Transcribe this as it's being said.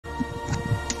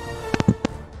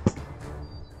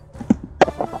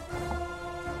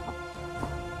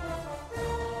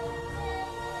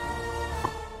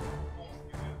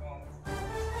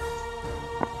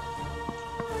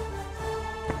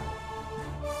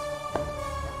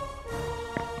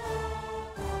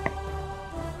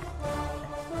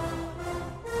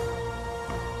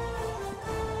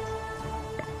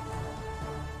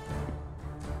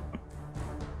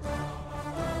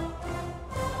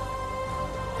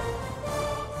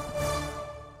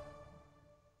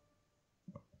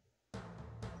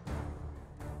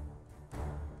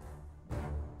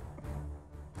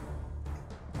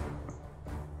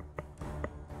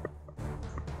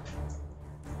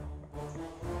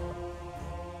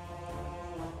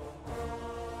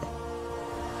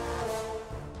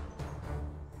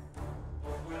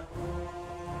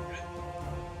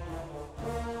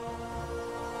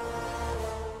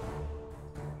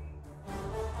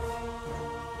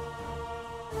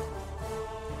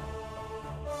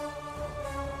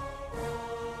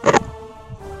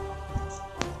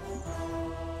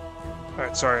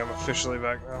Alright, sorry, I'm officially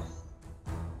back now.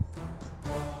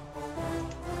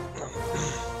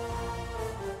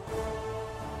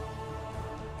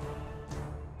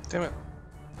 Damn it.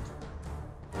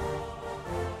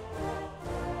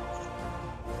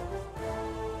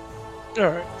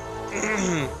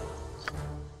 Alright.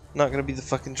 Not gonna be the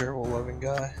fucking gerbil loving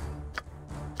guy.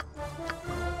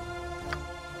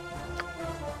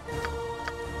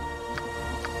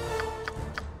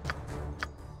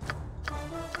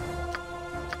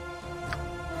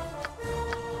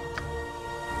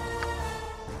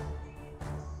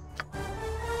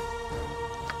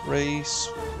 Race,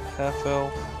 half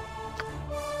elf,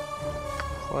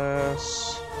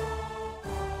 class,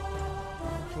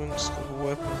 twin skill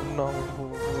weapon,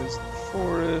 non-movable blaze in the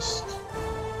forest.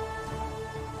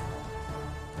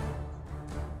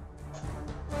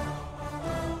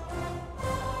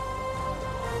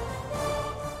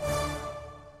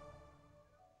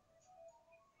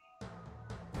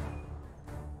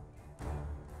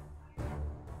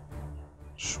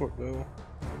 Short bow.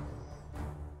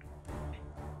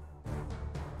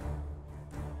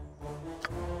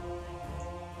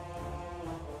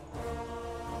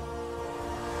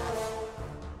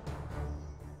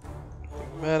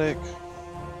 Medic.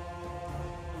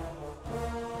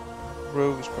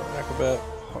 Rogue is part acrobat,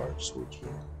 hard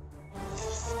swordsman.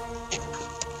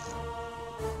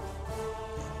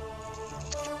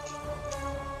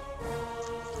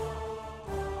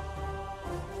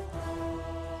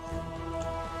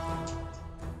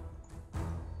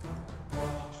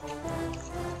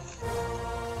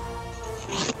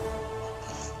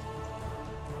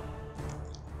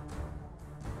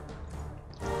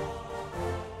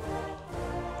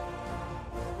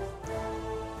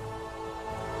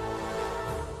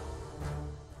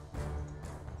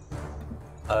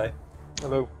 Hi.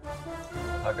 Hello.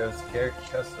 How goes character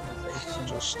customization?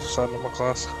 Just deciding on my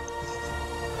class.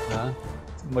 Huh?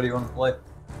 What do you want to play?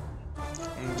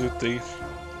 I'm gonna do thief.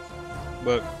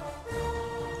 But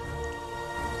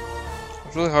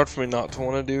it's really hard for me not to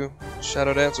want to do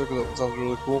Shadow Dancer because that sounds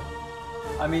really cool.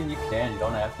 I mean, you can. You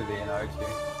don't have to be an archer.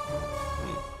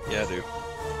 Yeah, I do.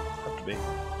 Have to be.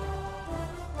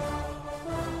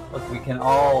 Look, we can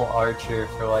all archer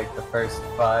for like the first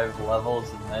 5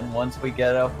 levels, and then once we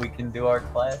get up, we can do our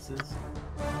classes.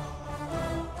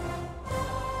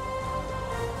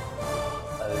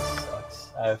 That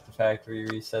sucks. I have to factory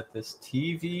reset this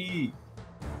TV.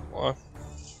 Why?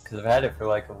 Because I've had it for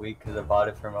like a week because I bought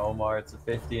it from Omar. It's a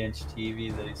 50-inch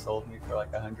TV that he sold me for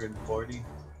like 140.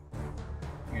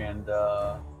 And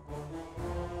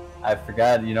I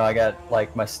forgot, you know, I got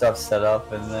like my stuff set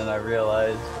up, and then I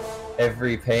realized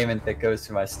every payment that goes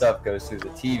to my stuff goes through the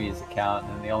TV's account,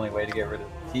 and the only way to get rid of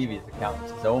the TV's account,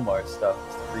 which is Omar's stuff,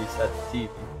 is to reset the TV.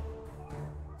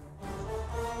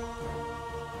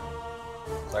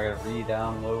 So I gotta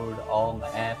re-download all my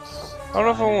apps. I don't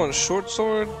know if I want a short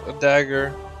sword, a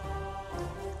dagger.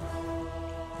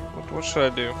 What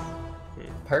should I do?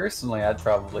 Personally, I'd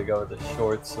probably go with a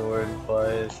short sword,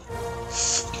 but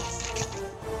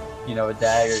you know, a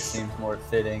dagger seems more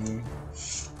fitting.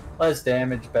 Less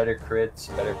damage, better crits,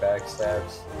 better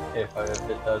backstabs. If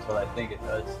it does what I think it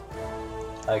does.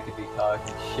 I could be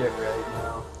talking shit right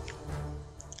now.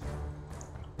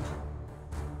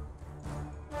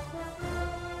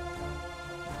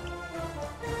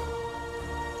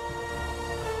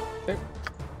 Okay.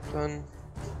 Done.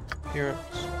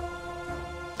 Appearance.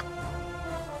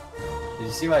 Did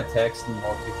you see my text in the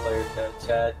multiplayer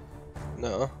chat?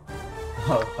 No.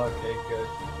 Oh, okay, good.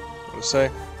 What to say?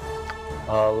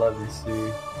 Oh, let me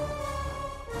see.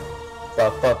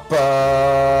 Ba ba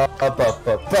ba ba ba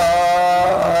ba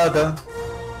da.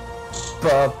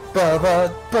 Ba ba ba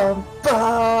ba ba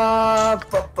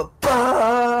ba ba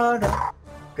ba da.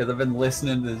 Because I've been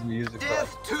listening to this music for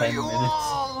like 10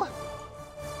 minutes.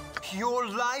 Your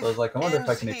life So I was like, I wonder if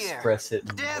I can express it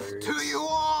in Death words. to you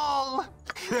all!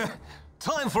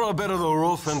 Time for a bit of the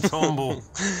rough and tumble.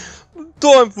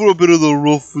 Time for a bit of the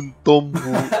rough and tumble.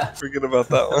 Forget about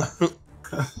that one.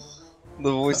 The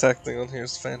voice acting on here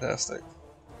is fantastic.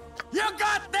 You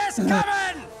got this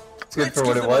coming! It's good for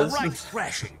what it was. Right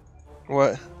thrashing.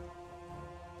 What?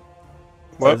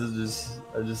 What?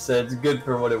 I just said it's good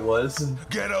for what it was.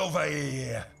 Get over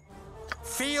here.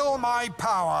 Feel my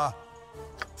power.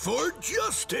 For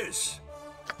justice.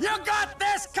 You got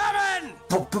this coming!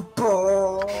 Time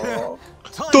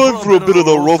for a bit of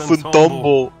the rough and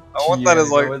tumble. I want that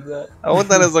as like I want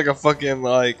that as like a fucking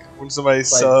like when somebody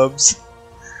subs.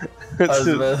 Time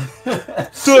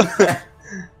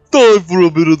for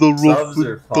a bit of the rough Subs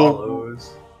or and tumble.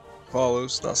 follows?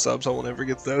 Follows, not subs. I will never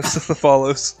get those. The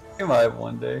follows. You might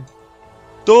one day.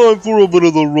 Time for a bit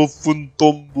of the rough and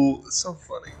tumble. It's so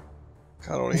funny.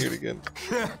 I don't want to hear it again.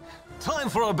 Time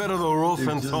for a bit of the rough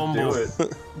and tumble. Do it.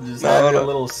 Just having a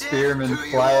little spearman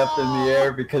fly up in the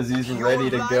air because he's ready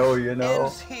to go, you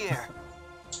know?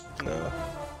 No.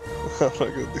 I'm not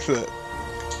gonna do that.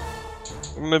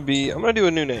 I'm gonna do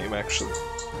a new name actually.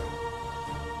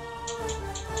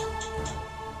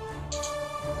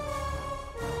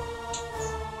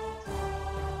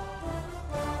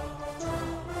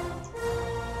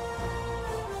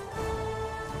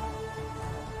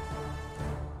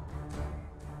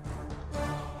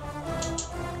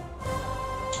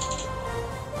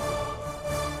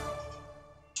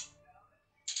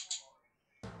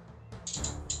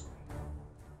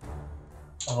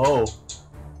 Oh.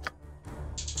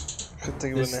 Couldn't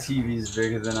think of This a name. TV's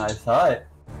bigger than I thought.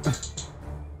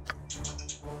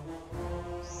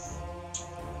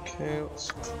 Okay,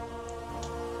 let's...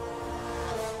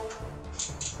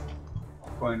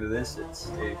 According to this, it's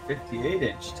a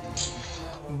 58-inch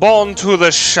TV. Born to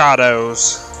the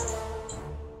shadows.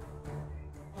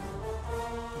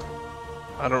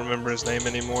 I don't remember his name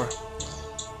anymore.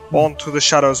 Born to the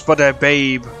shadows, but a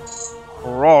babe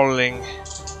crawling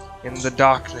in the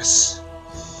darkness.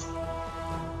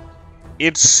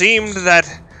 It seemed that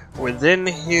within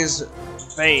his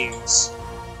veins,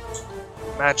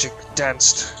 magic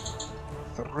danced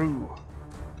through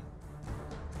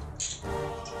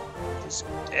his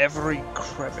every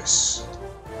crevice.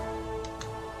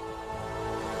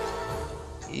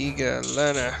 Eager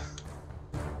learner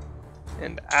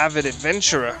and avid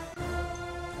adventurer.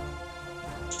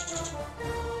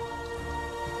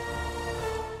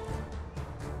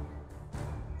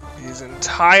 His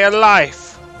entire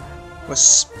life was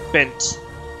spent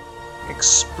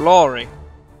exploring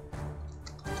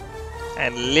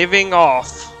and living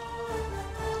off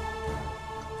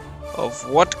of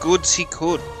what goods he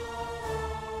could.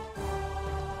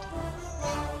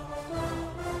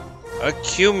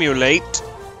 Accumulate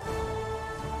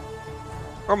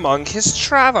among his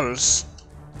travels.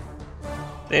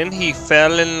 Then he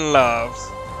fell in love.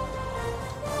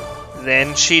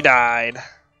 Then she died.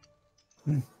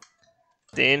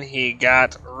 Then he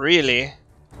got really,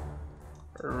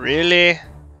 really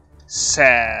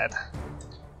sad.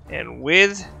 And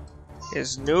with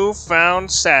his newfound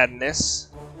sadness,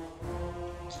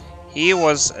 he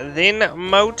was then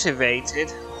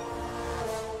motivated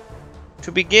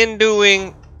to begin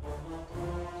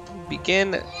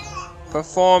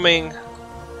performing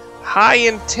high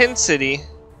intensity.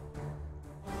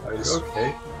 Are you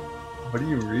okay? What are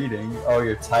you reading? Oh,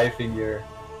 you're typing your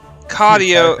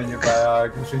cardio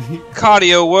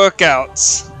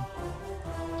workouts.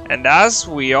 And as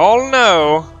we all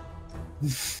know,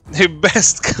 the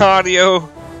best cardio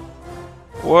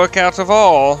workout of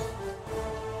all,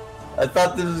 I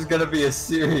thought this was gonna be a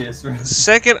serious one.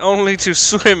 second only to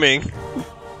swimming,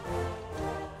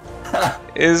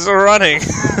 is running.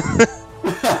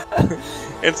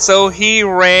 And so he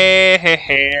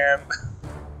ran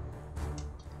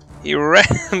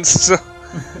so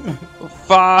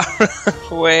far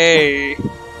away.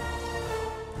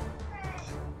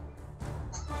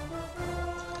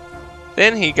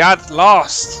 Then he got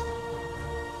lost.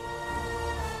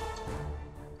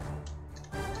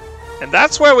 And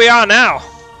that's where we are now.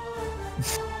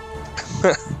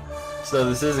 So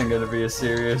this isn't gonna be a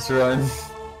serious run.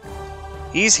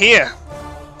 He's here,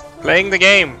 playing the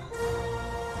game.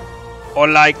 Or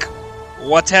like,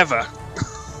 whatever.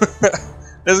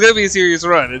 There's gonna be a serious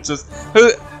run. It's just,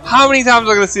 how many times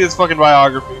am I gonna see this fucking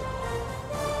biography?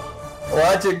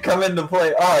 Watch it come into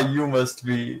play. Oh, you must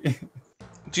be.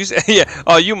 Did you say, yeah.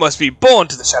 Oh, you must be born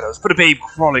to the shadows, but a babe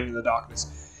crawling in the darkness.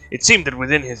 It seemed that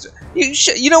within his.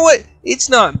 You know what? It's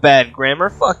not bad grammar.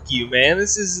 Fuck you, man.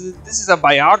 This is a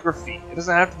biography. It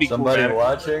doesn't have to be. Somebody cool,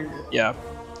 watching? Yeah,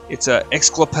 it's a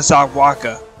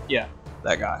Exclapazawaka. Yeah,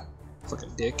 that guy.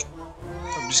 Fucking dick.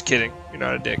 I'm just kidding. You're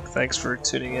not a dick. Thanks for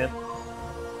tuning in.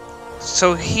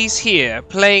 So he's here,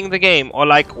 playing the game, or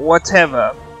like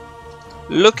whatever,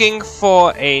 looking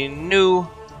for a new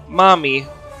mommy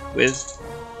with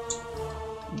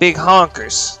big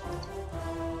honkers.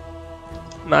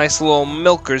 Nice little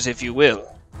milkers, if you will.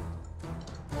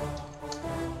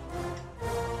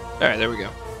 Alright, there we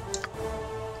go.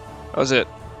 That was it.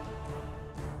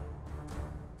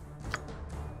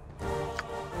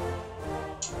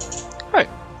 Alright.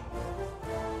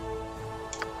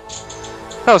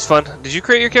 That was fun. Did you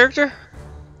create your character?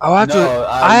 Oh,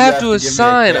 I have to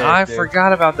assign. I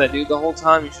forgot about that, dude. The whole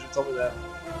time you should have told me that.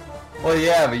 Well,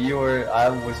 yeah, but you were. I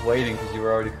was waiting because you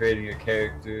were already creating a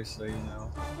character, so you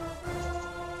know.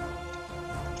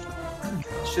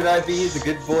 Should I be the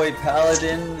good boy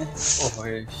paladin,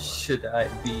 or should I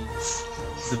be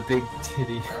the big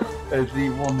titty, or the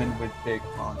woman with big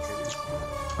honkers?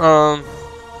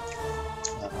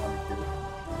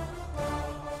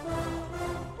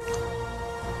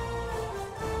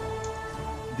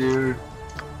 Dude,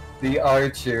 the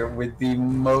archer with the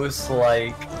most,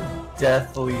 like,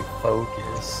 deathly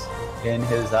focus in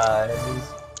his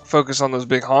eyes. Focus on those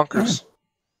big honkers.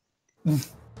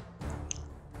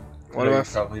 What do I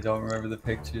probably don't remember the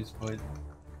pictures, but...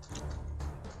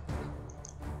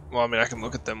 Well, I mean, I can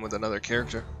look at them with another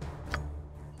character.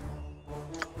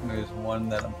 There's one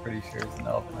that I'm pretty sure is an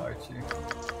elven archer.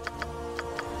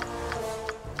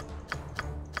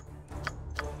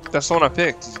 That's the one I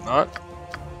picked, is it not?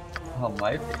 Oh,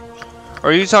 might be. Or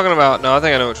are you talking about... No, I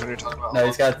think I know which one you're talking about. No,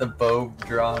 he's got the bow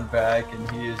drawn back, and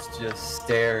he is just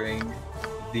staring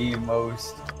the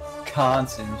most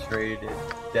concentrated,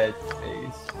 dead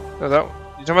face. Oh, that...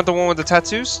 You talking about the one with the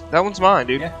tattoos? That one's mine,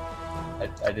 dude. Yeah.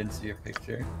 I didn't see a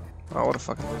picture. Oh, what a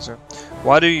fucking loser.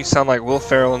 Why do you sound like Will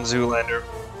Ferrell and Zoolander?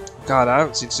 God, I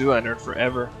haven't seen Zoolander in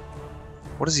forever.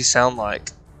 What does he sound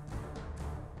like?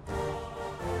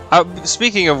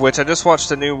 Speaking of which, I just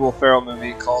watched a new Will Ferrell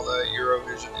movie called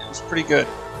Eurovision. It was pretty good.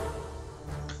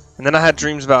 And then I had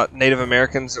dreams about Native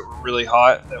Americans that were really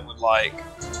hot that would, like,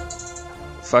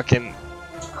 fucking...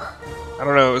 I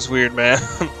don't know, it was weird, man.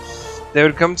 They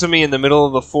would come to me in the middle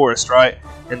of the forest, right?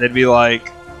 And they'd be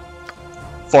like,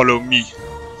 follow me.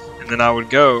 And then I would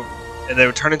go, and they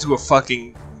would turn into a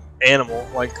fucking animal.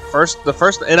 Like,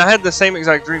 and I had the same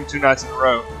exact dream 2 nights in a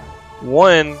row.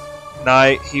 One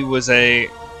night, he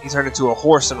turned into a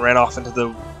horse and ran off into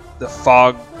the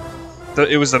fog.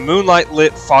 It was the moonlight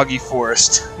lit foggy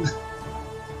forest.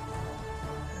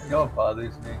 You know what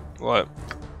bothers me? What?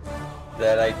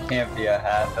 That I can't be a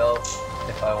half-elf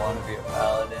if I want to be a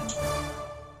paladin.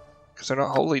 Because they're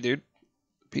not holy, dude.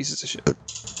 Pieces of shit.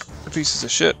 They're pieces of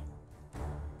shit.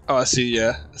 Oh, I see,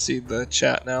 yeah. I see the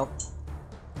chat now.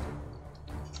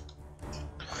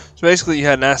 So basically you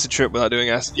had an acid trip without doing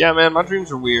acid. Yeah, man, my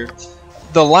dreams are weird.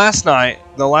 So I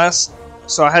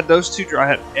had those two,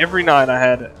 every night I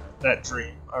had that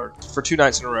dream, or for 2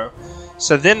 nights in a row.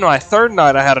 So then my third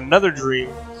night I had another dream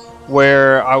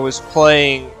where I was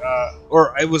playing,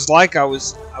 or it was like I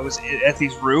was at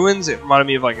these ruins. It reminded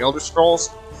me of like Elder Scrolls,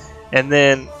 and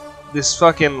then this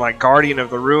fucking like guardian of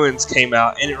the ruins came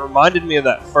out, and it reminded me of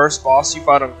that first boss you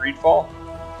fought on Greedfall.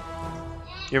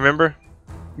 You remember?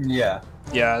 Yeah.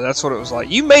 Yeah, that's what it was like.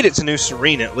 You made it to New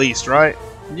Serene at least, right?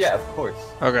 Yeah, of course.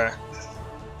 Okay.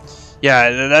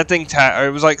 Yeah, that thing,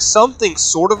 it was like something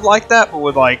sort of like that, but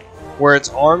with like, where its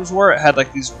arms were, it had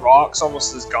like these rocks,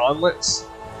 almost as gauntlets.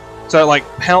 So it like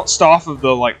pounced off of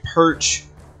the like perch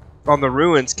on the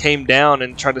ruins, came down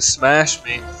and tried to smash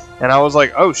me. And I was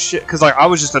like, oh shit, because like I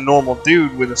was just a normal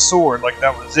dude with a sword, like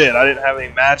that was it. I didn't have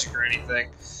any magic or anything.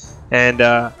 And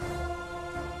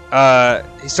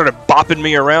he started bopping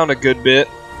me around a good bit,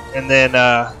 and then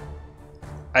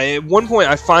at one point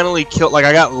I finally killed, like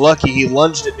I got lucky, he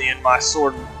lunged at me and my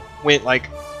sword went like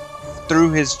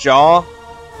through his jaw,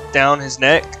 down his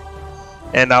neck,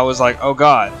 and I was like, oh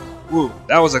god, woo,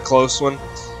 that was a close one.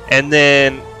 And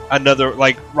then another,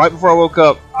 like right before I woke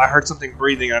up, I heard something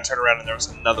breathing and I turned around and there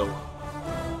was another one.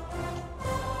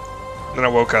 Then I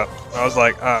woke up. I was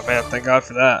like, oh man, thank God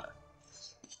for that.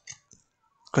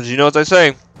 Because you know what they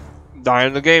say, die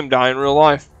in the game, die in real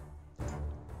life.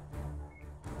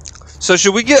 So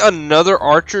should we get another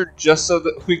archer just so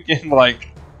that we can like,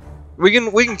 we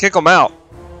can kick them out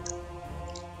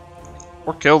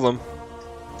or kill them?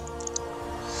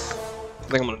 I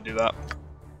think I'm gonna do that.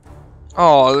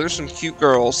 Oh, there's some cute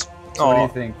girls. So what do you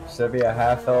think? Should I be a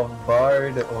half-elf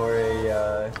bard or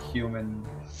a human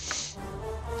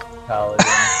paladin?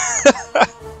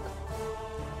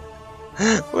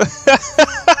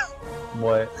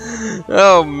 What?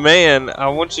 Oh man, I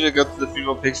want you to go through the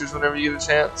female pictures whenever you get a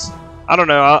chance. I don't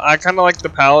know, I kind of like the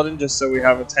paladin just so we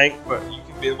have a tank, but you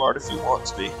can be a bard if you want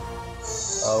to be.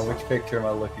 Which picture am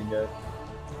I looking at?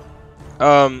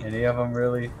 Any of them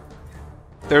really?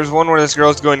 There's one where this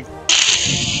girl's going.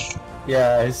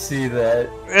 Yeah, I see that.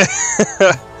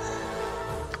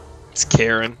 It's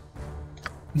Karen.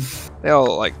 They all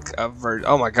look like a virgin.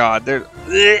 Oh my god, they're.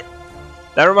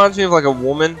 That reminds me of like a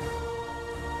woman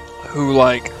who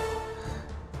like,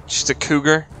 she's a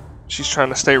cougar. She's trying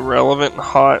to stay relevant and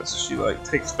hot, so she like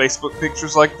takes Facebook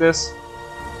pictures like this.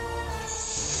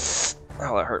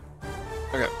 Oh, that hurt.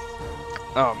 Okay.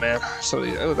 Oh man. So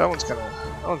that one's kind of,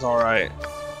 that one's all right.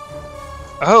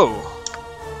 Oh.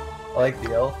 I like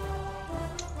the elf.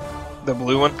 The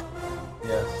blue one.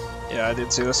 Yes. Yeah, I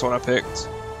did see this one I picked.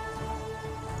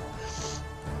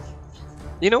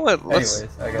 You know what? Anyways,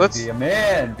 I gotta be a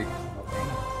man because of my pain.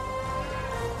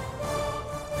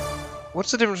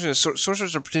 What's the difference between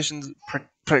sorcerers and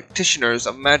practitioners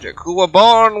of magic who were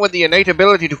born with the innate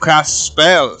ability to cast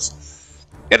spells?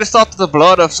 It is thought that the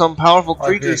blood of some powerful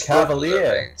creatures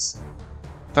cavalier.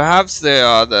 Perhaps they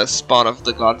are the spawn of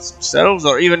the gods themselves,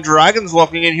 or even dragons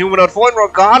walking in humanoid form.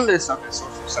 Regardless of this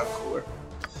sorcerer, sound cooler.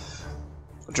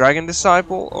 A dragon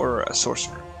disciple or a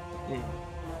sorcerer?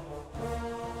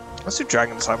 Let's do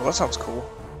dragon disciple. That sounds cool.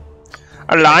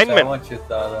 Alignment. I want your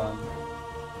thought on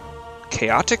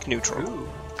chaotic neutral. Ooh.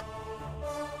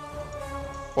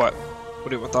 What? What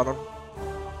do you want thought on?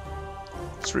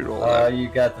 Let's reroll that. You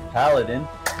got the paladin.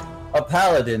 A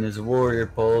paladin is a warrior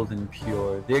bold and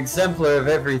pure, the exemplar of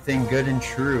everything good and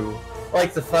true.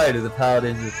 Like the fighter, the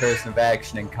paladin is a person of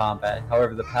action and combat.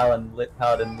 However, the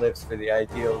paladin lives for the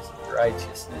ideals of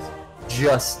righteousness,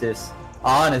 justice,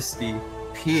 honesty,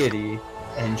 piety,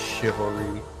 and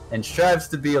chivalry, and strives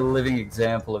to be a living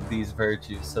example of these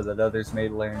virtues so that others may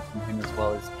learn from him as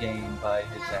well as gain by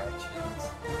his actions.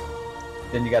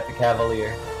 Then you got the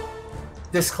cavalier.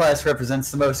 This class represents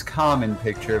the most common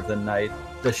picture of the knight,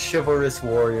 the chivalrous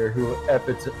warrior who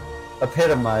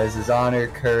epitomizes honor,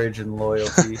 courage, and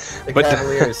loyalty. The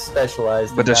cavalier is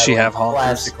specialized in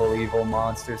classical evil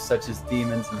monsters such as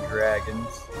demons and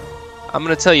dragons. I'm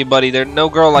gonna tell you, buddy, there's no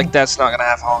girl like that's not gonna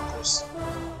have honkers.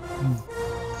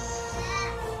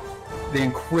 The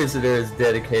Inquisitor has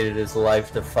dedicated his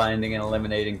life to finding and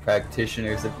eliminating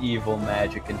practitioners of evil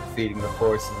magic and defeating the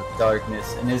forces of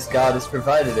darkness, and his god has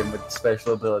provided him with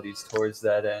special abilities towards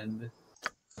that end.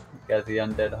 You got the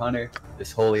Undead Hunter.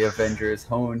 This holy avenger has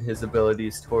honed his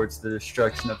abilities towards the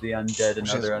destruction of the undead and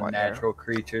other unnatural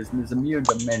creatures, and is immune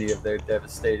to many of their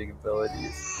devastating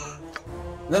abilities.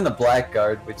 And then the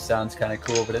Blackguard, which sounds kind of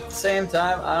cool, but at the same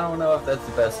time, I don't know if that's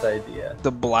the best idea.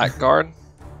 The Blackguard?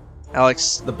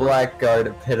 Alex. The Blackguard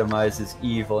epitomizes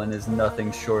evil and is nothing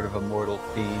short of a mortal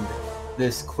fiend.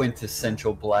 This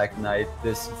quintessential Black Knight,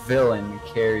 this villain,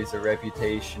 carries a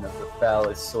reputation of the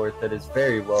foulest sort that is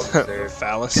very well deserved.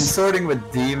 Phallus. Consorting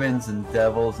with demons and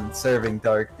devils and serving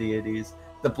dark deities,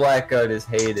 the Blackguard is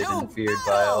hated and feared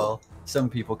by all. Some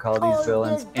people call these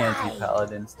villains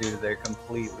anti-paladins due to their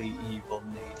completely evil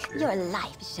nature. Your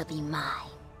life shall be mine.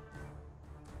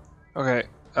 Okay,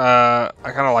 I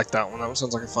kind of like that one. That one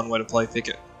sounds like a fun way to play. Pick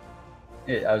it.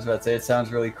 I was about to say, it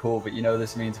sounds really cool, but you know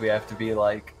this means we have to be,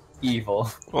 like, evil.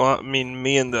 Well, I mean,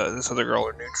 me and this other girl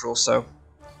are neutral, so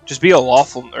just be a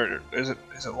lawful. Or is it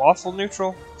lawful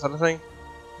neutral? Is that a thing?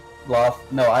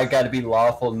 No, I gotta be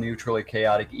lawful, neutral, or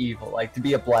chaotic evil. Like, to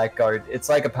be a Blackguard, it's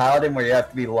like a paladin where you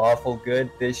have to be lawful good.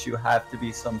 This, you have to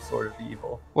be some sort of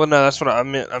evil. Well, no, that's what I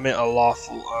meant. I meant a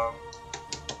lawful.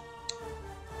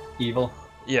 Evil?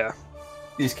 Yeah.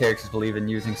 These characters believe in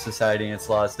using society and its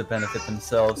laws to benefit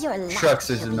themselves. Trucks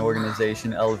as an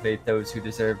organization elevate those who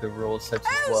deserve the rules, such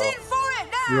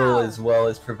as well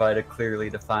as provide a clearly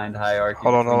defined hierarchy.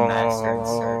 Hold on.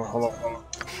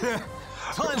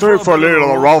 Time for a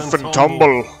little rough and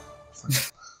tumble.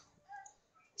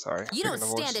 Sorry. You don't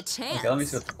stand a chance. Okay, let me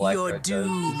see what the Blackguard does.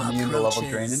 Immune to level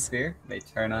drain and fear. May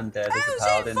turn undead as a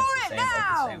paladin at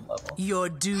the same level. Your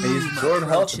doom May use absorb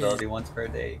health ability once per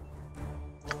day.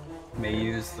 May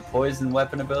use the poison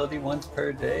weapon ability once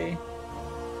per day.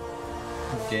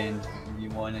 Again, you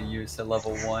want to use at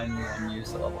level 1, you want to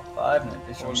use at level 5, and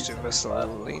additional use at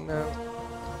Vaseline.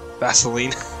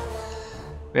 Vaseline.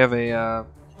 We have a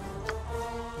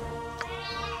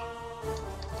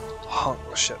oh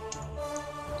shit.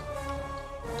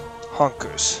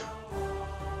 Honkers.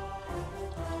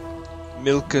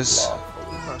 Milkers.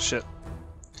 Oh shit.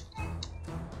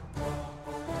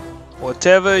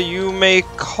 Whatever you may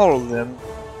call them.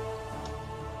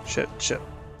 Shit.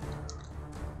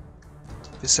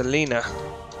 Visalina.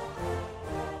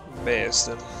 Bears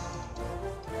them.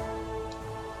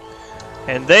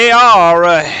 And they are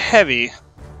a heavy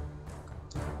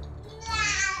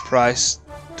price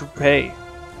to pay.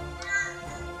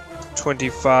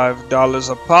 $25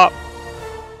 a pop.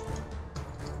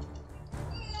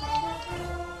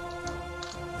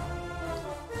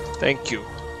 Thank you.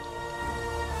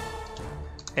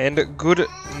 And good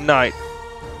night.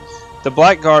 The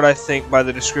Blackguard, I think, by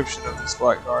the description of this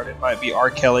Blackguard, it might be R.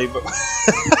 Kelly, but...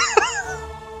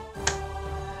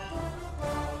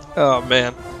 Oh,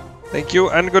 man. Thank you,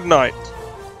 and good night.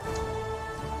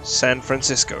 San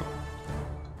Francisco.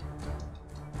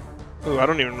 Ooh, I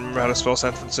don't even remember how to spell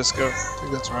San Francisco. I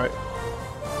think that's right.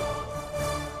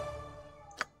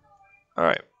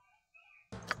 Alright.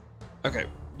 Okay.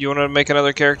 You want to make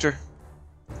another character?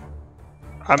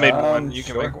 I made one. You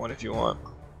can make one if you want.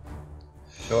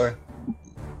 Sure.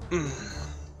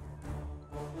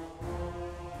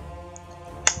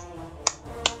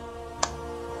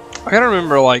 I gotta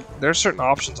remember, like, there are certain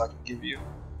options I can give you.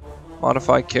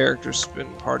 Modify character,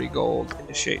 spin party gold,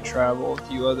 initiate travel,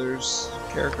 view others,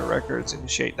 character records,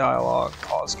 initiate dialogue,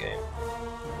 pause game.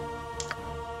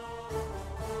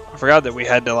 I forgot that we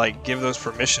had to, like, give those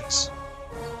permissions.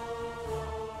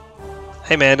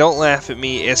 Hey man, don't laugh at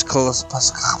me,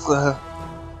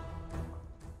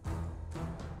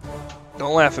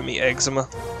 Don't laugh at me, eczema.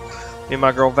 Me and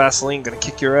my girl Vaseline gonna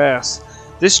kick your ass.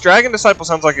 This Dragon Disciple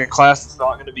sounds like a class that's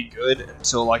not gonna be good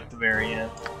until, like, the very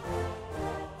end.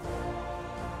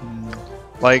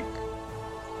 Like,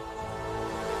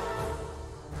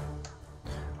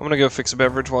 I'm gonna go fix a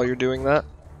beverage while you're doing that.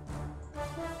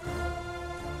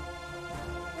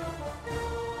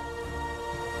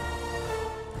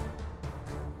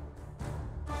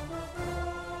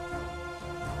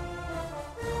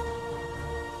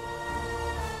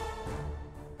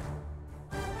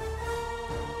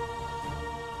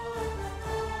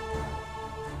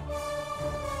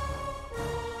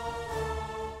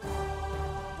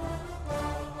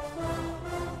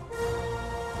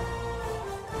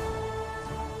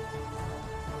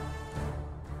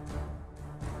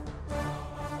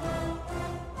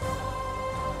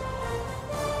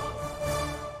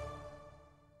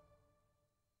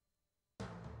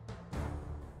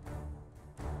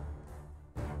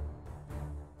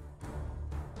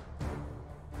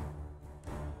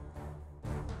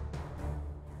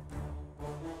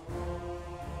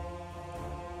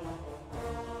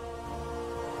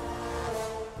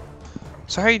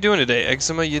 So how you doing today,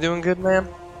 Eczema? You doing good, man?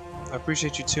 I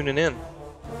appreciate you tuning in.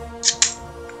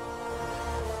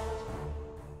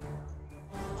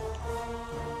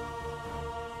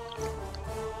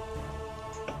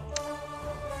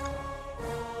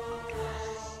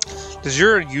 Does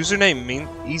your username mean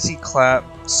Easy Clap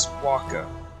Swaka?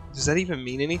 Does that even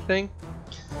mean anything?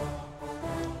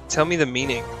 Tell me the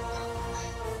meaning.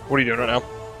 What are you doing right now?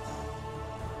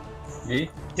 Me?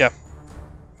 Yeah.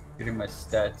 Getting my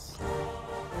stats.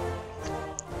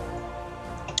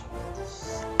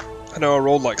 I know I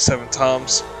rolled like 7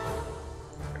 times.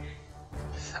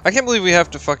 I can't believe we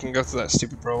have to fucking go through that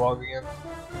stupid prologue again.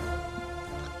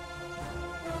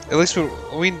 At least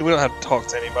we don't have to talk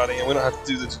to anybody, and we don't have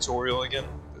to do the tutorial again.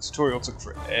 The tutorial took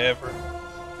forever.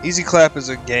 Easy Clap is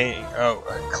a gang. Oh,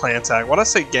 a clan tag. Why'd I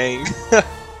say gang?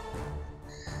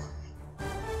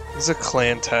 It's a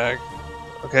clan tag.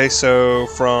 Okay, so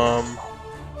from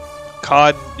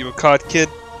COD, you a COD kid?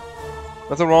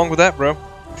 Nothing wrong with that, bro.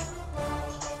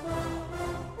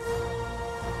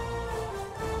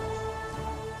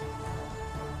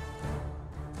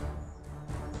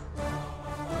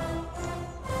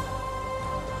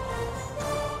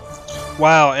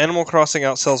 Wow, Animal Crossing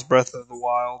outsells Breath of the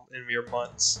Wild in mere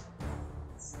months.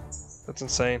 That's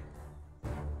insane.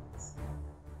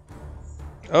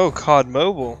 Oh, COD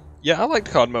Mobile. Yeah, I liked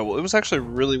COD Mobile. It was actually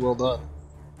really well done.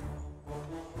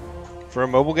 For a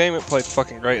mobile game, it played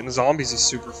fucking great, and the zombies is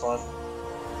super fun.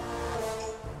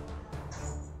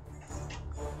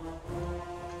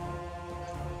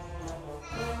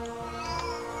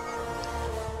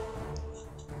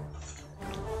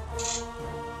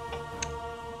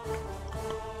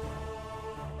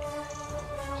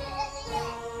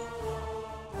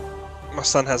 My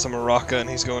son has a maraca and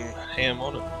he's going ham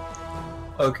on it.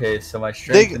 Okay, so my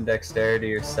strength and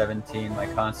dexterity are 17, my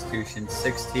constitution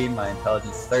 16, my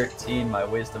intelligence 13, my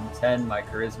wisdom 10, my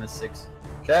charisma 6.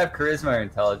 Should I have charisma or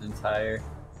intelligence higher?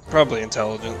 Probably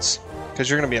intelligence, because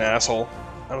you're gonna be an asshole.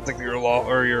 I don't think your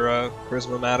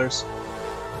charisma matters.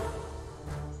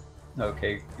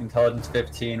 Okay, intelligence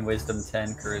 15, wisdom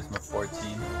 10, charisma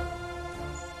 14.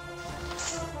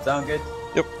 Sound good?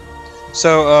 Yep.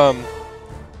 So,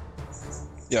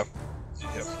 Yep.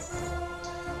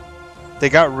 They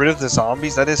got rid of the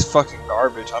zombies? That is fucking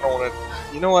garbage. I don't want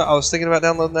to... You know what? I was thinking about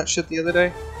downloading that shit the other day.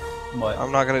 What?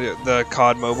 I'm not gonna do it. The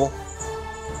COD Mobile.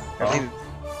 Oh. He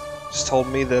just told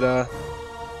me that,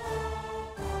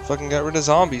 fucking got rid of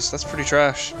zombies. That's pretty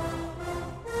trash.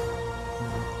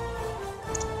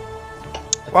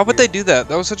 Why would they do that?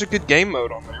 That was such a good game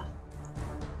mode on there.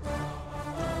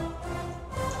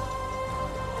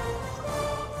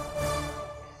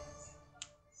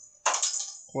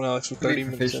 Well, Alex, with 30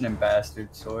 minutes proficient in. in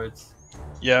bastard swords.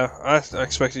 Yeah, I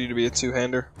expected you to be a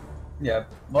two-hander. Yeah,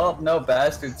 well, no,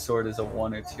 bastard sword is a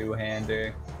 1 or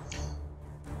 2-hander.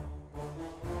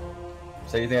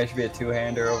 So you think I should be a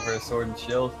 2-hander over a sword and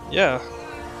shield? Yeah.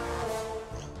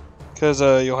 Because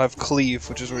you'll have cleave,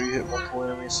 which is where you hit multiple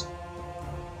enemies.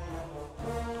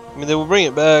 I mean, they will bring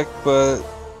it back, but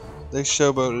they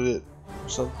showboated it or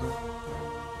something.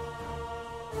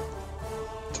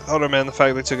 I don't know, man. The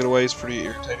fact they took it away is pretty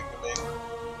irritating to me.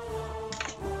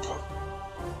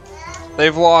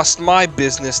 They've lost my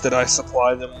business that I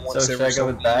supply them once So should every I go so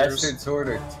with many years. bastard sword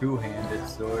or two-handed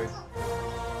sword?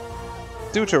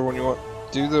 Do whichever one you want.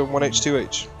 Do the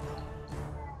 1H2H.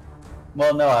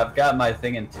 Well, no, I've got my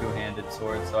thing in two-handed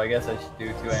sword, so I guess I should do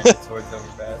two-handed swords over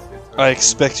bastard sword. I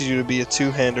expected you to be a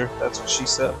two-hander. That's what she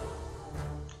said.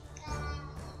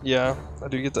 Yeah, I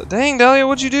do get that. Dang, Dahlia,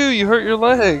 what'd you do? You hurt your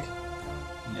leg.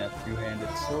 Yeah, two-handed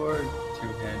sword,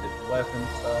 two-handed weapon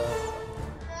stuff.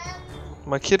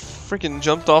 My kid freaking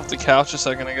jumped off the couch a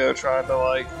second ago trying to,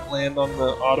 like, land on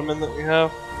the ottoman that we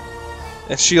have.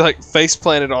 And she, like, face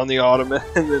planted on the ottoman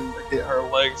and then hit her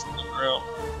legs on the ground.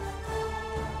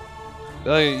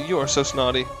 Dahlia, you are so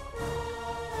snotty.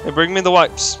 Hey, bring me the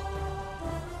wipes.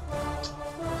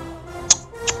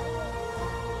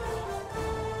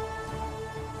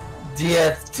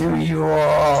 Death to you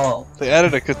all! They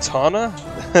added a katana?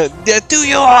 Death to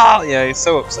you all! Yeah, he's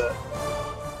so upset.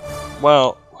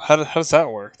 Wow, how does that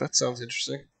work? That sounds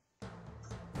interesting.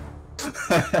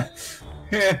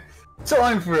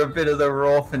 Time for a bit of the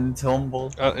rough and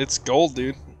tumble. It's gold,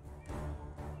 dude.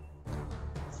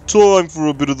 Time for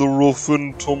a bit of the rough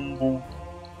and tumble.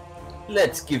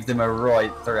 Let's give them a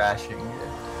right thrashing.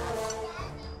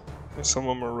 Some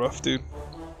of them are rough, dude.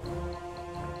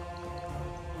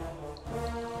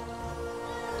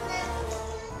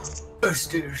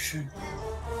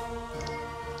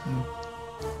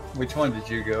 Which one did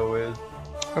you go with?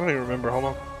 I don't even remember. Hold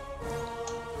on.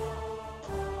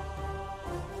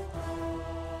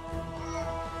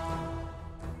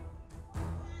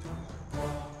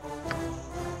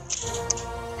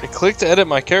 I clicked to edit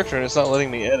my character and it's not letting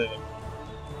me edit him.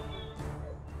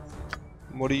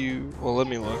 What do you... Well, let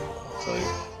me look. I'll tell you.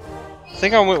 I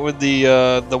think I went with the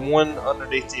one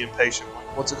underneath the impatient one.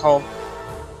 What's it called?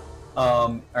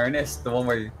 Ernest, the one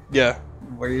where Yeah.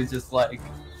 you're just like,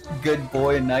 good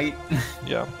boy knight.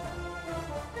 Yeah.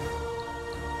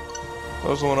 That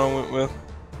was the one I went with.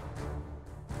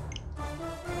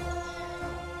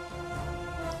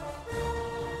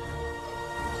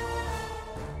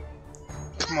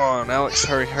 Come on, Alex,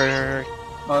 hurry, hurry, hurry, hurry.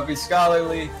 I'll be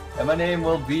scholarly, and my name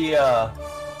will be,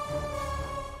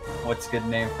 what's a good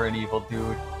name for an evil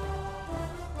dude?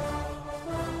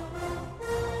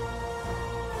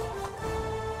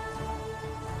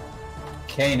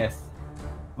 Caneth.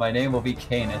 My name will be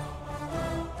Caneth.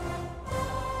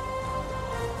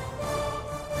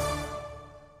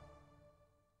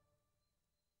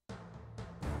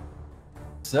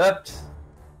 Except...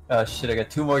 Oh shit, I got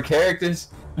 2 more characters.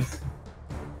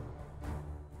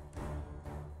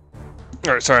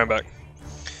 Alright, sorry, I'm back.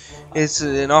 It's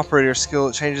an operator skill.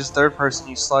 It changes third person.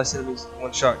 You slice enemies,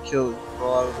 one shot kill,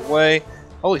 roll out of the way.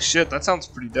 Holy shit, that sounds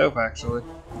pretty dope, actually.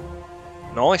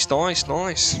 Nice, nice,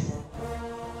 nice.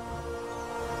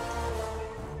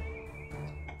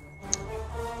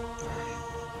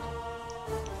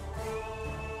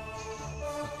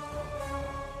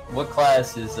 What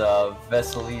class is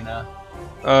Vesselina?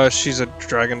 She's a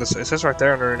dragon. It says right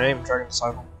there under her name, Dragon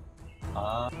Disciple.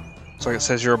 So it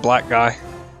says you're a black guy.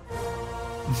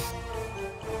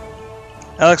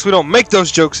 Alex, we don't make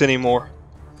those jokes anymore.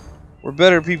 We're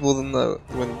better people than those.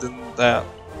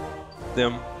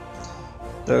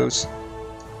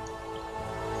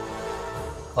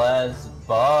 Class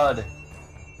Bard.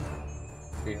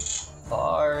 Be a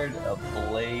bard, a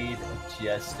blade, a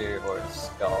jester, or a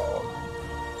scald.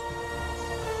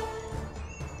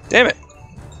 Damn it.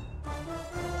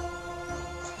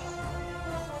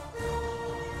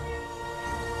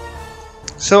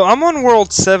 So I'm on World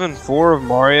 7-4 of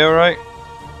Mario, right?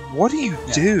 What do you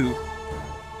do?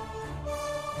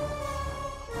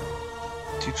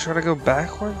 Do you try to go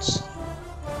backwards?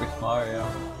 Which Mario?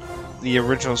 The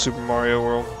original Super Mario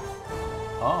World.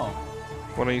 Oh.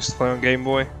 When I used to play on Game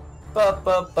Boy. That's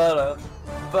not that.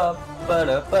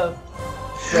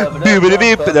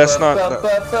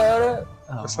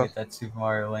 Oh, That's wait, not- that's Super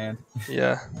Mario Land.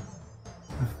 Yeah.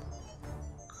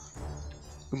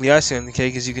 The icing on the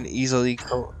cake is you can easily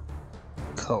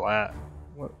collapse.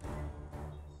 What?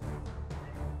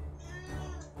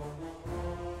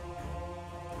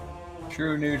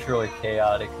 True neutral or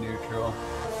chaotic neutral?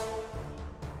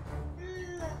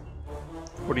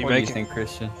 What are you What do making? you think,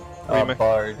 Christian? What are you making?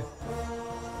 Bard.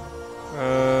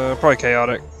 Probably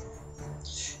chaotic.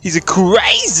 He's a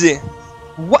crazy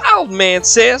wild man,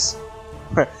 says.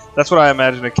 That's what I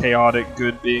imagine a chaotic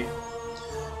good being.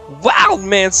 Wild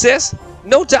man says,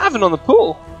 no diving on the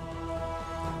pool.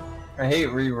 I hate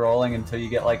re-rolling until you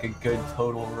get like a good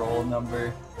total roll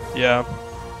number. Yeah.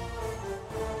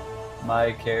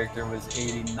 My character was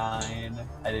 89.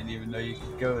 I didn't even know you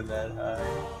could go that high.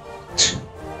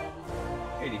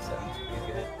 87 is pretty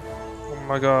good. Oh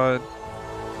my god.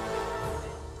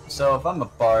 So if I'm a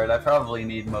bard, I probably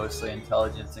need mostly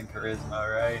intelligence and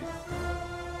charisma, right?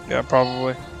 Yeah,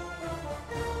 probably.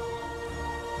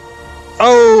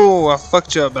 Oh, I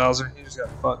fucked you up, Bowser. You just got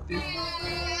fucked, dude.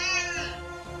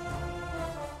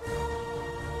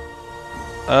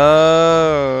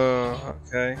 Oh,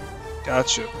 okay.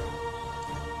 Gotcha.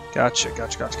 Gotcha.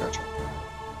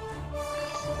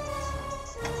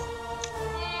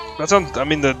 That sounds. I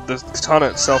mean, the katana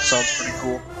itself sounds pretty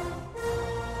cool.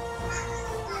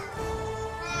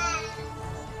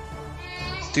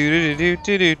 Do do do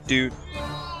do do do do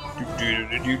do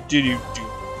do do do do.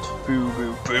 Boo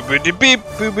boo boo boo de beep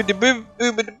boo boo de boop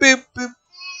boo boo de boop boop.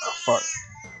 Oh fuck.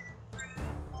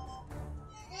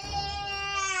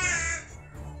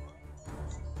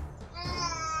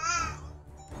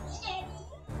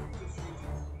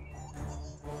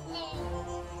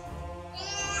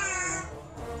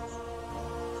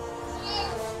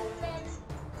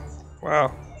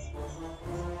 Wow.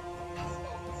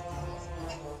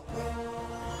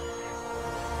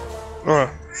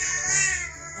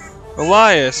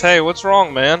 Elias, hey, what's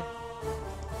wrong, man?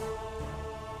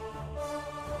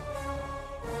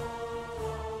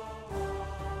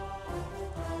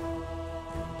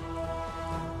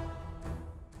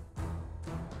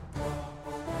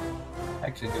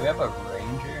 Actually, do we have a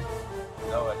ranger?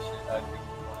 No, I think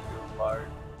we want to do a bard.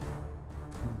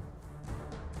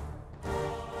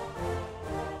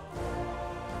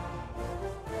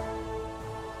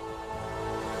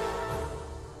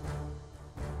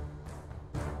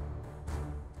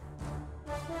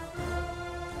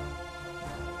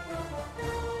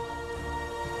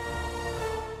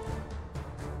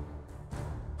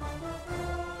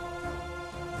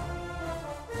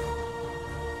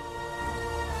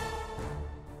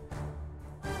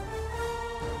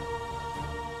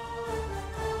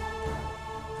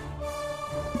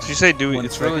 Did you say do it? 1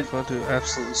 It's really fun to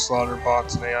absolutely slaughter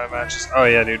bots in AI matches. Oh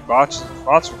yeah, dude, bots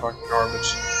are fucking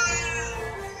garbage.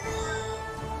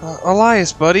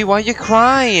 Elias, buddy, why you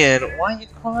crying? Why you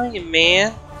crying,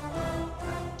 man?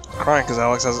 I'm crying because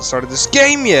Alex hasn't started this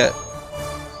game yet.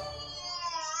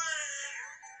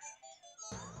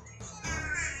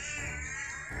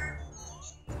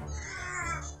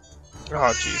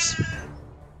 Oh jeez.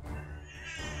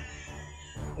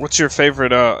 What's your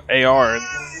favorite AR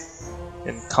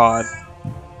in COD?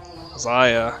 Because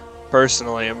I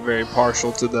personally am very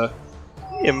partial to the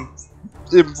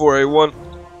M4A1.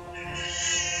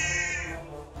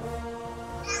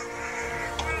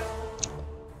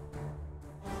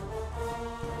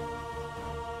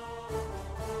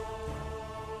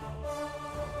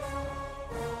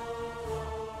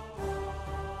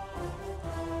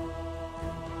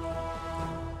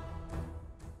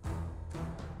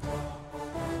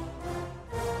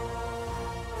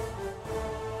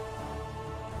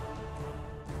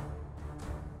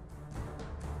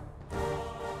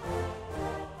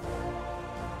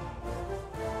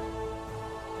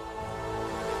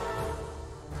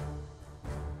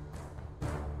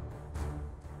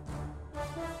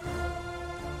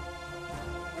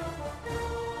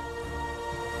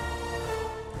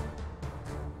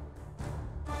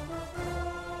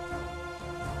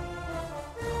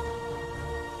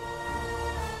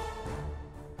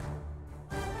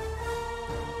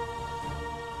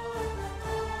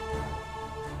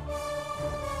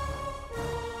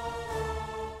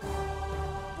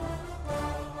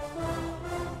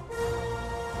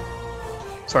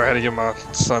 Sorry, I had to give my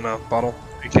son a bottle.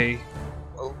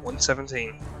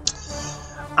 AK-117.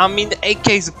 I mean, the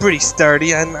AKs are pretty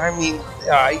sturdy, and I mean,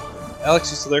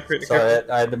 Alex, you still there? Sorry,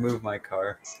 I had to move my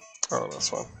car. Oh, that's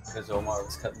fine. Because Omar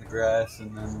was cutting the grass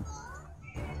and then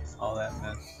all that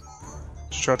mess.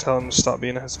 Just try to tell him to stop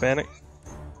being a Hispanic.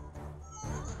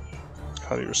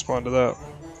 How do you respond to that?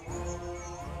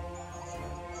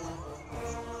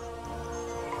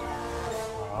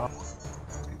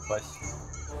 Good question.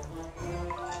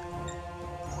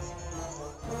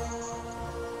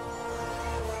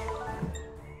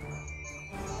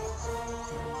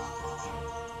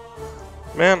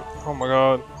 Man, oh my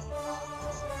god.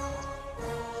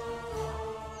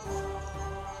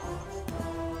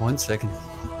 One second.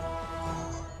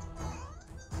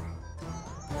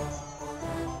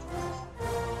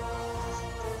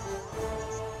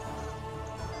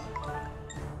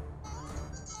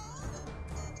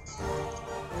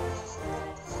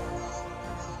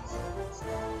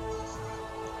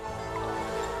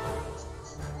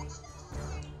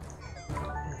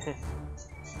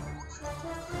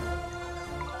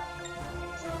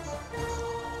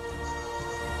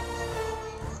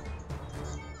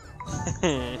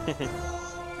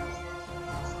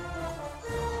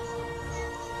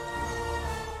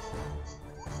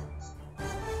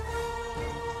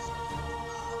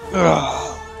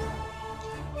 Ugh.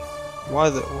 Why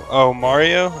the? Oh,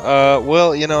 Mario?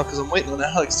 Well, you know, because I'm waiting on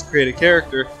Alex to create a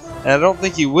character, and I don't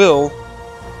think he will.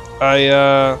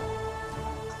 I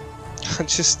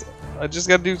just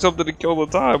gotta do something to kill the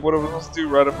time. What am I supposed to do?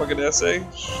 Write a fucking essay?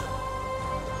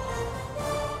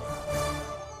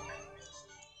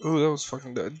 Ooh, that was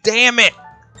fucking good. Damn it!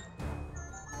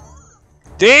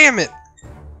 Damn it!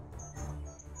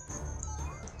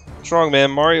 What's wrong, man?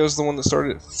 Mario's the one that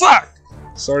started it. Fuck!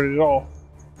 Started it all.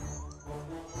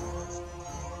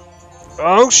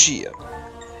 Oh shit!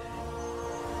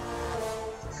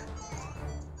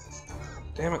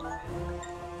 Damn it!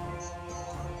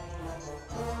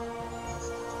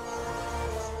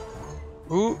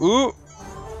 Ooh, ooh!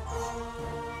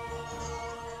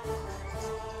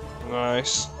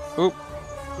 Nice. Oop,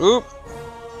 oop!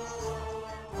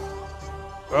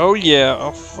 Oh yeah!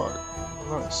 Oh fuck!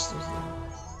 Nice.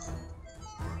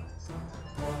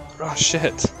 Oh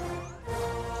shit!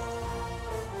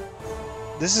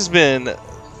 This has been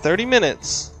 30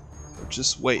 minutes.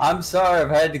 Just wait. I'm sorry,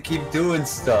 I've had to keep doing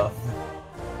stuff.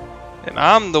 And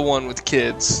I'm the one with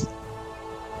kids.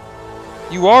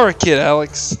 You are a kid,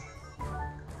 Alex.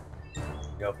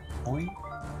 Your point?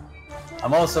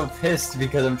 I'm also pissed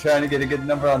because I'm trying to get a good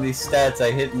number on these stats.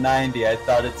 I hit 90, I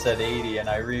thought it said 80, and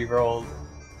I re-rolled.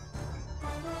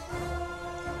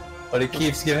 But it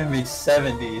keeps giving me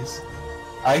 70s.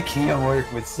 I can't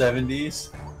work with 70s.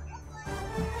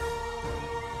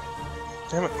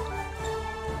 Damn it.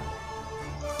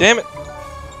 Damn it.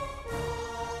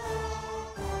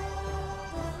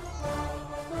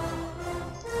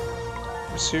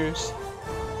 Are you serious?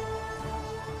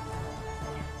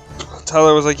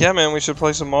 Tyler was like, yeah man, we should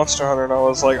play some Monster Hunter, and I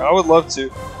was like, I would love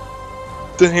to.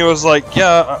 Then he was like,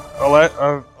 yeah,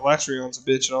 Alastrion's a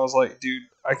bitch, and I was like, dude,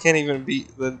 I can't even beat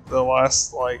the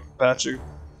last, like, batch of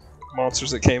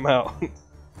monsters that came out.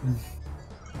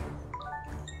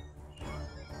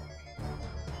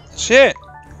 Shit!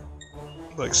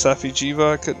 Like Safi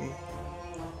Jiva,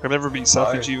 I never beat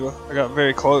Safi Jiva. I got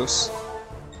very close.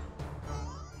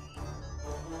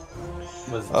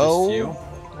 Was it just you?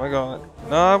 My god.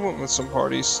 No, I went with some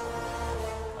parties.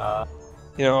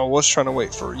 You know, I was trying to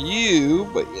wait for you,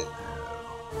 but you know.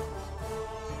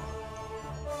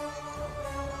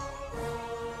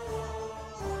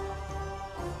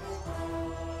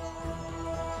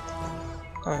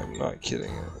 I'm not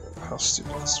kidding how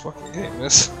stupid this fucking game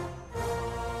is.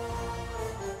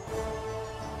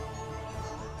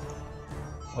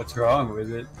 What's wrong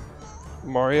with it?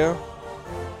 Mario?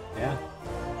 Yeah.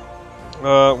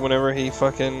 Whenever he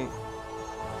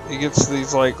gets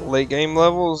these like late game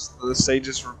levels, the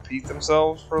stages repeat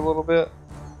themselves for a little bit.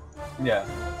 Yeah.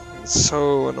 It's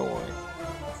so annoying.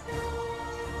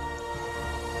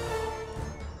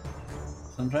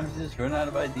 Sometimes you just run out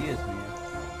of ideas, man.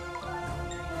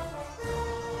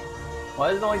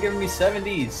 Why is it only giving me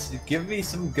 70s? Give me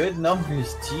some good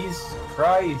numbers, Jesus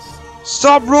Christ.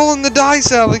 Stop rolling the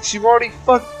dice, Alex! You've already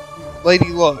fucked Lady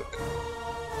Luck.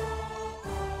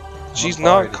 She's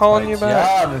not calling you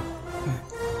back.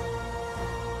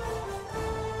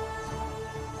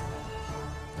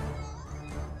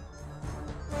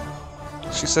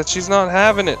 She said she's not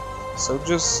having it, so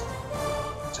just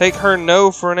take her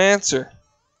no for an answer.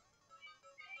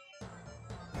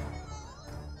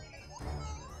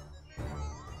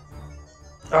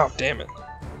 Oh, damn it.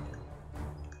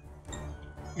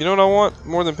 You know what I want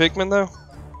more than Pikmin, though?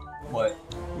 What?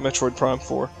 Metroid Prime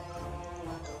 4.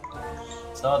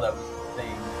 Saw that was the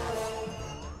thing.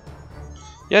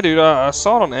 Yeah, dude, I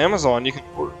saw it on Amazon. You can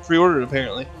pre-order it,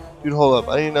 apparently. Dude, hold up.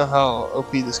 I didn't know how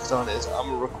OP this katana is. I'm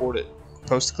gonna record it.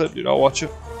 Post a clip, dude. I'll watch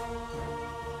it.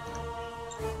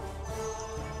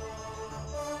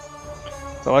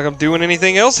 It's not like I'm doing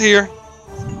anything else here.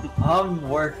 I'm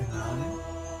working on it.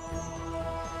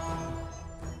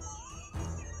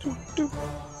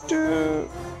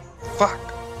 Fuck.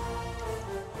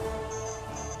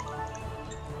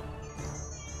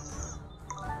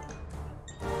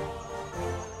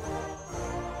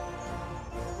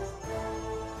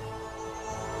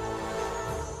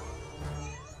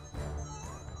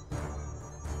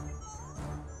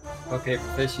 Okay,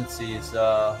 proficiency is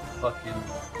fucking.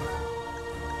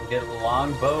 We'll get a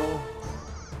longbow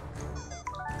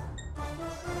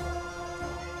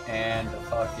and a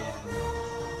fucking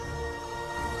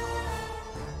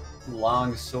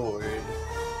long sword.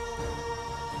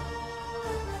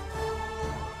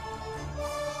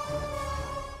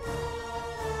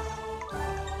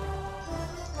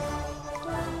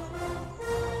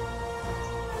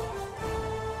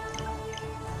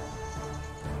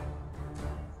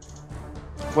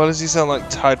 Why does he sound like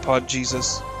Tide Pod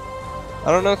Jesus?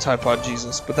 I don't know Tide Pod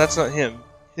Jesus, but that's not him.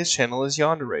 His channel is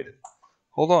Yonder Rated.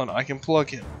 Hold on, I can plug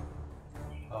him.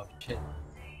 Oh shit.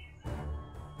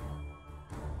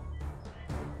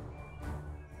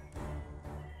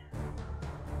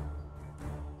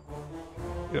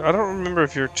 I don't remember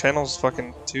if your channel's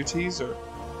fucking 2 T's or...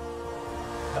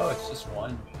 No, it's just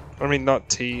one. I mean, not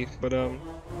T, but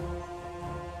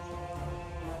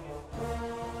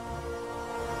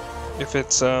if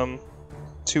it's 2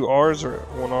 R's or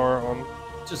 1 R on...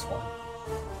 Just one.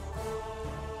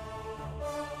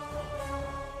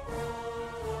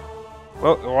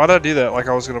 Well, why'd I do that? Like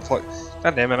I was gonna plug...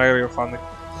 God damn it, I gotta go find the...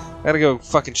 I gotta go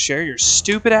fucking share your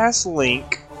stupid ass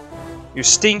link. Your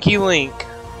stinky link.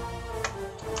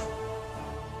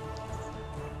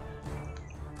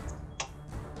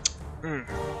 Mm.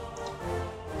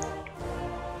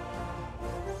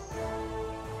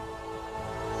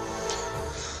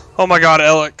 Oh my god,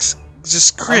 Alex.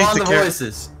 Just create I'm on the the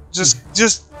voices. Just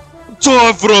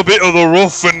time for a bit of the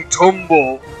rough and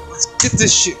tumble. Let's get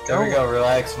this shit There going. we go,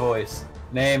 relaxed voice.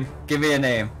 Name, give me a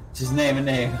name. Just name a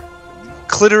name.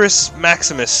 Clitoris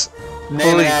Maximus. Name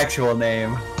Please. an actual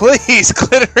name. Please,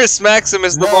 Clitoris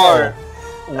Maximus the No, bar.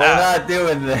 we're not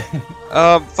doing this.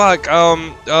 Fuck,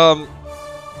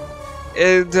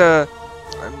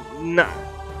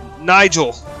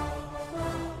 Nigel.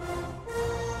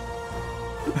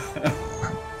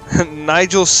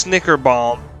 Nigel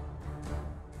Snickerbaum.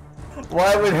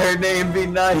 Why would her name be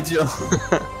Nigel?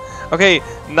 Okay,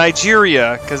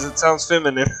 Nigeria, because it sounds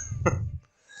feminine.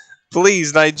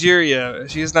 Please, Nigeria.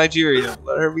 She is Nigeria.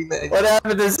 Let her be. What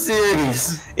happened to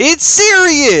Sirius? It's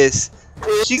serious.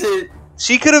 Is it?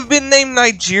 She could have been named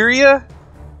Nigeria.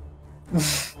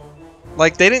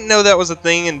 Like they didn't know that was a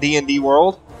thing in D&D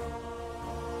world.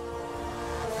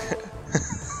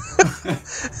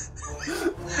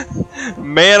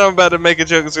 Man, I'm about to make a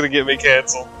joke that's gonna get me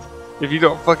canceled. If you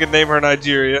don't fucking name her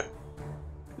Nigeria.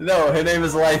 No, her name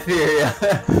is Liberia.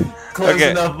 Close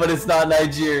Okay. enough, but it's not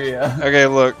Nigeria. Okay,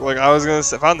 look, I was gonna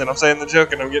say, fine then, I'm saying the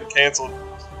joke and I'm getting canceled.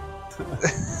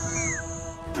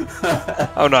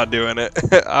 I'm not doing it.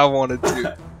 I wanted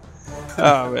to.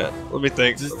 Oh man, let me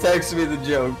think. Just text me the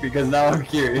joke because now I'm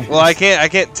curious. Well, I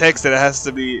can't text it. It has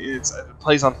to be. It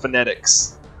plays on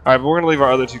phonetics. All right, but we're gonna leave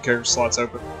our other 2 character slots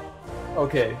open.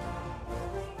 Okay.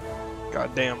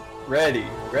 God damn. Ready.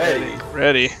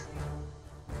 Ready.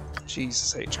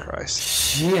 Jesus H Christ.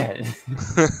 Shit.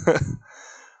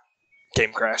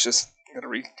 Game crashes. Gotta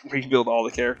rebuild all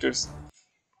the characters.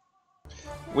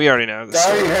 We already know this.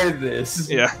 I already heard this.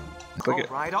 Yeah. Click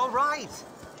it. All right.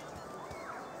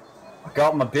 I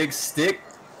got my big stick.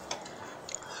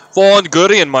 Vaughn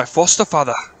Goody and my foster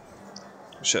father.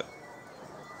 Shit.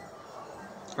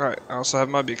 Alright, I also have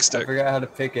my big I stick. forgot how to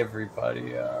pick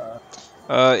everybody.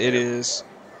 It is...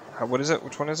 What is it?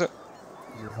 Which one is it?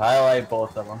 Just highlight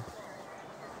both of them.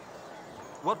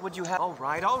 What would you have? All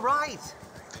right.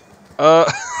 I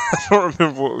don't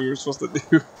remember what we were supposed to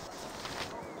do.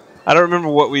 I don't remember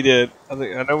what we did. I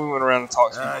know we went around and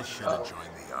talked to I people. should have joined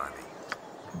the army.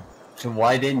 So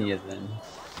why didn't you then?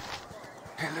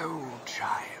 Hello,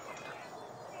 child.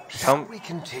 Tell Shall we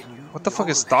continue? What the fuck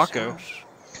your is Thaco? lessons?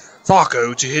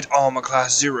 Thaco to hit armor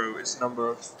class 0 is number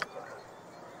of...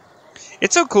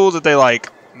 It's so cool that they,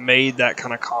 like, made that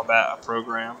kind of combat a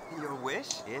program. Your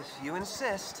wish, if you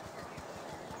insist.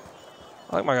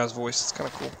 I like my guy's voice. It's kind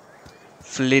of cool.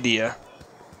 Flydia.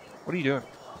 What are you doing?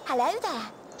 Hello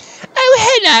there. Oh,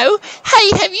 hello. Hey,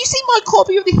 have you seen my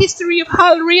copy of the history of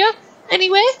Halria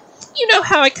anywhere? You know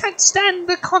how I can't stand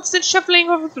the constant shuffling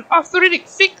of arthritic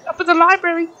feet up in the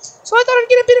library, so I thought I'd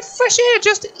get a bit of fresh air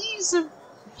just east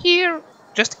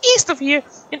of here.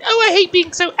 And oh, I hate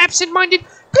being so absent-minded.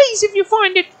 Please, if you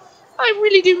find it, I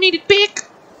really do need it big.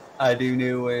 I do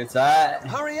know where it's at.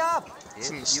 Hurry up, if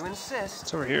It's- you insist.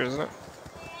 It's over here, isn't it?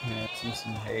 Yeah, it's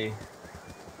some hay.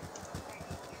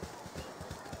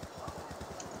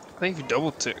 I think if you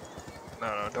double tick...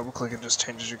 No, double click it just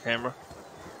changes your camera.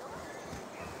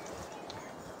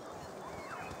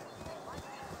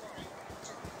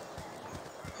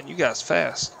 And you guys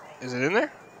fast. Is it in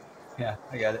there? Yeah,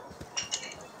 I got it.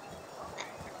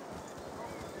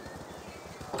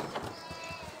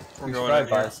 We're We should going probably in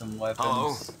buy here. some weapons.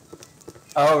 Oh.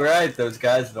 Oh, right, those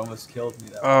guys that almost killed me.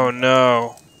 That Oh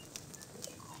no.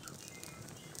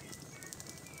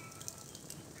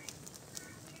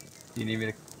 Do you need me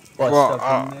to bust Well,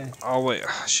 stuff in there? I'll wait.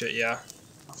 Shit, yeah.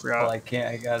 I forgot. Well, I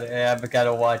can't. I've got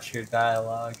to watch your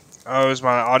dialogue. Oh, is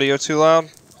my audio too loud?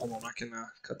 Hold on, I can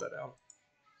cut that out.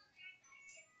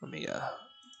 Let me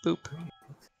boop.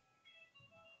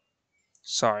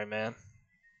 Sorry, man.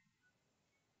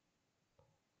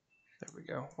 There we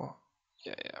go. Well,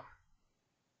 yeah.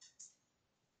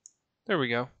 There we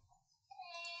go.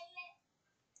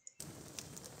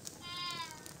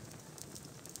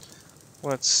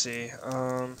 Let's see.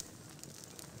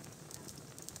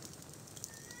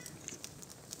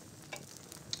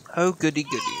 Oh, goody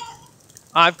goody.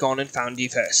 I've gone and found you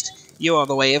first. You are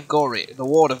the way of Gori, the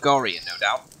ward of Gorian, no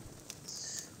doubt.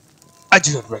 I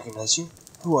do not recognize you.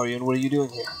 Who are you and what are you doing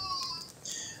here?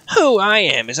 Who I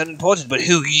am is unimportant, but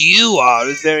who you are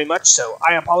is very much so.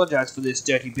 I apologize for this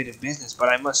dirty bit of business, but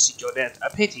I must seek your death. A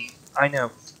pity, I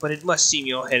know, but it must seem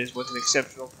your head is worth an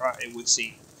exceptional price, it would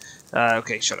seem.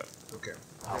 Okay, shut up. Okay.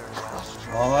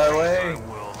 On my way.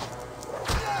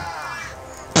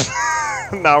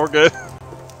 Now we're good.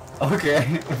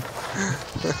 Okay.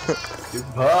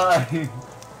 Goodbye.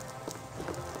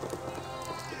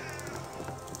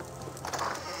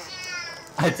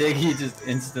 I think he just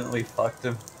instantly fucked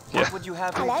him. Yeah. What would you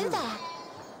have me Hello do? there.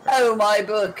 Oh, my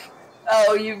book.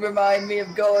 Oh, you remind me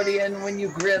of Gordian when you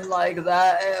grin like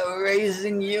that.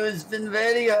 Raising you has been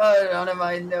very hard on him,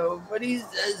 I know. But he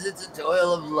says it's a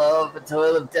toil of love, a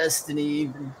toil of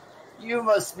destiny. You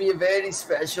must be a very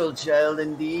special child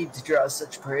indeed to draw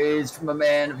such praise from a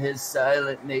man of his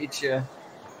silent nature.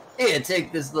 Here,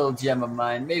 take this little gem of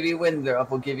mine. Maybe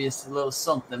Winthrop will give you a little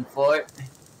something for it.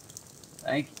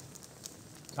 Thank you.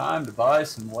 Time to buy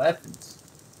some weapons.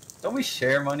 Don't we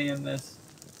share money in this?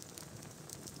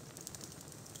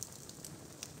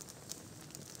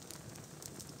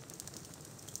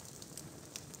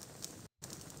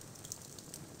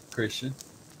 Christian?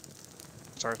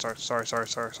 Sorry.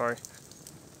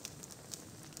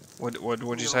 What'd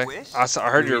you You say? wish? I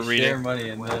heard you were We share reading. money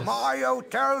in this. My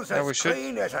hotel's Yeah, we as should.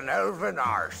 clean as an elven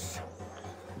arse.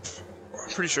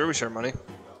 Pretty sure we share money.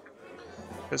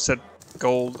 It said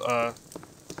gold,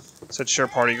 it said share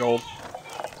party gold.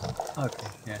 Okay,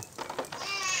 yeah.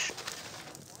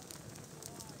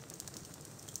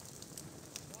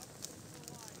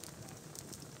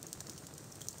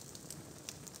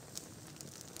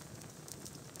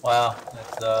 Wow,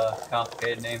 that's a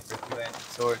complicated name for a two-handed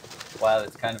sword. Wow,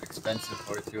 that's kind of expensive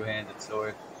for a two-handed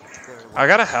sword. I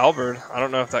got a halberd. I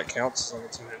don't know if that counts as like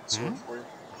a two-handed sword for you.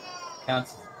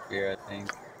 Counts as a spear, I think.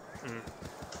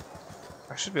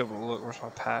 I should be able to look. Where's my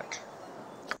pack?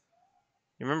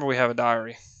 You remember we have a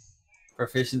diary.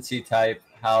 Proficiency type,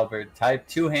 halberd. Type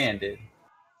two-handed.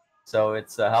 So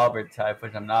it's a halberd type,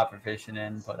 which I'm not proficient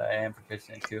in, but I am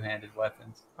proficient in two-handed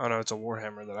weapons. Oh no, it's a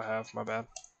warhammer that I have. My bad.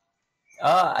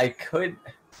 I could...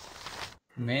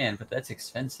 Man, but that's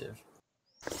expensive.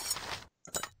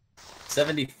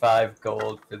 75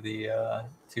 gold for the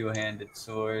two-handed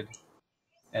sword.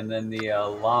 And then the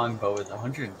longbow is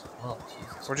 112.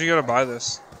 Jesus. Where'd you go to buy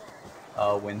this?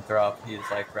 Winthrop. He's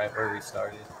like right where we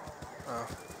started. Oh.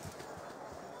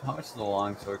 How much is the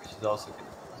longsword? 'Cause she's also good.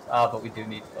 But we do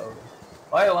need bows.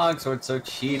 Why a longsword so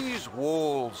cheap? These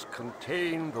walls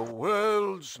contain the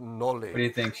world's knowledge. What do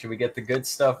you think? Should we get the good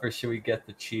stuff or should we get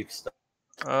the cheap stuff?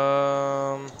 Hold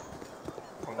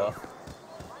on.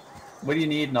 What do you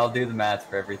need? And I'll do the math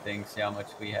for everything. See how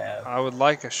much we have. I would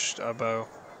like a bow.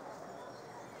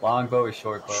 Longbow or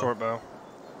short bow? Short bow.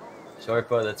 Short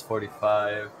bow. That's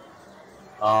 45.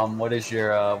 What does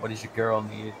your girl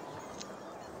need?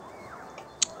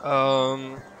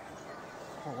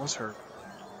 What was her?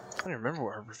 I don't even remember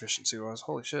what her proficiency was.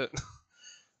 Holy shit.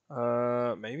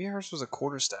 Maybe hers was a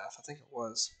quarterstaff. I think it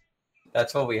was.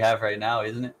 That's what we have right now,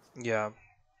 isn't it? Yeah.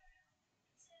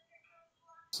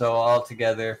 So all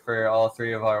together for all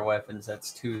three of our weapons,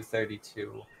 that's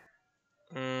 232.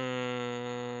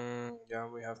 Yeah,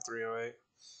 we have 308.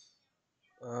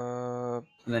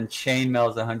 And then chainmail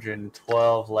is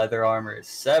 112, leather armor is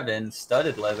 7,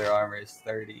 studded leather armor is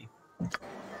 30.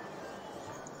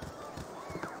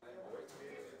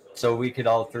 So we could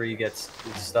all three get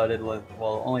studded leather.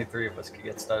 Well, only three of us could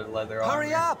get studded leather armor.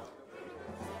 Hurry up!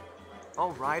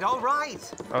 All right.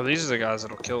 Oh, these are the guys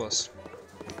that'll kill us.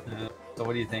 So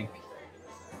what do you think?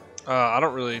 I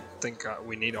don't really think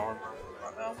we need armor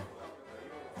right now.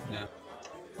 Yeah.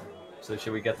 So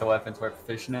should we get the weapons we're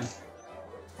proficient in?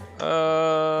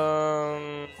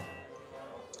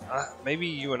 Maybe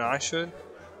you and I should.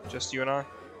 Just you and I.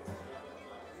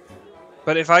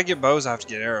 But if I get bows, I have to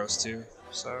get arrows too.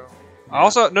 So I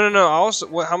also no. I also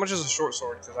how much is a short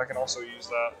sword? Because I can also use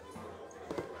that.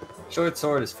 Short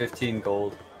sword is 15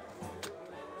 gold.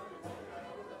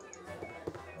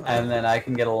 And then I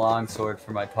can get a long sword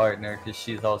for my partner because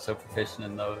she's also proficient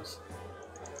in those.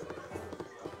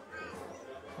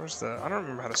 Where's the? I don't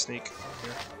remember how to sneak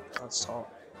here. Let's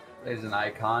talk. There's an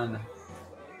icon.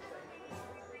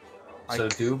 So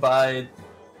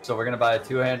So we're gonna buy a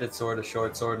two-handed sword, a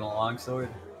short sword, and a long sword.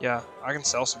 Yeah, I can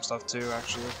sell some stuff too,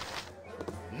 actually.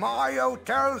 My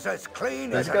hotel's as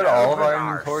clean Does as it an go to all of elven our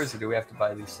arse. inventories, or do we have to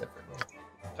buy these separately?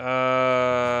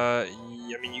 I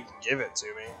mean, you can give it to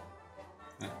me.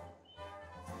 Yeah.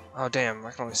 Oh damn!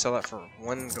 I can only sell that for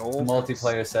 1 The gold.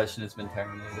 multiplayer session has been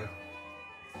terminated.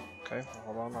 Okay,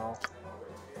 hold on. I'll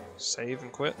save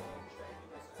and quit.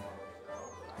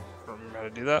 Remember how to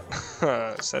do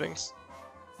that? Settings.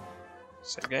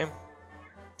 Save game.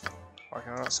 Why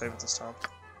can I not save it this time?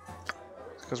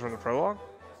 Because we're in the prologue?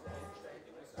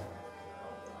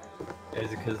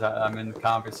 Is it because I'm in the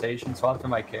conversation? Swap to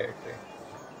my character.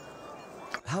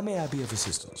 How may I be of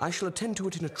assistance? I shall attend to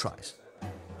it in a trice.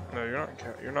 No, you're not.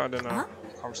 You're not in a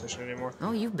conversation anymore.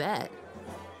 Oh, you bet.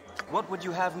 What would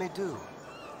you have me do?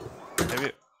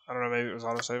 Maybe I don't know. Maybe it was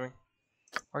auto saving.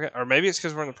 Okay, or maybe it's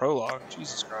because we're in the prologue.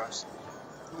 Jesus Christ.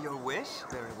 Your wish?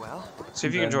 Very well. See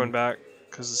if you can join back,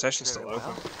 because the session's still Very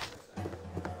open.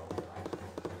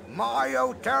 My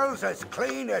hotel's as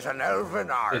clean as an elven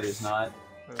arse. It is not.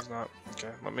 It is not.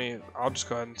 Okay, I'll just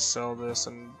go ahead and sell this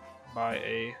and buy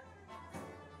a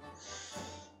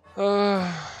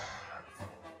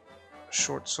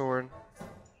short sword.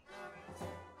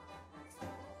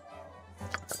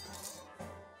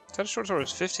 That short sword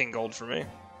was 15 gold for me.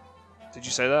 Did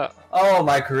you say that? Oh,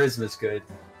 my charisma's good.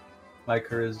 My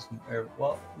charisma.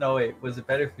 Well, no, wait. Was it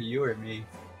better for you or me?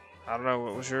 I don't know.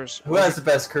 What was yours? Who has the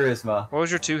best charisma? What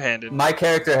was your two-handed? My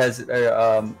character has.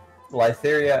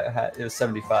 Lytheria is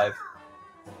 75.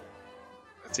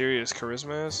 Etherea's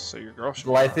charisma is, so your girl should.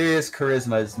 Lytheria's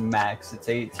charisma is max. It's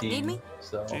 18. Need me?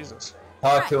 So Jesus.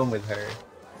 talk to him with her.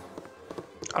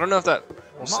 I don't know if that.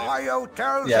 We'll see. My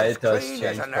hotel's Yeah, as it does clean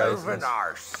change as an prices. elven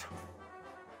arse.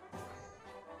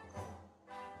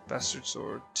 Bastard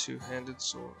sword, two-handed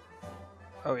sword.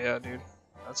 Oh yeah, dude,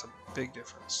 that's a big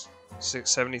difference.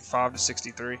 75 to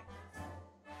 63.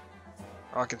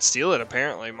 Oh, I can steal it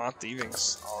apparently. Mod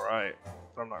thieving's all right,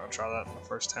 but I'm not gonna try that in the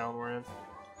first town we're in.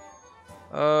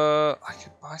 I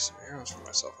could buy some arrows for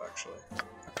myself actually,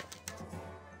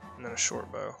 and then a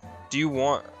short bow. Do you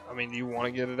want? I mean, do you want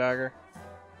to get a dagger?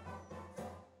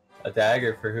 A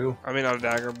dagger for who? I mean, not a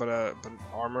dagger, but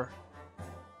armor.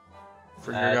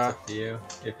 For your That's guy. up to you.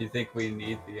 If you think we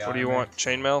need the What do you armor. want?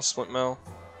 Chainmail, split mail?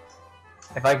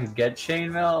 If I could get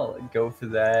chainmail, go for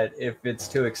that. If it's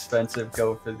too expensive,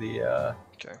 go for the.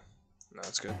 Okay, no,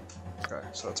 that's good. Okay,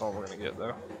 so that's all we're gonna get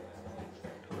though.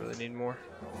 Don't really need more.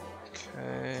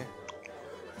 Okay.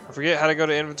 I forget how to go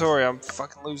to inventory. I'm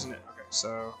fucking losing it. Okay,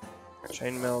 so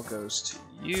chainmail goes to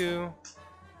you.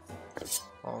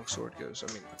 Long sword goes.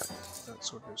 I mean, that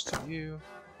sword goes to you.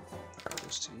 That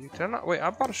goes to you. Did I not? Wait, I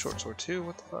bought a short sword too.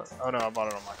 What the fuck? Oh no, I bought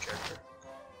it on my character.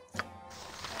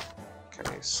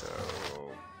 Okay, so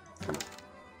boop,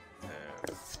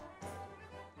 and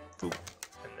boop,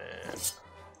 and then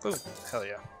boom. Hell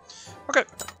yeah. Okay,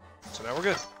 so now we're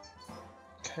good.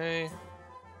 Okay,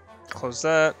 close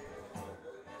that.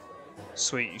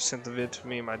 Sweet, you sent the vid to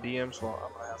me in my DMs. Well,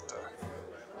 I'm gonna have to.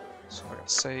 So I can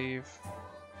save.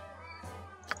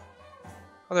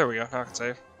 Oh, there we go. Now I can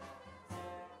save.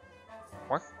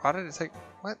 What? Why did it take?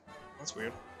 What? That's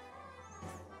weird.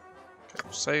 Okay,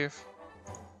 save.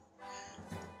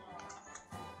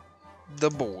 The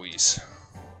boys.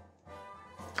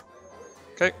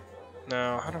 Okay.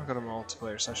 Now, how do I go to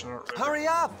multiplayer session? I don't remember. Hurry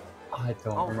up! I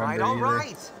don't All remember right, all either.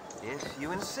 right. If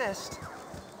you insist.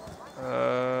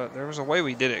 There was a way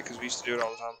we did it because we used to do it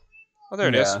all the time. Oh, there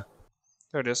it is. Yeah.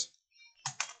 There it is.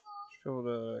 Go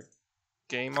to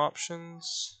game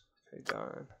options. Okay,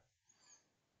 done.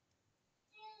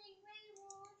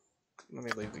 Let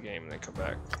me leave the game and then come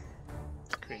back.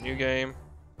 Create new game.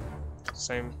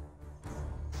 Same.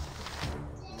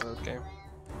 Load game.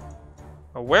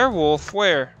 A werewolf?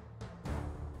 Where?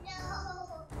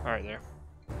 Alright, there.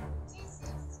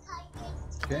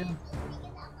 Okay.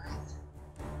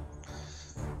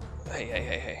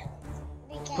 Hey.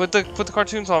 Put the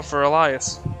cartoons on for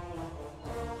Elias.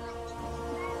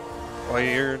 While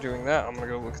you're doing that, I'm gonna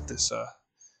go look at this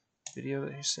video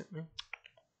that he sent me.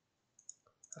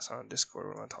 That's on Discord.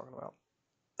 What am I talking about?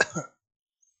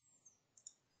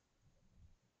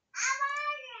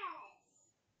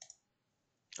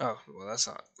 Oh, well, that's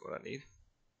not what I need.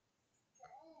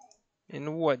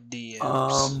 In what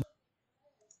DMs?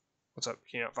 What's up?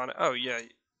 Can you not find it? Oh, yeah.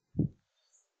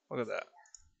 Look at that.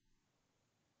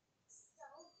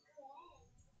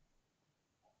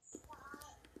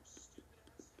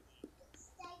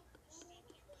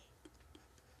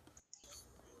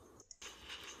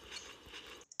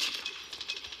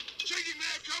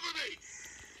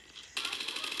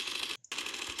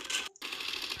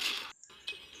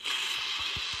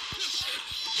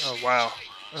 Oh, wow.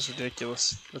 That's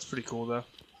ridiculous. That's pretty cool, though.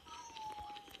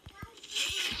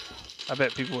 I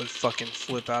bet people would fucking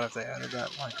flip out if they added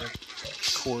that like a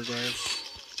core game.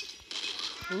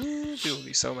 Ooh, people would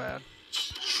be so mad.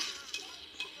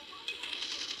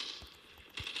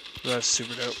 That's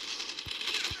super dope.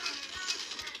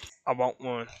 I want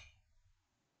one.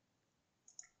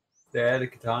 They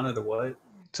added katana to what?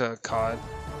 To COD.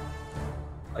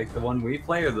 Like the one we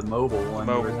play or the mobile one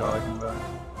mobile we were talking about?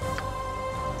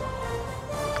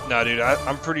 No, dude,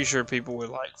 I'm pretty sure people would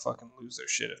like fucking lose their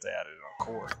shit if they added it on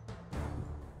core.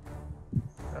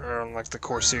 Or on like the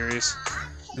core series.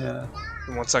 Yeah.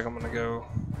 In 1 second, I'm gonna go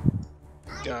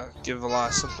give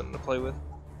Elias something to play with.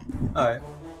 Alright.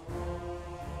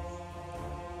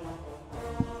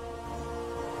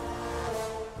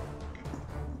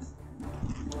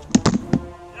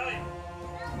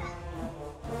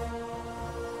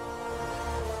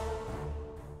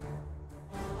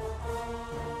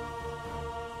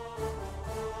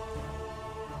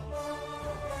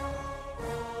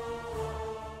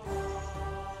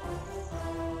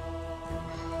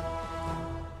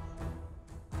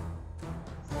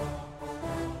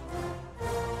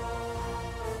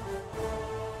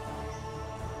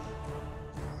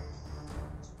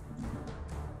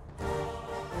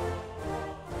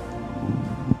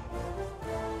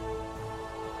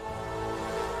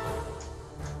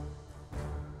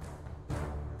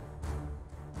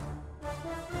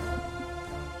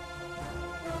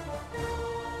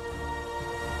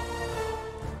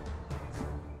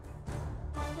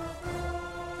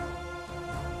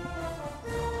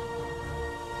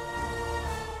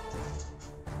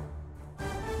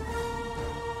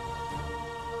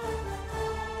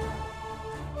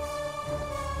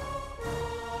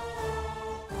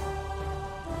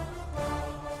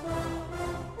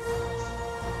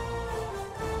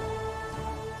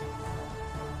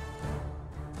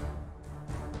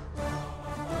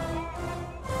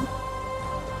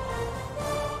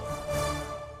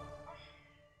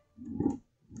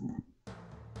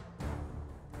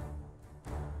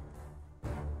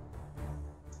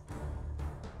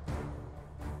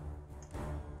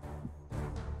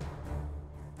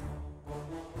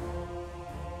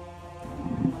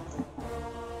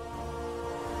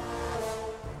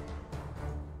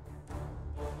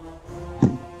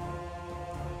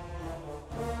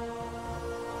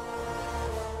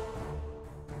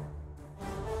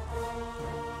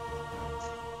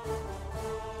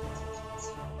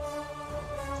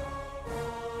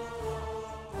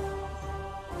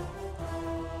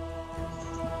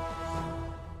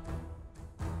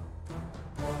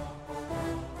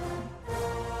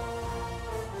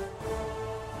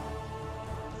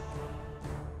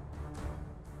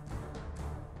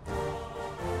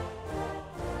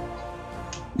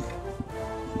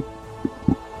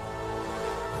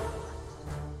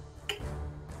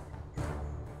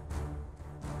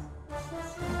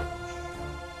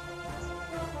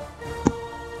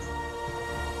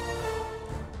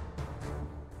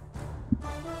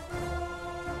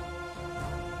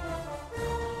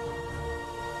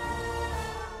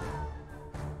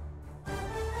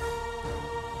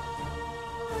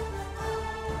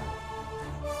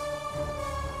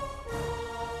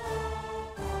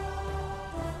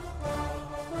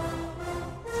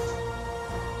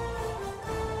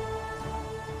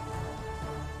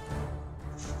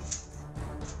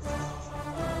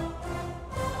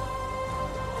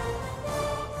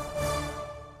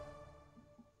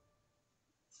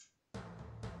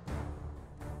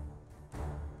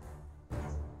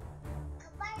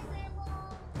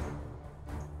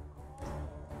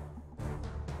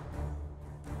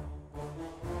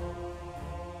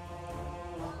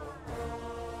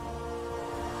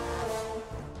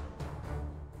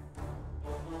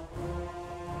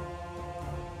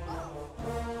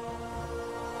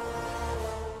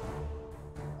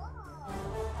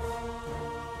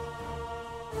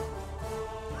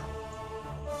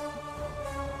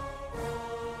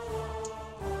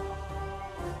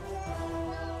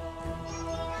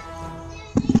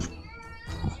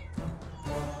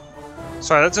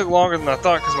 Sorry, that took longer than I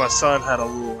thought because my son had a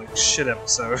little like shit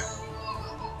episode.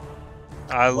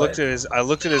 I looked at his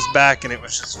back and it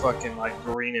was just fucking like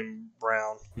green and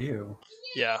brown. Ew.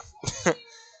 Yeah.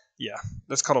 Yeah.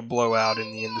 That's called a blowout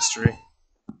in the industry.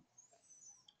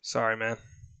 Sorry, man.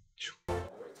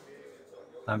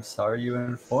 I'm sorry you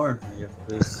informed me of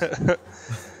this.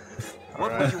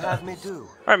 What would you have me do?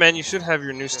 Alright, man, you should have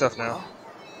your new stuff now.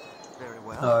 Very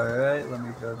well. Alright, let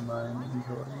me go to my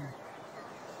inventory.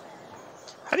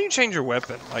 How do you change your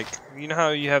weapon? Like, you know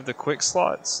how you have the quick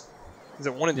slots? Is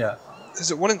it 1 and Yeah.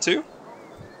 Is it 1 and 2?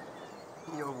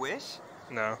 Your wish?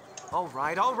 No. All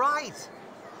right, all right.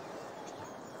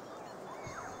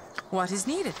 What is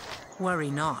needed? Worry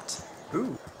not.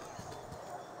 Ooh.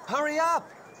 Hurry up!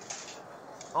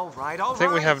 All right, all I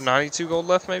think right. we have 92 gold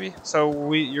left, maybe.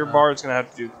 So your bard's gonna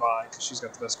have to do the buy because she's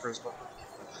got the best charisma.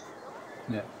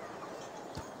 Yeah.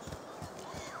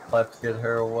 I'll have to get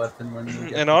her a weapon when we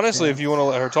get And the honestly, chance. if you want to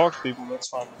let her talk to people, that's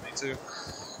fine with me too.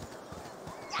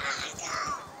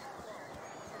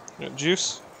 You want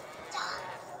juice?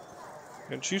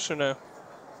 You want juice or no? You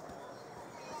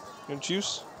want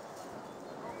juice?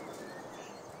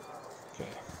 Okay.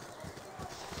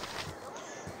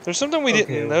 There's something we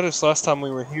didn't notice last time we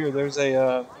were here. There's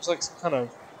there's like some kind of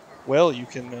well you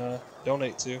can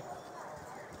donate to.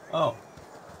 Oh.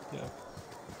 Yeah.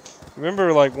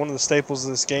 Remember, like one of the staples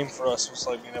of this game for us was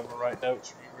like being able to write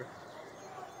notes. Remember?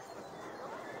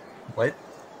 What?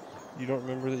 You don't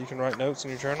remember that you can write notes in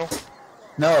your journal?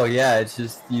 No, yeah, it's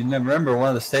just you never remember one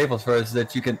of the staples for us is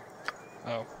that you can.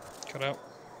 Oh, cut out.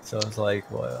 So it's like,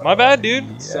 well. My bad, dude.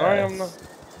 Yes. Sorry, I'm not.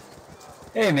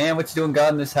 Hey man, what you doing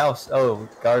guarding this house? Oh,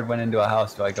 guard went into a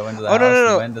house. Do I go into the Oh, house?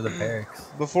 no. He went into the barracks.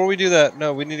 Before we do that,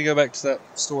 no, we need to go back to that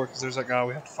store because there's that guy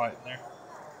we have to fight in there.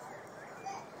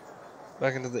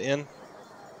 Back into the inn.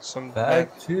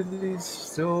 Back to the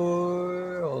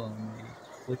store. Hold on, let me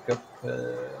click up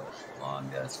a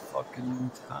long ass fucking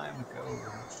time ago.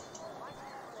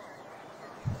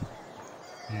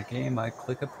 In a game, I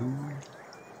click a poo.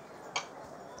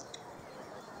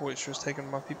 Boy, it sure has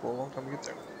taken my people a long time to get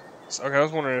there. So, okay, I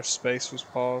was wondering if space was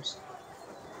paused.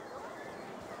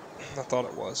 I thought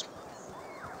it was.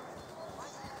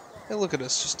 Hey, look at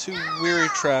us, just two weary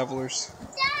travelers.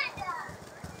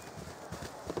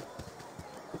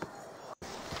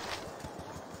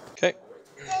 Okay.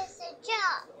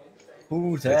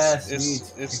 Whose ass It's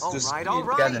needs this. all You've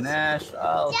right. got an ass,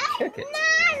 I'll kick it.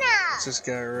 It's this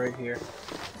guy right here.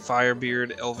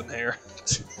 Firebeard, elven hair.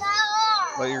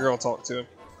 Let your girl talk to him.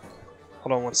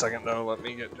 Hold on one second though. Let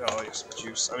me get some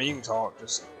juice. I mean, you can talk.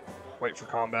 Just wait for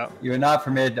combat. You're not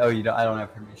permitted. Oh, you don't. I don't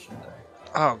have permission there.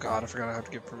 Oh god, I forgot I have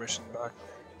to give permission back.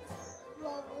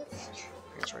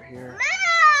 It's right here.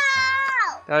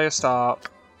 Dahlia, stop.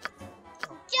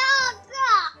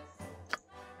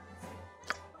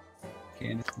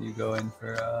 Candace, you go in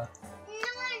for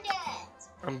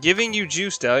I'm giving you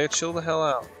juice, Dahlia. Chill the hell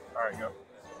out. All right, go.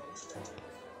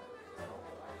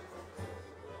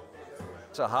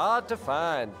 It's hard to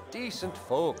find decent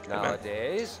folk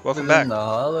nowadays. Welcome within back. the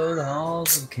hallowed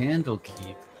halls of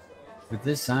Candlekeep. With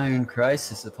this iron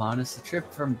crisis upon us, the trip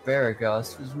from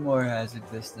Baragos was more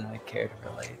hazardous than I care to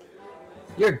relate.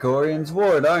 You're Gorian's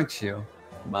ward, aren't you?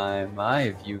 My,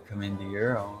 have you come into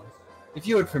your own? If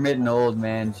you would permit an old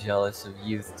man jealous of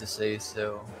youth to say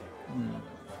so.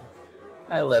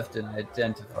 I left an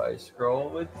identify scroll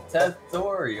with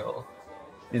Tethorial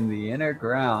in the inner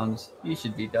grounds. You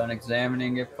should be done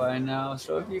examining it by now,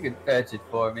 so if you could fetch it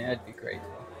for me, I'd be grateful.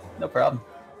 No problem.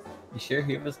 You sure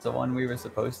he was the one we were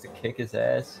supposed to kick his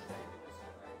ass?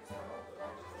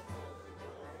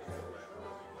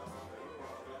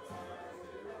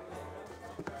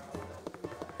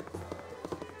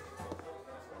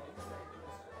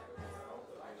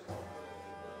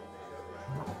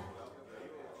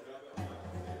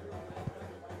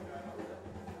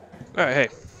 Alright, hey.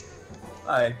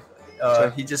 Hi.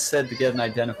 He just said to get an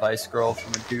identify scroll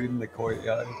from a dude in the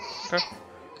courtyard. Okay.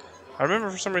 I remember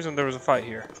for some reason there was a fight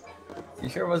here. You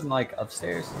sure it wasn't like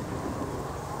upstairs?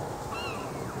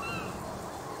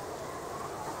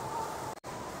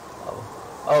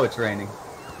 Oh, it's raining.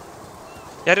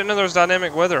 Yeah, I didn't know there was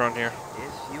dynamic weather on here.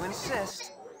 If you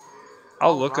insist.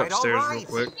 I'll look Alright, upstairs real alright.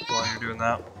 quick while you're doing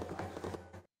that.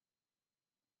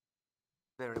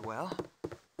 Very well.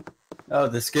 Oh,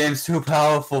 this game's too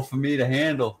powerful for me to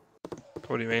handle.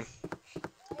 What do you mean?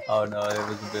 Oh no, there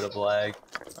was a bit of lag.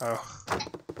 Oh.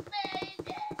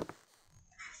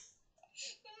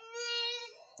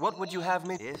 What would you have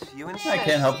me if you insist? I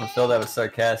can't help but feel that was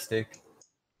sarcastic.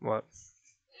 What?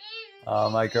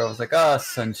 My girl was like, "Ah,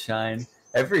 sunshine.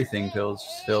 Everything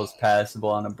feels passable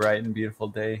on a bright and beautiful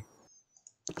day."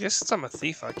 I guess since I'm a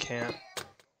thief, I can't,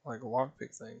 like,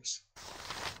 lockpick things.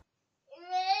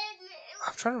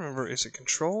 I'm trying to remember, is it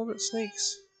control that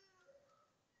sneaks?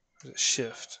 Or is it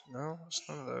shift? No, it's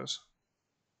none of those.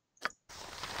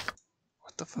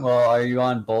 What the fuck? Well, are you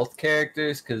on both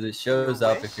characters? Because it shows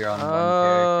up if you're on one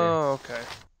Oh, okay.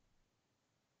 character.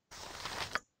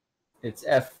 It's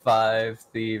F5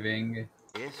 thieving.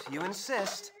 If you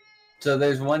insist. So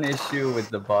there's one issue with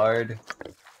the bard.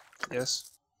 Yes.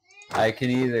 I can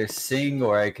either sing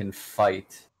or I can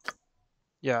fight.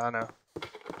 Yeah, I know.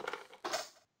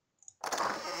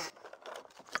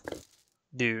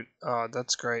 Dude,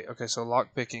 that's great. Okay, so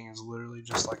lockpicking is literally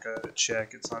just like a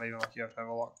check. It's not even like you have to have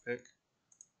a lockpick.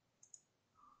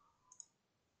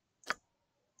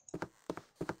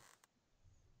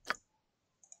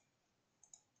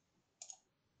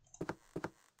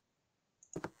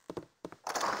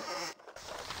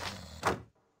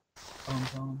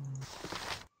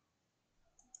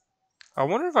 I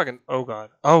wonder if I can. Oh god.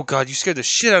 Oh god, you scared the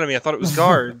shit out of me. I thought it was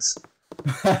guards.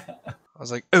 I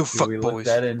was like, oh fuck, we boys. look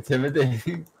that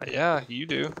intimidating? Yeah, you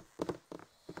do.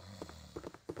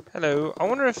 Hello. I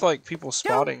wonder if like people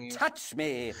spotting you. Touch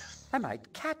me. I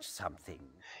might catch something.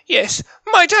 Yes.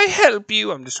 Might I help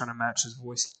you? I'm just trying to match his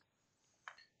voice.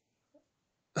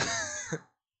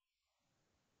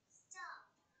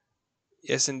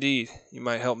 Yes, indeed. You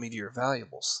might help me to your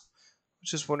valuables.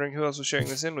 Just wondering who else was sharing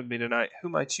this in with me tonight. Who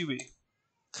might you be?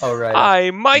 Oh right.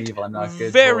 I might evil, not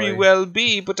good very boy. well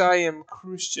be, but I am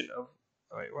Christian of.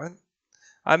 Wait, what?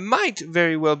 I might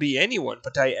very well be anyone,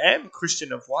 but I am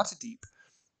Christian of Waterdeep.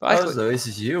 Oh, so this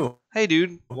is you. Hey,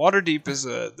 dude, Waterdeep is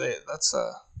that's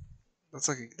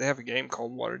like they have a game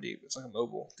called Waterdeep. It's like a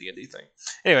mobile D&D thing.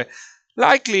 Anyway,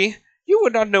 likely you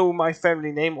would not know my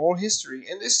family name or history,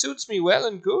 and this suits me well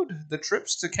and good. The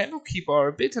trips to Candlekeep are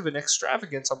a bit of an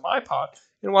extravagance on my part,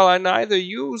 and while I neither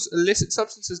use illicit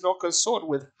substances nor consort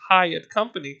with hired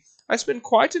company, I spend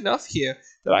quite enough here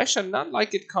that I shall not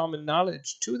like it common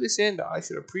knowledge. To this end, I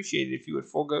should appreciate it if you would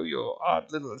forego your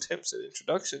odd little attempts at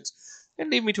introductions and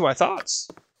leave me to my thoughts.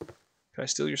 Can I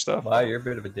steal your stuff? Wow, you're a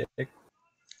bit of a dick. Let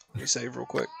me save real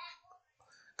quick.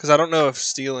 Because I don't know if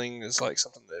stealing is like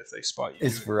something that if they spot you.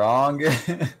 It's wrong.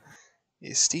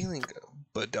 Is stealing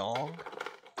a badong?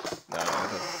 No,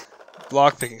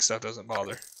 block picking stuff doesn't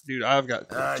bother. Dude, I've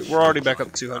got. We're already back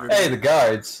up to 200. Hey, the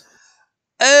guards.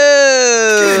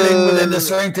 Oh! Getting within the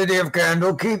sanctity of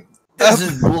Candlekeep. This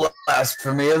is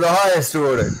blasphemy of the highest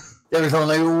order. There's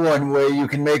only one way you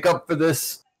can make up for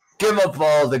this. Give up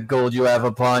all the gold you have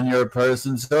upon your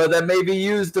person so that may be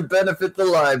used to benefit the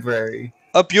library.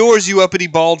 Up yours, you uppity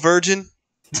bald virgin.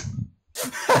 That's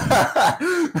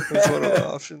one of the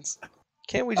options.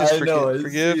 Can't we just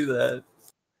forgive? See that.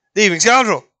 Thieving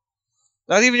scoundrel!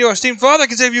 Not even your esteemed father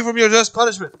can save you from your just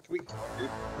punishment.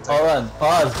 Hold on,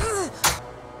 pause.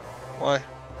 Why?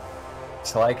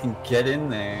 So I can get in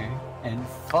there and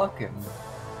fuck him.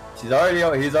 He's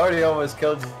already almost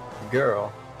killed the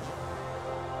girl.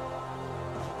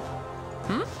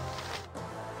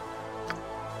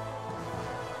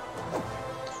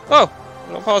 Oh!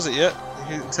 Don't pause it yet. You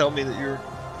didn't tell me that you're...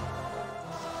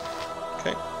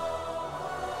 Okay.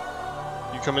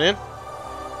 You coming in?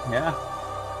 Yeah.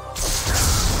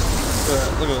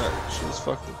 Look at that. She just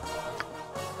fucked it.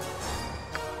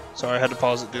 Sorry, I had to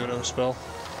pause it, do another spell.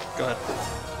 Go ahead.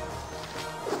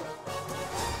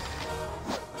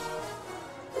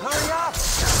 Hurry up!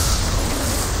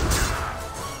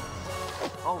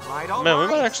 All right, all Man, right.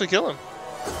 we might actually kill him.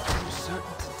 I'm certain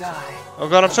to die. Oh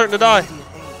god, I'm certain to die. Immediate aid.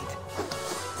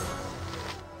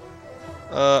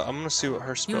 I'm gonna see what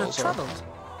her You look spells are. troubled.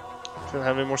 She doesn't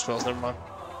have any more spells, never mind.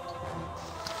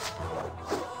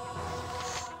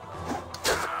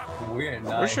 We're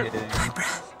not Where's your- hitting.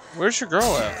 Where's your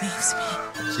girl at?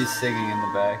 She's singing in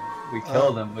the back. We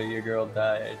killed him, but your girl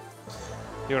died.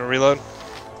 You wanna reload?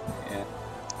 Yeah.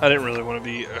 I didn't really want to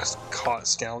be a caught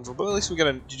scoundrel, but at least we got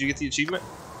a... Did you get the achievement?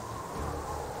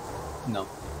 No.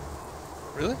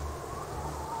 Really?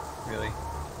 Really.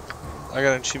 I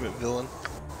got an achievement villain.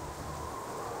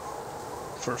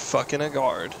 For fucking a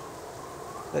guard.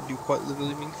 That do quite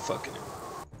literally mean fucking him.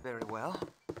 Very well.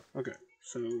 Okay,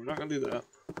 so we're not gonna do that.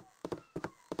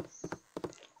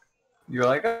 You're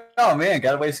like, oh man,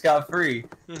 got away scot-free.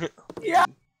 Yeah.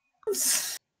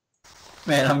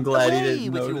 Man, I'm glad he Away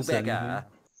didn't with you, notice beggar.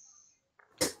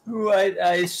 anything.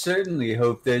 I certainly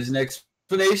hope there's an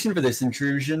explanation for this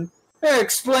intrusion. Hey,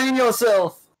 explain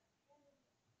yourself.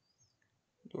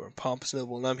 You're a pompous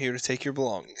noble, and I'm here to take your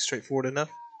belongings. Straightforward enough.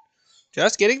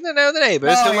 Just getting to know the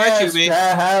neighbors. Oh, Who might you yes, be? I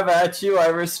have at you. I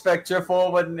respect your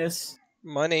forwardness.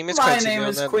 My name is My Quincy. name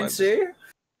is Quincy.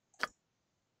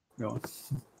 No.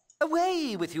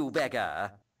 Away with you,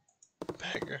 beggar.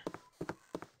 Beggar.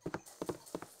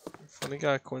 Funny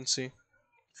guy, Quincy.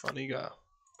 Funny guy.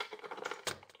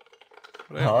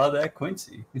 Whatever. Oh, that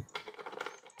Quincy.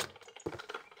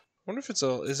 Wonder if it's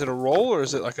a... Is it a roll or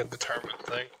is it like a determined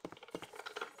thing?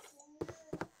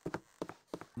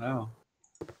 No.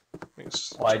 I think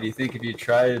it's- Why do you think if you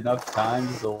try it enough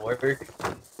times it'll work?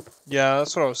 Yeah,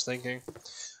 that's what I was thinking.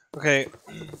 Okay,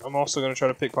 I'm also gonna try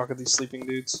to pickpocket these sleeping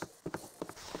dudes.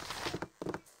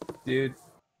 Dude,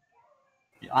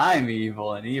 I'm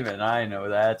evil and even I know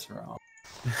that's wrong.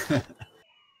 How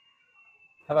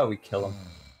about we kill him?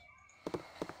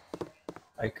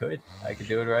 I could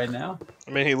do it right now.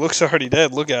 I mean, he looks already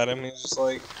dead. Look at him. He's just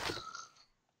like...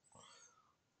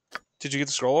 Did you get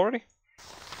the scroll already?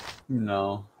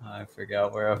 No, I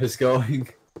forgot where I was going.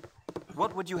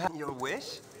 What would you have your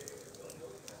wish?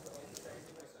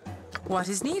 What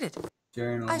is needed?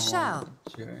 Journal. I shall.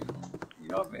 Journal. You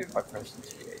know what? Maybe if I press the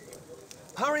J.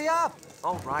 Hurry up!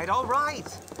 All right, all right.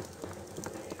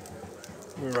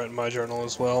 Let me write in my journal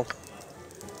as well.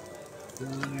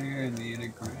 Cylinder and the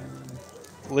anagram.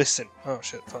 Listen. Oh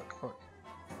shit, fuck. Oh,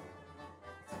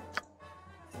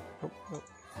 oh.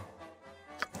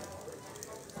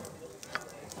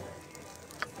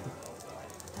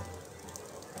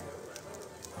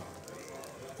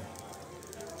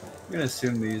 I'm gonna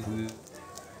assume these are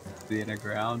the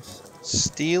anagrams.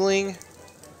 Stealing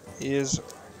is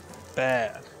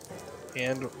bad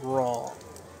and wrong.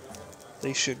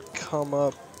 They should come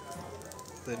up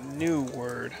with a new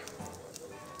word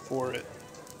for it.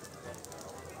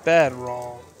 Bad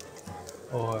wrong.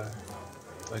 Or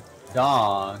a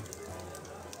dong.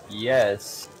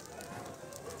 Yes.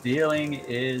 Stealing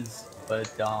is a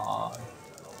dong.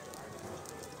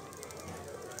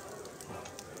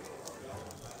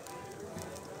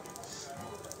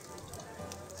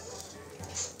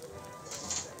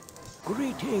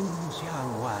 Greetings,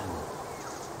 young one.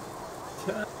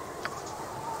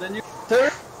 Then your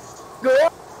third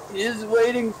girl is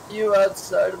waiting for you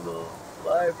outside of the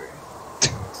library.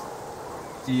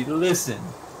 Do you listen?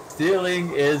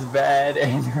 Stealing is bad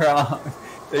and wrong.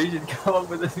 They should come up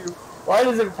with a new. Why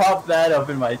does it pop that up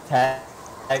in my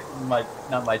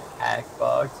not my tag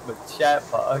box, but chat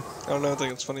box? I don't know, I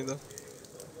think it's funny though.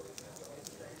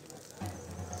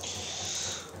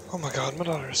 Oh my god, my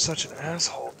daughter is such an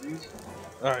asshole, dude.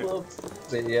 Alright. Well,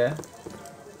 but yeah.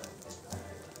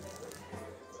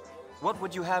 What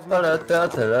would you have me Da do? da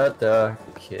da da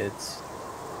kids.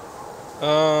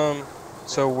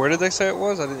 So where did they say it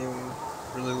was? I didn't even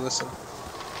really listen.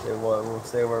 Say what? We'll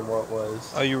say where what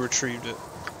was. Oh, you retrieved it.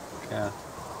 Yeah.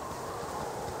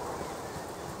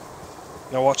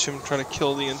 Now watch him try to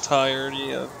kill the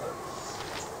entirety of.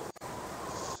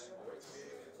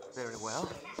 Very well.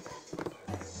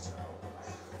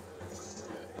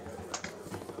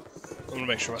 I'm gonna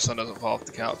make sure my son doesn't fall off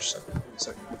the couch. So, give me a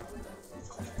second.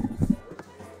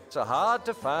 It's hard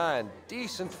to find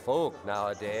decent folk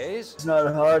nowadays. It's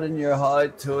not harden your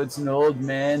heart towards an old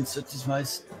man such as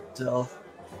myself.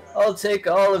 I'll take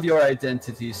all of your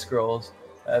identity scrolls.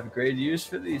 I have great use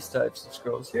for these types of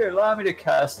scrolls. Here, allow me to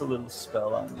cast a little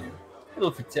spell on you.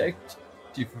 It'll protect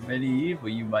you from any evil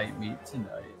you might meet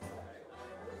tonight.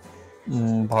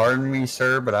 Pardon me,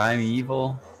 sir, but I'm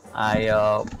evil.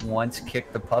 I once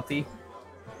kicked a puppy.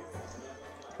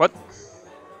 What?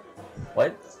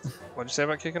 What? What'd you say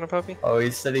about kicking a puppy? Oh, he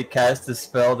said he cast a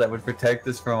spell that would protect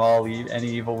us from all any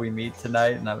evil we meet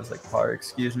tonight, and I was like,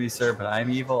 excuse me, sir, but I'm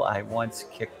evil. I once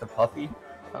kicked a puppy.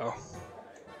 Oh.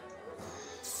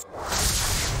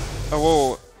 Oh,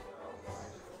 whoa.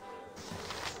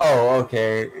 Oh,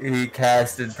 okay. He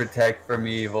casted protect from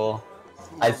evil.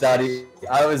 I thought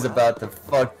I was about to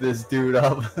fuck this dude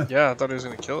up. Yeah, I thought he was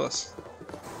gonna kill us.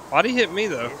 Why'd he hit me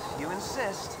though? If you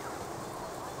insist.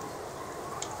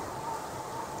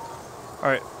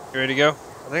 Alright, you ready to go? I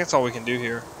think that's all we can do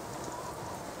here.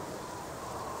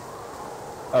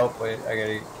 Oh, wait, I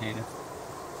gotta get Canaan.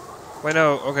 Wait,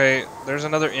 no, okay, there's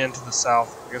another inn to the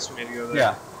south. I guess we need to go there.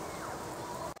 Yeah.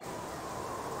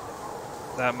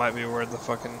 That might be where the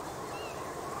fucking...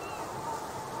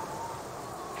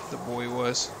 the boy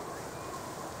was.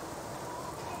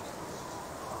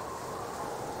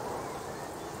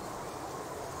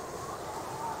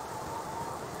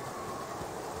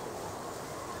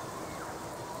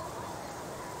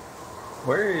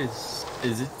 Where is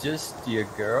it just your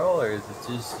girl, or is it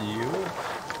just you?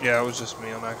 Yeah, it was just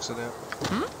me on accident.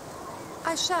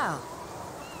 I shall.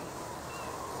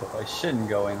 So I shouldn't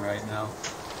go in right now.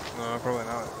 No, probably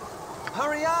not.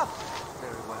 Hurry up!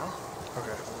 Very well.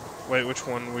 Okay. Wait, which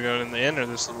one? We going in the inn or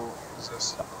this little... is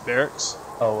this barracks?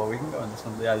 Oh, well, we can go in this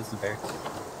one. Yeah, this is the barracks.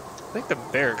 I think the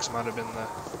barracks might have been the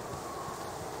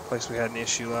place we had an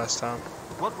issue last time.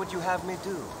 What would you have me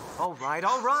do? All right,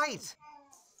 all right.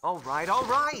 All right, all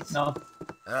right. No.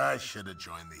 I should have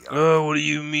joined the Oh,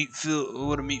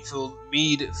 what a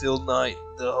mead-filled night.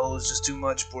 The hull is just too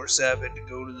much. Poor Sap had to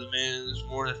go to the man this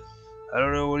morning. I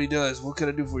don't know what he does. What can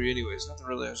I do for you anyways? Nothing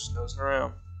really. I was just nosing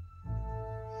around.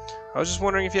 I was just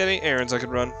wondering if you had any errands I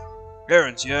could run.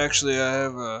 Errands? Yeah, actually, I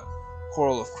have a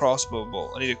quarrel of crossbow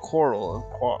bolt. I need a quarrel of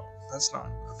That's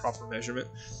not a proper measurement.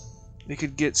 You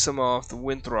could get some off the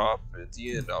Winthrop. At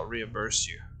the end, I'll reimburse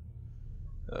you.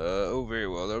 Oh, very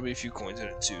well. There'll be a few coins in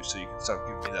it too, so you can stop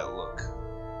giving me that look.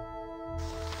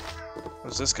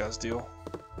 What's this guy's deal?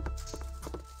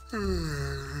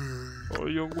 Oh,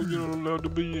 young one, you're not allowed to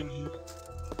be in here.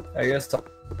 I guess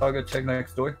I'll go check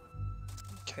next door.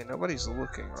 Okay, nobody's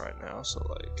looking right now, so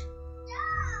like...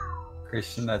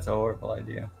 Christian, that's a horrible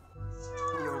idea.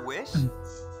 Your wish? wish?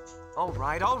 All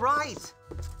right, all right.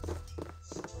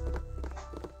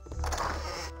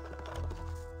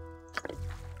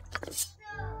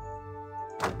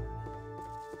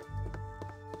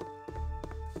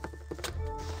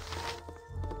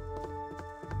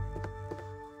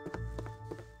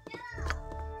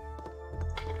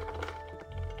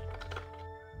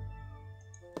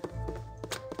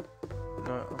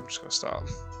 No, I'm just gonna stop.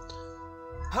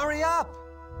 Hurry up!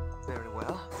 Very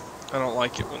well. I don't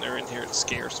like it when they're in here. It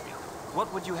scares me.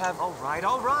 What would you have? All right,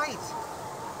 all right.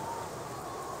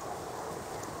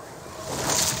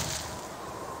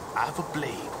 I have a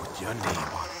blade with your name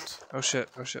on it. Oh shit!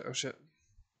 Oh shit! Oh shit!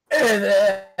 Hey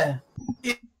there!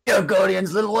 You're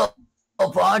Guardian's little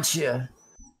whelp, aren't you?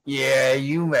 Yeah,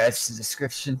 you match the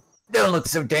description. Don't look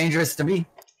so dangerous to me.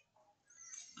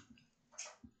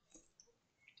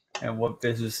 And what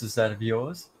business is that of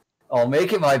yours? I'll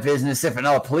make it my business if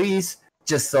not, please.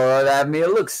 Just thought I'd have me a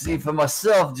look-see for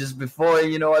myself just before,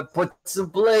 I put some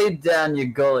blade down your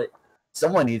gullet.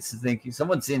 Someone seems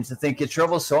to think you're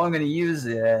trouble, so I'm gonna use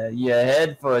your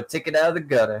head for a ticket out of the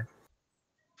gutter.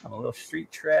 I'm a little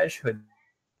street trash hood,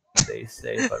 they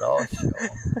say, but I'll show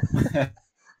 'em.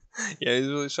 Yeah, he's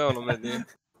really showing them it, dude.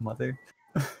 Mother.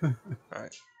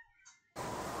 Alright.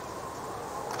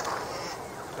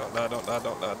 Don't die, don't die,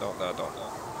 don't die, don't die, don't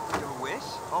die. Your wish?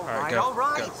 All Alright, right, go, all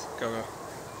right. go, go, go.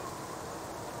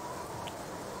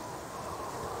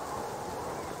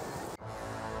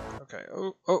 Okay,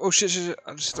 oh, shit,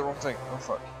 I just hit the wrong thing. Oh,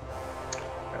 fuck.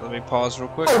 Alright, let me pause real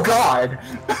quick. Oh god!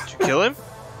 Did you kill him?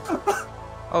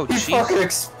 Oh, He Jesus. fucking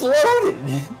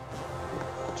exploded!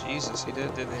 Jesus, he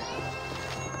did, didn't he?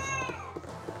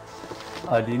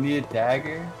 Do you need a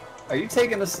dagger? Are you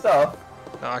taking the stuff?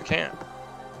 No, I can't.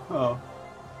 Oh.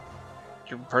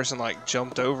 Your person, like,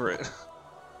 jumped over it.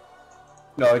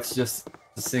 No, it's just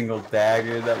a single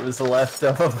dagger that was left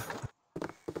of him.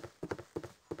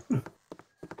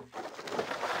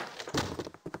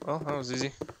 Well, that was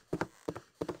easy.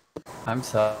 I'm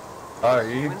sorry.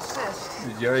 You insist.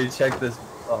 Did you already check this?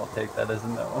 I'll take that as a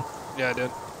no. Yeah, I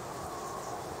did.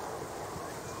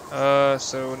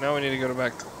 So now we need to go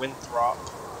back to Winthrop.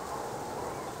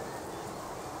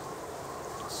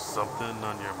 Something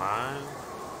on your mind?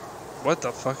 What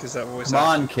the fuck is that voice? Come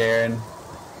on, Karen.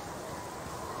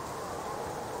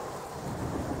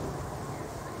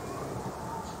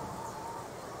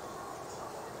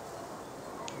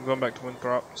 I'm going back to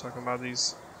Winthrop so I can buy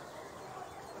these.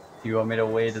 Do you want me to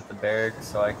wait at the barracks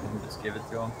so I can just give it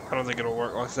to him? I don't think it'll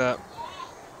work like that.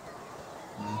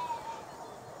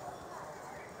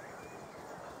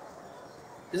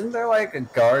 Isn't there like a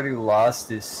guard who lost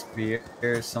his spear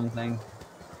or something?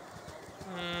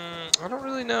 I don't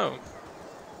really know.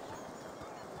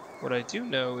 What I do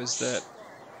know is that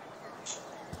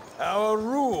Our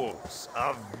rules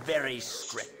are very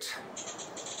strict.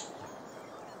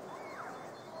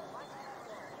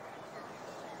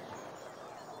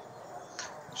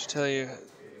 I should tell you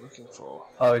looking for.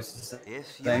 Oh, it's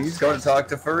just saying he's going to talk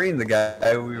to Farine, the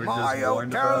guy we were My just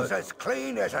warned hotel's about. as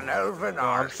clean as an elven No,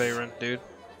 I'm arse. Faerun, dude.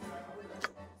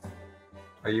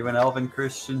 Are you an elven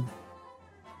Christian?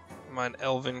 Am I an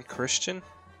elven Christian?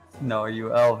 No, are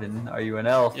you elven? Are you an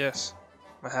elf? Yes.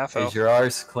 I'm a half elf. Is your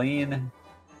arse clean?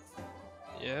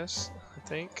 Yes, I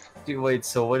think. Dude, wait,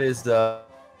 so what is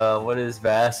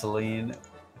Vaseline?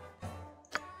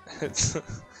 It's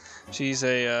she's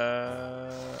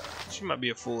a she might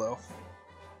be a full elf.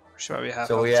 Or she might be a half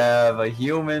elf. So we have a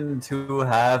human, 2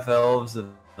 half elves,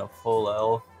 and a full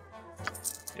elf.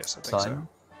 Yes, I think Son.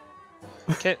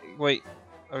 so. Can't wait.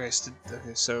 Okay,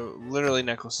 so literally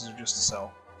necklaces are just to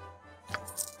sell.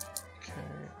 Okay,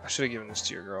 I should have given this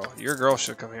to your girl. Your girl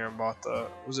should have come here and bought the.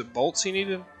 Was it bolts he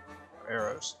needed? Or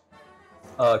arrows.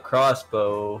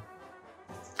 Crossbow.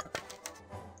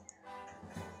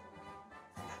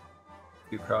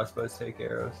 Do crossbows take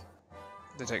arrows?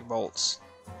 They take bolts.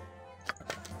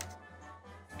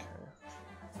 Okay.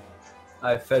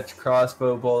 I fetch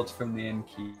crossbow bolts from the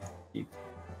innkeep.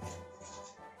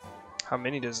 How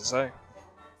many does it say?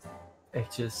 It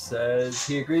just says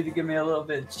he agreed to give me a little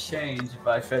bit of change if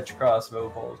I fetch crossbow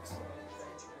bolts.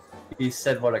 He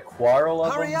said what, a quarrel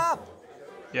of Hurry them? up!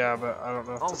 Yeah, but I don't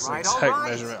know if that's the Alright, exact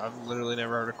alright. measurement. I've literally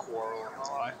never heard a quarrel in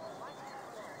my life.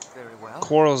 Very well.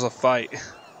 Quarrel's a fight.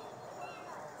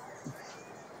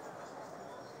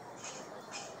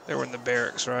 They were in the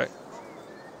barracks, right?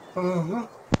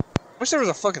 Wish there was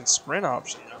a fucking sprint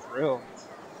option, for real.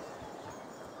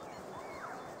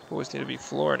 Boys need to be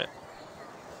flooring it.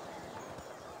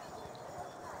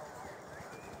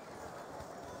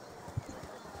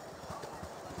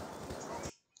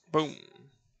 Boom.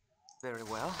 Very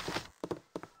well.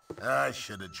 I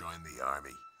should have joined the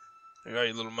army. I got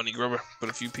you, little money grubber. Put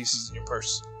a few pieces in your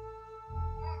purse.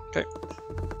 Okay.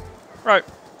 Right.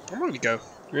 I'm ready to go.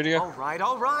 You ready to go? All right,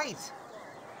 all right.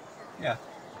 Yeah.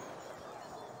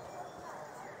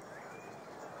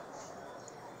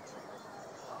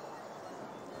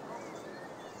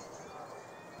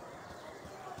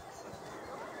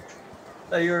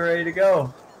 Thought you were ready to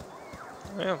go.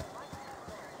 I am.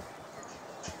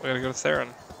 We gotta go to Theron.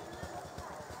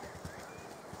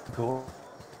 Cool.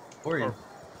 Or Or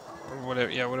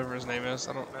whatever, yeah, whatever his name is.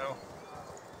 I don't know.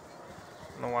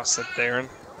 I don't know why I said Theron.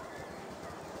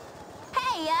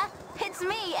 Hey, it's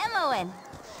me, Emmowen.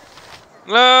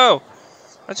 No!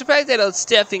 I surprised that old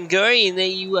stuffing gory and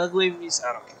then you walk away from me.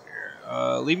 I don't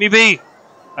care. Leave me be!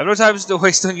 I have no time to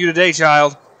waste on you today,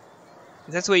 child.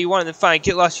 If that's the way you want it, then fine.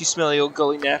 Get lost, you smelly old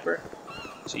gully napper.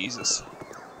 Jesus.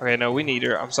 Okay, no, we need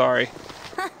her. I'm sorry.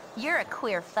 You're a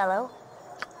queer fellow.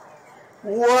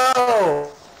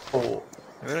 whoa!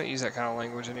 We don't use that kind of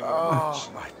language anymore.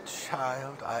 Oh, my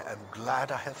child, I am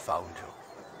glad I have found you.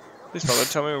 Please, Father,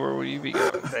 tell me where will you be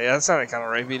going? Hey, that sounded kind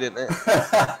of rapey, didn't it?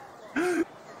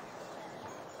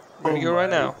 Where do you go right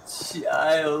now?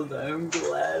 Child, I'm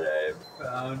glad I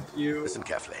found you. Listen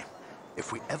carefully.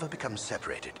 If we ever become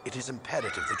separated, it is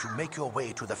imperative that you make your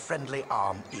way to the Friendly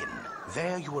Arm Inn.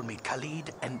 There you will meet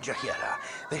Khalid and Jahira.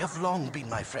 They have long been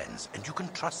my friends, and you can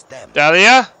trust them.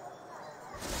 Dahlia?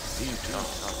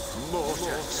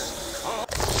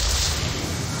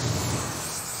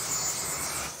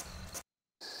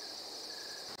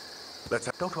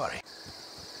 Don't worry.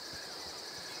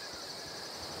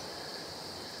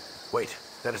 Wait,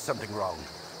 there is something wrong.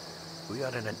 We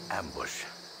are in an ambush.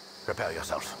 Prepare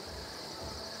yourself.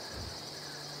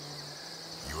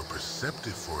 You're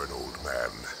perceptive for an old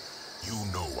man. You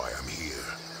know why I'm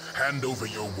here. Hand over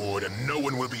your ward and no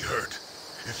one will be hurt.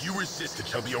 If you resist, it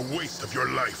shall be a waste of your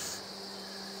life.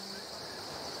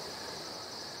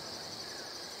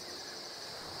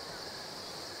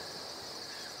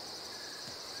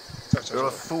 You're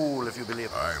a fool if you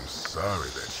believe. I'm sorry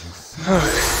that you feel.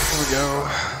 Here we go.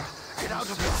 Get out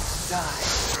of here.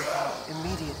 Die.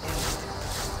 Immediate end.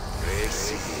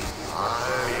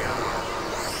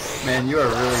 Man, you are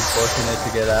really booking it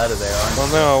to get out of there, aren't you? Well,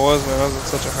 no, I was, man. I was in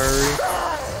such a hurry.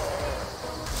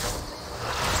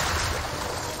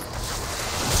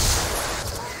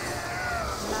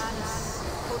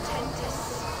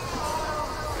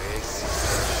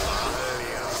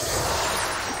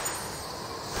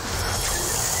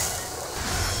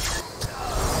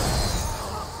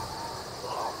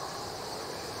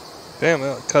 Damn,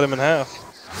 that cut him in half.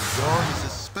 The dawn is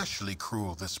especially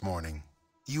cruel this morning.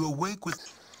 You awake with...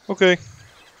 Okay.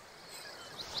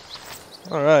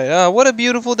 Alright, what a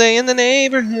beautiful day in the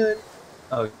neighborhood.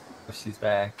 Oh, she's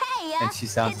back. Hey, And she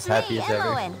sounds it's as happy me, as ever.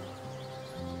 Emmowen.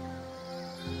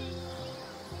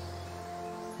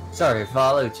 Sorry I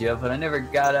followed you, but I never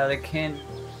got out of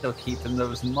candle keeping.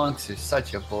 Those monks are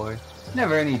such a bore.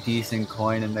 Never any decent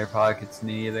coin in their pockets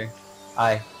neither.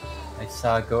 I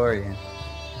saw Gorian.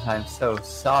 I'm so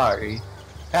sorry.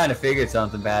 Kinda figured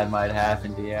something bad might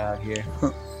happen to you out here.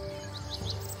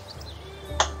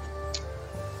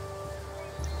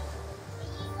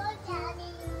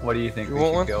 What do you think You we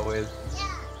want should one? go with?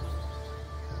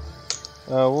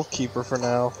 We'll keep her for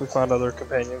now. If we find other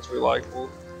companions we like, we'll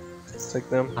take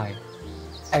them. I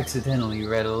accidentally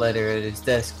read a letter at his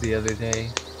desk the other day.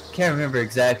 Can't remember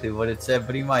exactly what it said,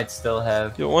 but he might still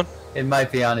have. You want one? It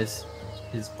might be on his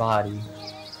body.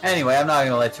 Anyway, I'm not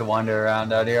gonna let you wander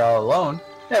around out here all alone.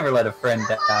 Never let a friend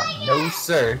down. No,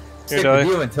 sir. Stick with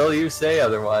you until you say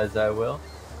otherwise, I will.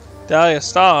 Dahlia,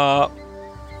 stop.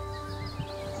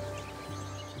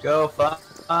 Go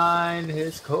find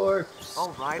his corpse.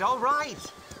 All right, all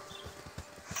right.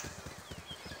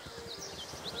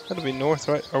 That'll be north,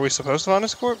 right? Are we supposed to find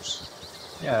his corpse?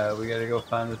 Yeah, we gotta go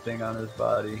find the thing on his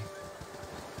body.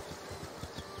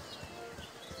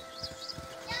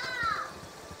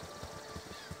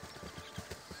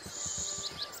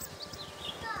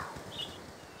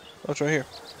 Oh, it's right here.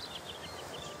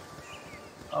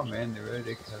 Oh man, they're ready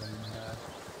to cut it in half.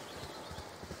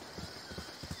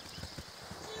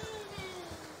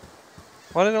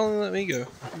 Why did it only let me go?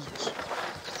 Jesus.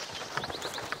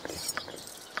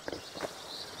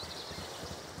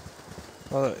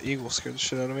 Oh, that eagle scared the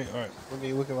shit out of me. Alright, let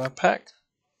me look at my pack.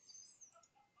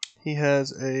 He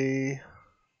has a...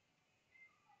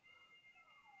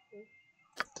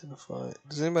 Identify.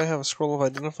 Does anybody have a scroll of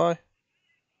identify?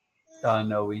 Oh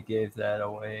no, we gave that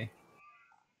away.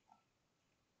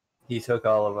 He took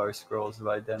all of our scrolls of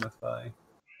identify.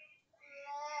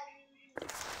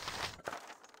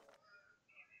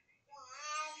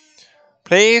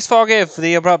 Please forgive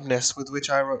the abruptness with which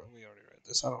I wrote. We already read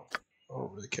this. I don't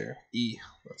really care. E.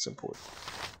 That's important.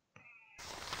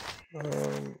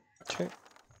 Okay.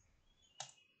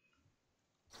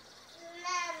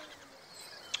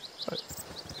 Right.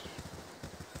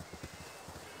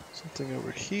 Something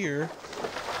over here.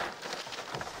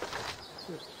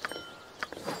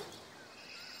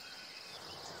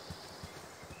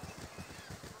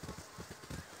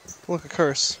 Look, a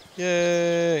curse.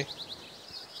 Yay!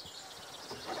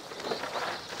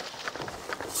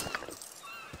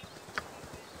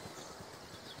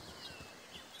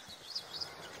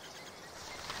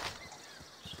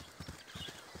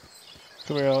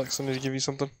 Come here, Alex. I need to give you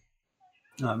something.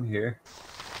 I'm here.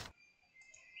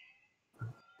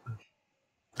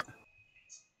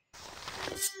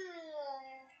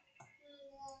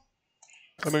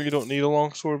 I know you don't need a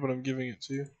longsword, but I'm giving it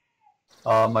to you.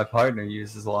 My partner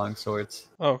uses long swords.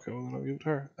 Oh, okay, well then I'll give it to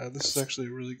her. This is actually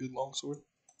a really good longsword.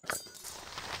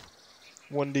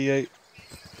 1d8.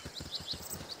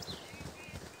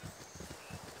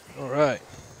 Alright.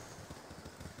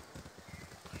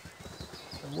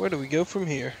 And where do we go from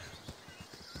here?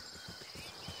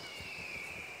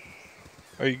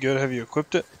 Are you good? Have you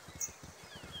equipped it?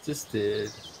 Just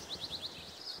did.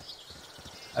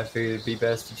 I figured it'd be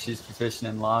best if she's proficient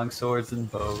in long swords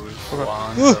and bows. Okay.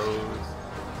 Long bows.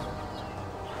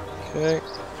 Okay.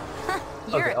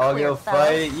 Okay, I'll go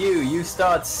fight you. You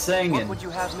start singing. What would you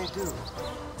have me do?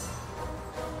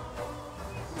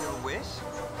 Your wish?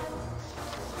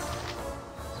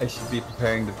 I should be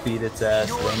preparing to beat its ass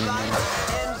Your at any life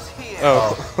minute. ends here.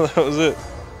 Oh, that was it.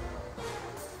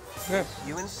 Yeah.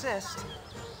 You insist.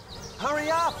 Hurry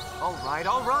up! All right,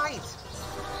 all right.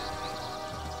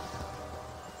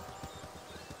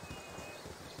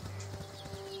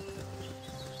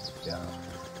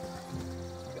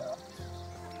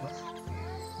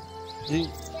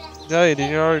 Dahlia,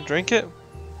 did you already drink it?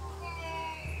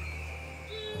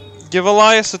 Give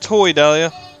Elias a toy,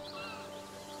 Dahlia.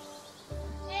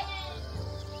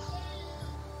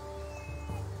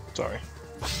 Sorry.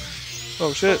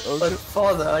 Oh shit, oh But shit.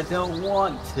 father, I don't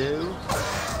want to.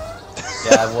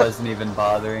 Yeah, I wasn't even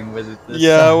bothering with it this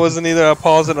Yeah, time. I wasn't either. I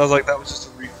paused it and I was like, that was just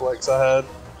a reflex I had.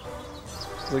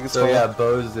 Like it's So fine. yeah,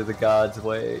 bows are the god's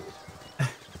way.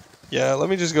 Yeah, let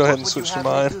me just go ahead and switch to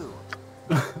mine.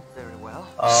 Very well.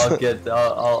 I'll get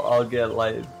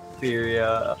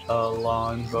Lytheria a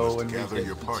longbow when we get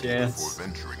the chance.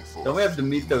 Don't we have to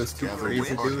meet those two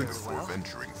crazy dudes?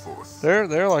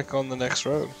 They're like on the next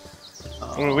road.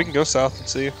 I mean, we can go south and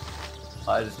see.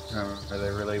 I just remember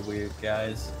they're really weird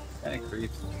guys. Kinda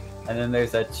creeps. And then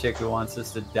there's that chick who wants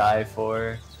us to die for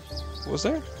her. Was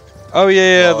there? Oh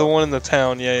yeah, Well, the one in the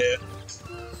town. Yeah.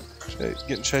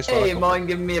 Getting chased by. Hey, mind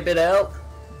giving me a bit of help?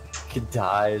 Kid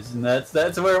dies, and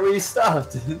that's where we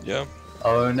stopped. Yeah.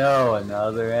 Oh no,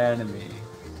 another enemy.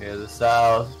 To the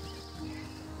south.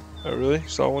 Oh really?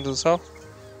 Saw one to the south?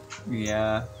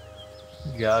 Yeah.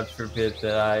 God forbid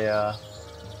that I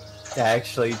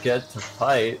actually get to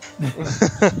fight.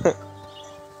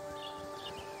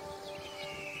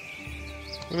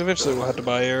 And eventually we'll have to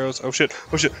buy arrows. Oh shit!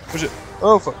 Oh shit! Oh shit!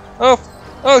 Oh fuck!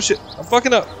 Oh shit! I'm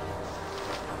fucking up.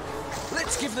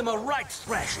 Let's give them a right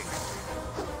thrashing.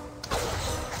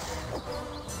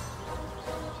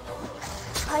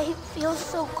 I feel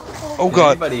so cold. Oh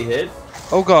god! Anybody hit?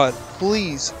 Oh god!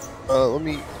 Please. Let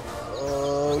me.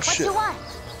 Oh What shit! you want?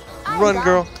 Run,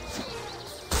 girl!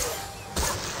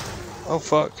 Oh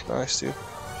fuck! Nice, dude.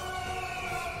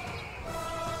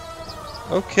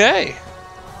 Okay.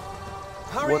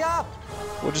 Hurry up!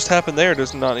 What just happened there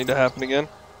does not need to happen again.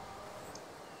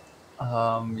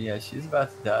 Yeah, she's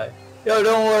about to die. Yo,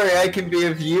 don't worry, I can be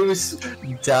of use.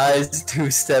 Dies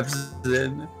 2 steps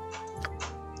in.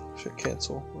 Shit,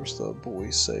 cancel. Where's the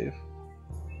boys save?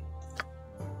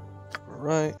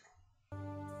 Alright.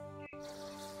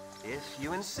 If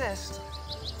you insist.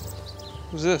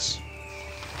 Who's this?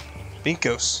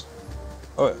 Binkos.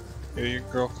 Oh, yeah. Here, your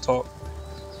girl can talk.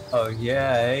 Oh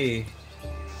yeah, hey.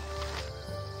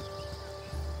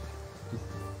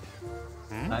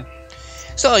 Hi.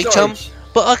 Sorry, George. chum,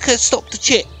 but I can't stop the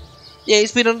chit. Yeah,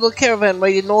 it's been under the caravan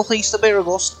raid in northeast of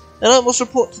Miragost, and I must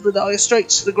report to the dire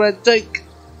straits to the Grand Duke.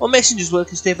 My messenger's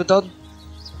work is never done.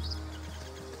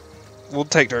 We'll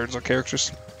take turns on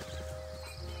characters.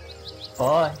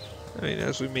 Bye. I mean,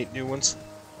 as we meet new ones.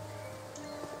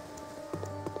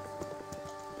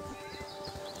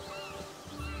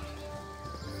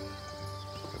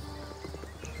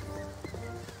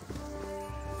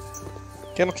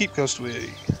 Candle keep coast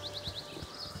away.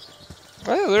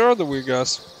 Oh yeah, there are the weird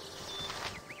guys.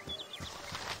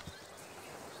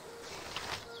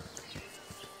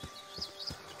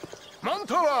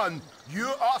 Mantalan, you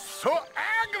are so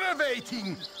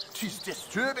aggravating. 'Tis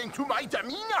disturbing to my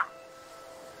demeanor.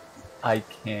 I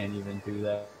can't even do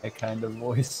that kind of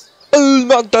voice. Oh,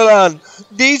 Montalan,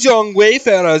 these young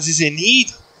wayfarers is in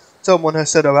need. Someone has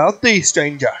said about thee,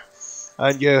 stranger,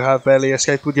 and you have barely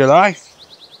escaped with your life.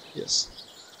 Yes.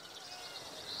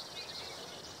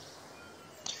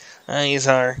 Eyes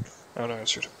are. Oh no,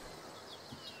 answered.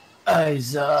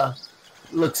 Eyes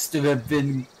looks to have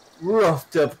been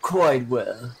roughed up quite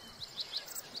well.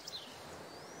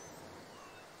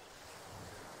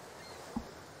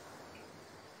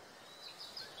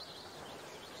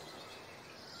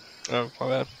 Oh, my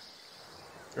bad.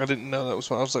 I didn't know that was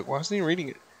what I was like. Why isn't he reading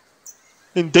it?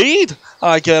 Indeed,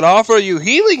 I can offer you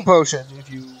healing potion if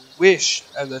you wish,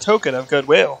 as a token of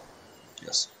goodwill.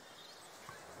 Yes.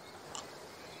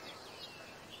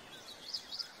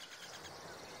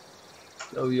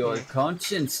 So your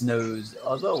conscience knows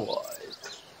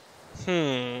otherwise.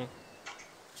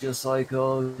 Just like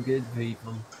all good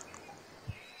people.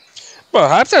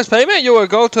 Perhaps as payment you will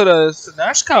go to the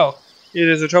Nashko. It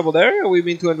is a troubled area. We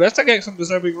mean to investigate some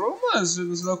disturbing rumors in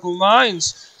the local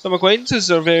mines. Some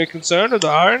acquaintances are very concerned of the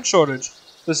iron shortage.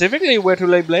 Specifically, where to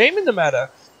lay blame in the matter.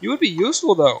 You would be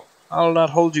useful, though. I'll not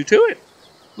hold you to it.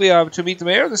 We are to meet the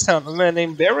mayor of this town, a man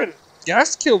named Baron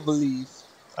Gaskill,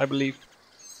 I believe.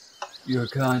 Your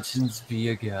conscience be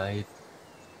a guide.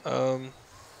 I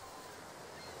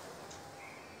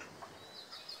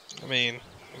mean,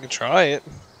 I can try it.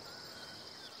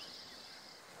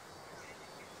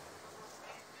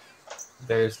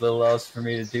 There's little else for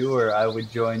me to do, or I would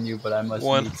join you, but I must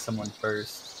meet someone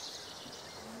first.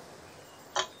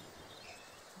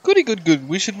 Goody good good.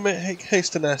 We should make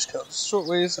haste to Nashco. Short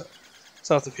ways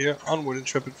south of here. Onward,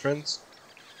 intrepid friends.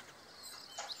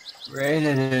 Rein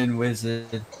it in,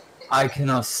 wizard. I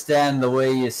cannot stand the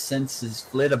way your senses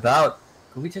flit about.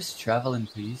 Could we just travel in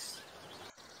peace?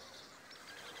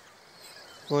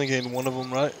 Only gained one of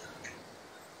them, right?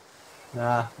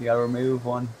 Nah, you gotta remove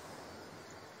one.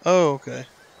 Oh, okay.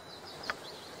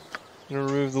 You gonna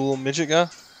remove the little midget guy?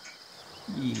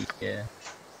 Yeah.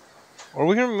 Or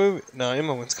we can remove... No,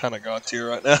 Imowen's kind of god tier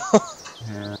right now.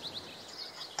 Yeah.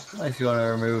 Unless you want to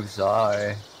remove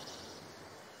Zai.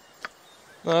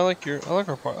 No, I like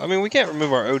our part. I mean, we can't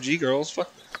remove our OG girls.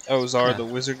 Fuck. Oh, Zara, the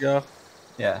wizard guy.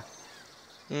 Yeah.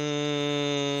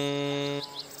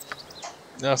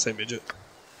 I'll say midget.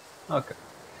 Okay.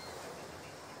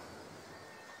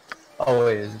 Oh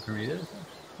wait, is it for me to?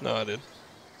 No, I did.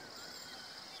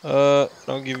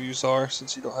 I'll give you Zar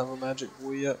since you don't have a magic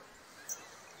boy yet.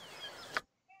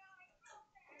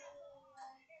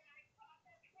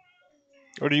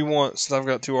 Or do you want, since I've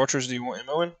got two archers, do you want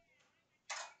Imowen?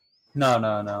 No,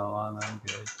 I'm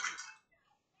good.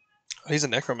 He's a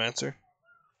necromancer.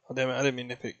 Oh damn it, I didn't mean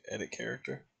to pick edit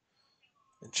character.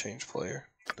 And change player.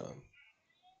 Done.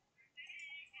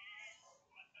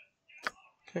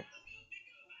 Okay.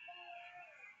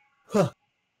 Huh.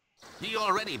 You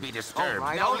already be disturbed.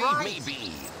 Now leave me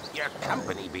be. Your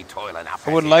company be toil enough.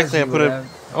 I wouldn't likely have put it.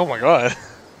 Oh my god.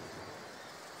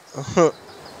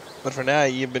 But for now,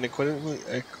 you've been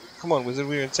acquitted. Come on, wizard.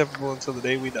 We are inseparable until the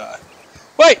day we die.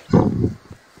 Wait!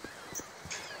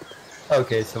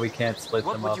 Okay, so we can't split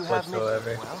them up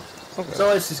whatsoever. Okay. So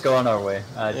let's just go on our way.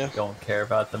 I don't care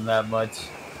about them that much.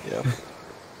 Yeah.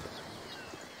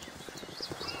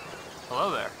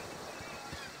 Hello there.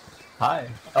 Hi.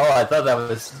 Oh, I thought that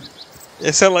was...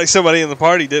 It sounded like somebody in the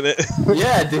party, didn't it?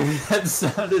 Yeah, dude. That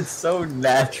sounded so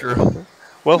natural.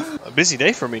 Well, a busy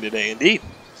day for me today, indeed.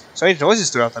 Strange noises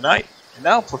throughout the night, and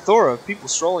now a plethora of people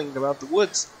strolling about the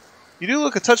woods. You do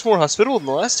look a touch more hospitable than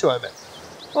the last two I met.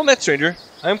 Well met, stranger.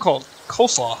 I am called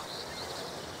Coleslaw.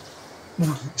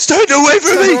 Stand away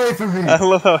from me! Stand away from me! I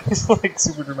love how he's like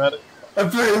super dramatic. I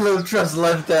have very little trust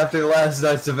left after last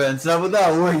night's events. I will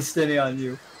not waste any on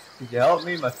you. Could you help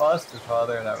me? My foster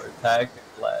father and I were attacked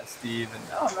last eve, and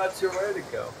now I'm not sure where to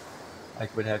go. I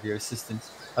would have your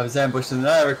assistance. I was ambushed in the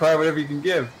night. I require whatever you can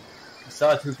give. I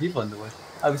saw two people in the wood.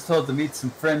 I was told to meet some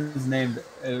friends named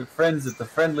friends at the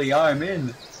Friendly Arm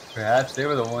Inn. Perhaps they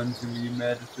were the ones who you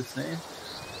met at the same.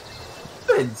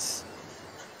 Friends.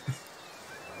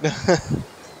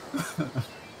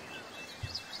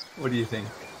 What do you think?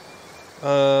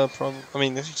 I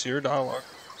mean, this is your dialogue.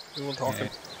 We won't talk.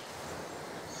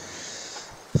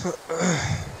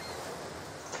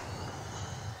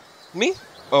 Me?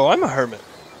 Oh, I'm a hermit.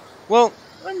 Well,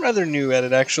 I'm rather new at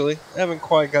it, actually. I haven't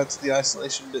quite got to the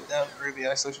isolation bit down.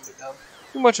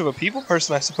 Too much of a people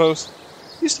person, I suppose.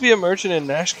 Used to be a merchant in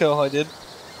Nashkel, I did.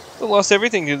 But lost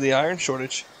everything due to the iron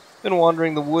shortage. Been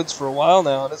wandering the woods for a while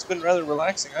now, and it's been rather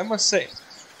relaxing, I must say.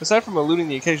 Aside from eluding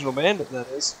the occasional bandit, that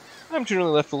is. I'm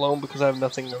generally left alone because I have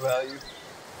nothing of value.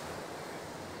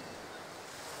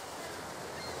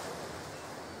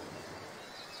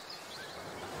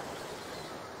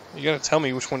 You gotta tell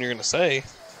me which one you're gonna say.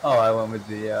 Oh, I went with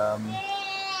the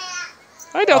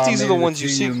I doubt these are the ones you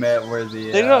two seek. you met were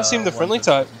the, They do not seem the ones friendly that-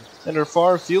 type, and are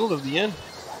far afield of the inn.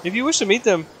 If you wish to meet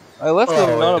them, I left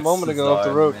them not a it's moment ago up the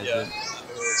Czar, road. is Yeah, it?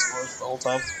 it was the whole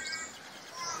time.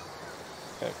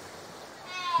 Okay.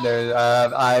 There,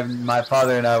 my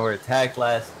father and I were attacked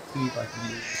last week. I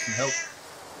could use some help.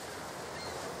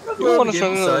 You don't want to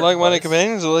surrender to like-minded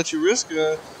companions will let you risk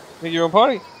make your own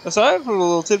party. Aside from a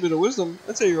little tidbit of wisdom,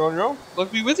 I'd say you're on your own.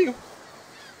 Luck be with you.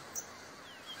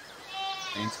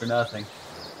 Thanks for nothing.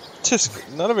 Just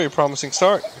not a very promising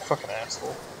start. You fucking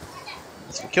asshole.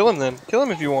 So kill him then. Kill him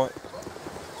if you want.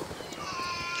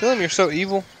 Kill him. You're so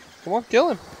evil. Come on, kill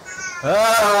him.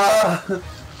 Ah!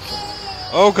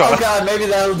 Oh god. Oh god, maybe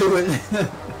that'll do it.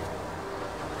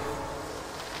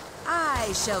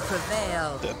 I shall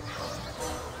prevail. Dead.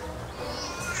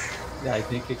 Yeah, I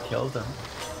think it killed him.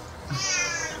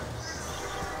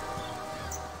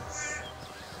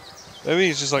 Maybe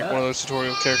he's just like one of those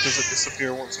tutorial characters that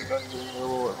disappear once you're done giving their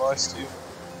little advice to you.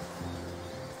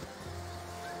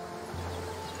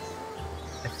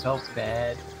 I felt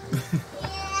bad.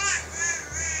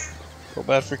 Feel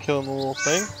bad for killing the little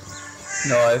thing?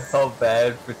 No, I felt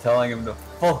bad for telling him to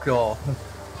fuck off.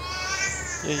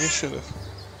 Yeah, you should have.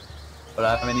 But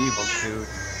I'm an evil dude.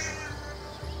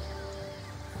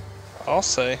 I'll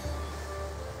say.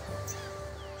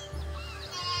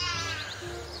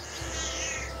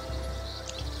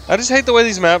 I just hate the way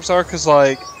these maps are, cause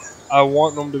like, I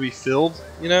want them to be filled,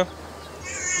 you know?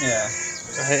 Yeah.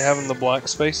 I hate having the black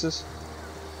spaces.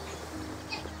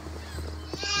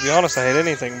 To be honest, I hate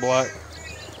anything black.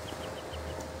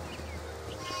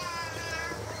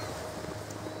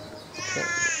 Okay.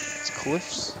 It's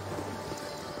cliffs.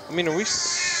 I mean, are we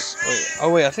wait,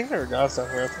 oh wait, I think there are guys down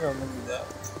here. I think I remember that.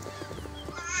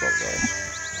 Short guy.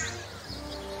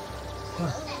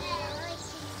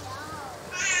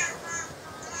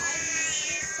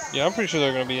 Yeah, I'm pretty sure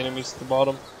there are going to be enemies at the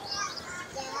bottom.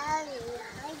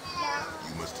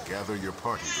 You must gather your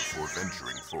party before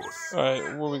venturing forth. Alright,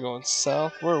 where are we going?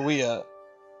 South? Where are we at?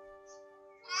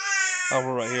 Oh,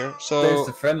 we're right here. So There's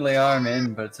the friendly arm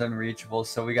in, but it's unreachable,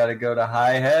 so we gotta go to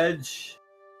High Hedge.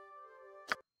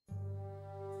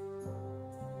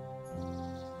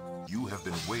 You have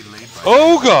been waylaid by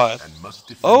oh god! and must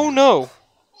defend Oh no!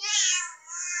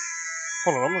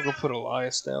 Hold on, I'm gonna go put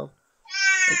Elias down.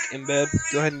 Like, in bed.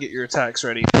 Go ahead and get your attacks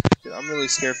ready. Dude, I'm really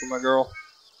scared for my girl.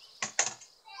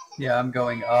 Yeah, I'm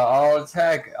going. I'll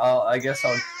attack. I guess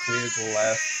I'll clear the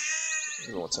left.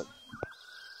 Give me one sec.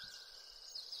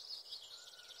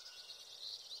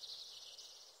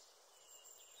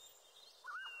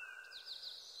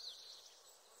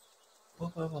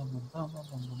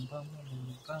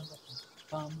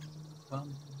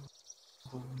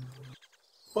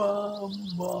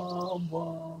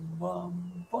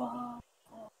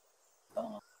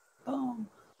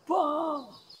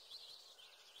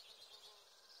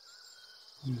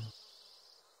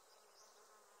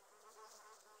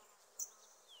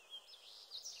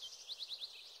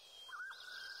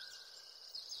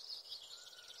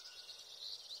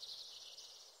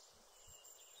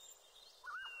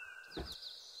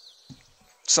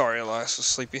 Sorry, Elias was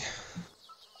sleepy.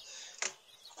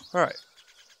 Alright.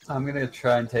 I'm gonna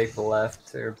try and take the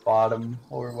left or bottom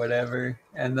or whatever,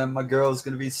 and then my girl's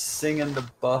gonna be singing to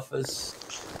buff us.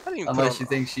 Unless you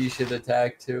think she should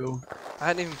attack too. I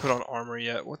hadn't even put on armor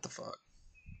yet. What the fuck?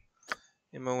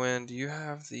 MON, do you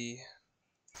have the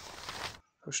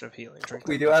potion of healing? Drink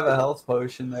We that. do have a health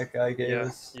potion that guy gave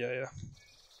us. Yeah.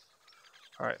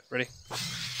 Alright, ready?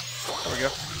 There we go.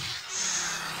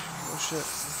 Oh shit.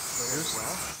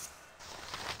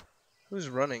 Who's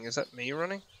running? Is that me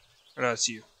running? Or no, it's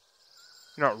you.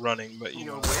 You're not running, but you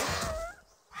know.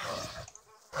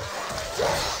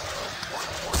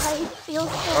 I feel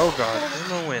so Oh god,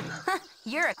 Emma win.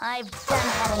 I've done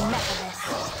had enough of this.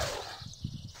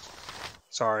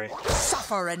 Sorry.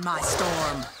 Suffer in my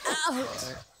storm.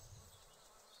 Okay.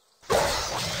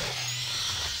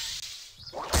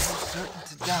 Certain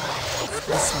to die.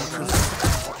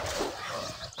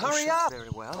 Hurry up! Very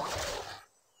well.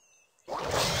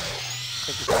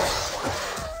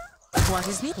 What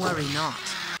is me? Worry not.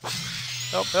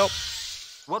 Help, help.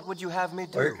 What would you have me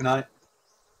do? Where can I?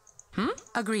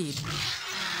 Agreed.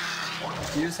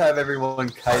 You just have everyone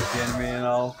kite the enemy and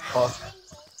I'll fuck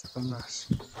them. Nice.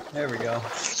 There we go.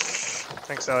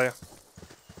 Thanks, Alia.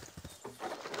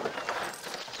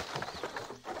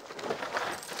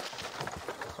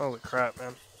 Holy crap,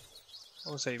 man.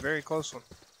 That was a very close one.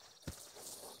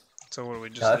 So what do we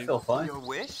just I leave? feel fine. Your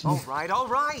wish? All right, all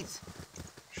right.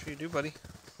 Sure you do, buddy.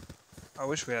 I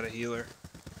wish we had a healer.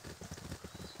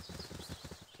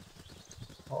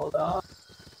 Hold on.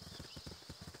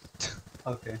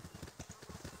 Okay.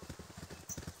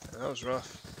 That was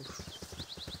rough.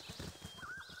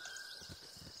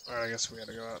 Alright, I guess we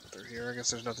gotta go out through here. I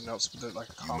guess there's nothing else but like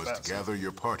a You combat. must gather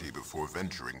your party before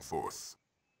venturing forth.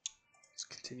 Let's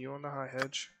continue on the high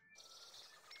hedge.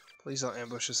 Please don't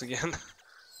ambush us again.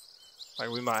 Like,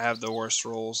 we might have the worst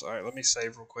rolls. Alright, let me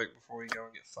save real quick before we go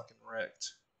and get fucking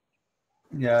wrecked.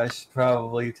 Yeah, I should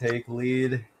probably take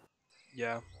lead.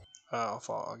 Yeah.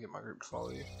 I'll get my group to follow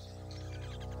you.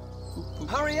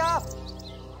 Hurry up!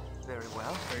 Very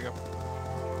well. There you go.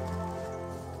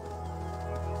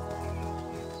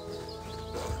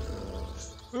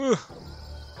 Ugh.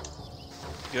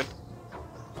 Good.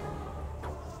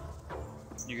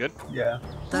 You good? Yeah.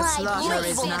 The slaughter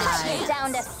is nigh.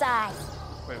 Down to size.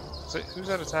 Wait, who's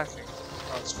that attacking?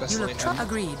 Oh, it's You look Vaseline.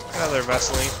 agreed. Another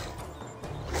Vaseline.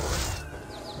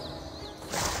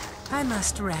 I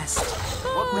must rest.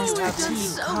 What would Rest you have fatigue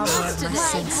me cobwebs my My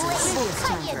senses. blade It's cut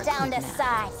time you for a down quick to nap.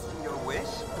 size. do? Your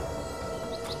wish?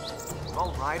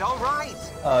 All right, all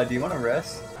right. Do you want to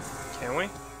rest? Can we?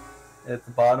 At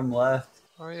the bottom left.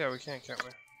 Oh yeah, we can, can't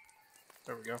we?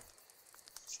 There we go.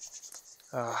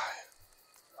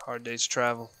 Hard day's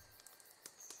travel.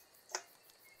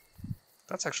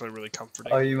 That's actually really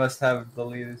comforting. Oh, you must have the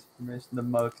leader's permission. The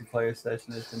multiplayer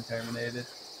session has been terminated.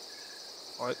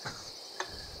 What?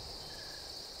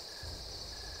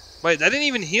 Wait, that didn't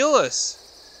even heal us!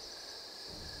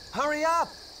 Hurry up!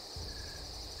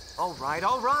 All right,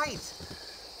 all right.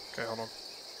 Okay, hold on.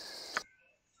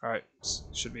 Alright,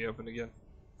 should be open again.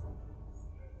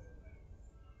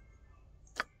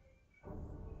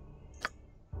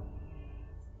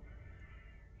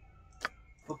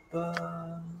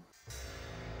 Ba-ba.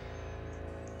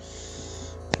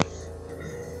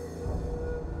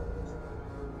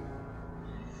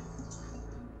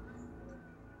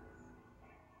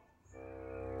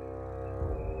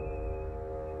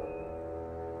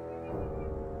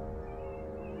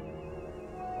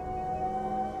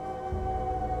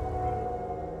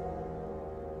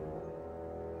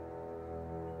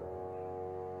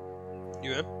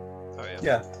 You in? Oh yeah.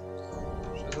 Yeah.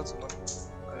 Shit, that's someone.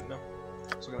 I didn't know.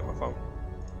 I was looking at my phone.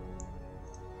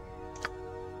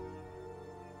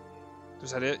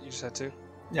 Is that it? You just had two?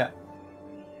 Yeah.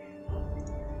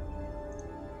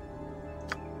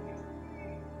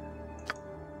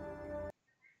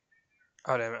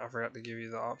 Oh damn it, I forgot to give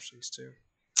you the options too.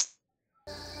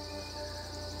 Let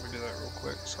me do that real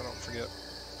quick so I don't forget.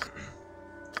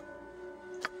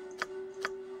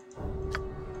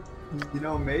 You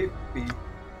know, maybe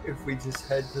if we just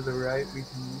head to the right, we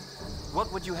can.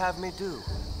 What would you have me do?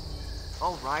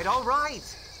 All right, all right.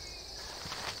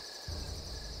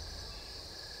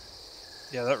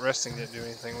 Yeah, that resting didn't do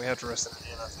anything. We have to rest in an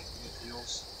inn, I think, to get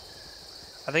heals.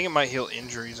 I think it might heal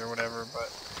injuries or whatever, but...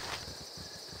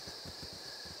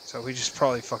 So we just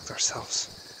probably fucked ourselves.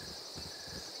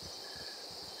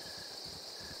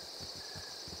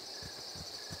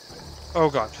 Oh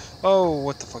god. Oh,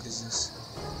 what the fuck is this?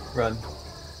 Run.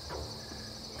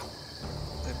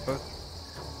 They both...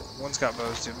 One's got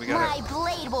bows, dude. We My gotta...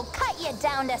 blade will cut you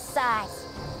down to size.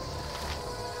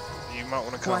 You might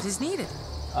want to come. What is needed?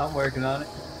 I'm working on it.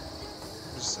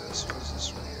 What is this? What is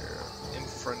this right here?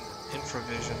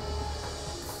 Infravision.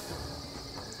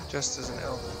 Just as an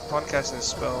elf. Upon casting a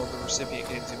spell, the recipient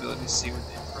gains the ability to see with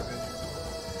infravision.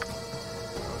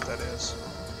 I don't know what that is.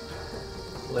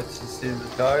 Lets you see in the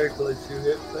dark, lets you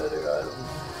hit better. I don't know.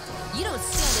 You don't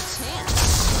stand a chance.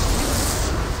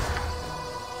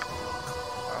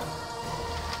 Wow.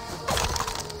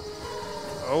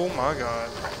 Oh my god.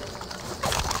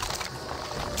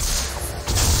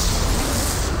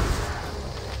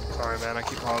 Sorry man, I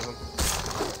keep pausing.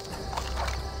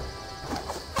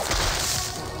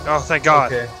 Oh, thank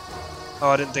god. Okay. Oh,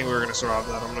 I didn't think we were gonna survive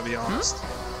that, I'm gonna be honest.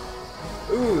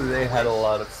 Ooh, they had a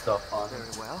lot of stuff on Very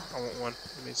it. well. I want one.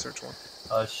 Let me search one.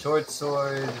 A short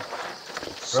sword,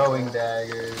 throwing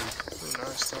daggers, Ooh,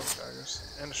 nice throwing daggers.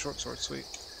 And a short sword, sweet.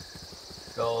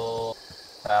 skull,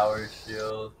 power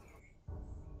shield.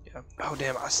 Yeah. Oh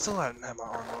damn, I still hadn't had my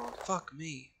armor on. Fuck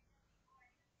me.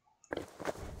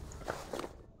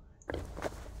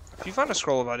 If you find a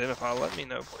scroll of identify, let me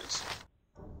know, please.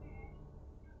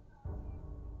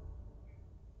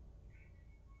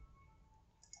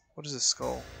 What is this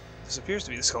skull? This appears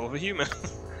to be the skull of a human.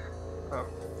 Oh.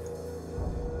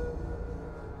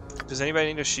 Does anybody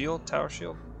need a shield? Tower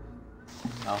shield?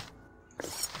 No. I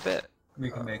bet. We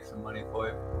can make some money for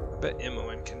it. I bet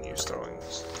Imoen can use throwing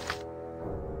this.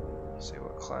 Let's see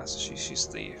what class is she? She's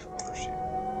thief. Where is she?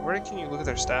 Where can you look at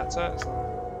their stats at?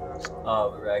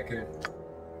 Oh, the record.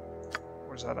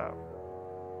 Where's that at?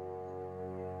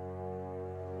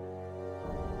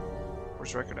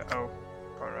 Where's the record at? Oh,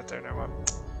 probably right there. Never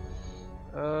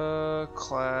mind.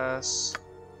 Class.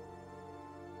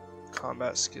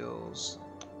 Combat skills.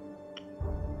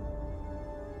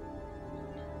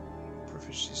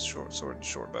 Proficiency, short sword, and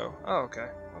short bow. Oh, okay.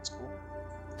 That's cool.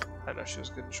 I know she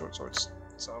was good in short swords.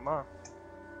 So am I.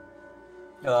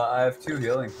 I have 2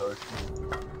 healing potions.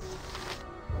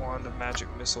 Wand of magic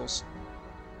missiles.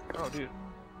 Oh, dude.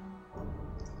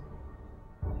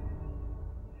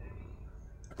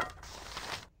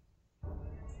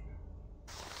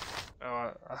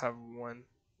 Oh, I have one.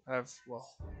 I have, well.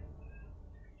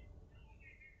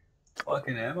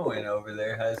 Fucking Emily over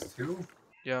there has 2.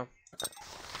 Yeah.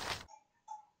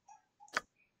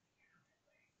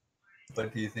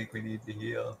 But do you think we need to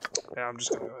heal? Yeah, I'm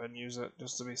just gonna go ahead and use it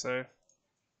just to be safe.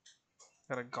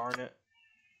 Got a garnet.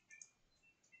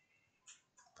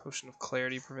 Potion of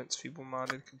clarity prevents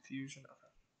feeble-minded confusion.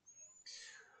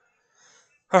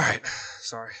 Okay. Alright.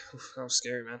 Sorry. Oof, that was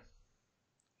scary, man.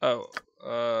 Oh,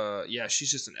 yeah,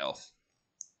 she's just an elf.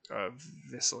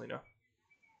 Viscelina.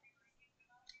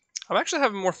 I'm actually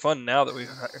having more fun now that we've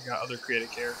got other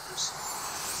creative characters.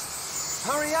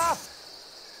 Hurry up!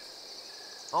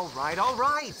 All right.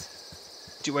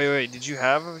 Wait, did you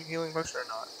have a healing potion or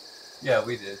not? Yeah,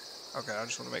 we did. Okay, I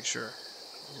just want to make sure. I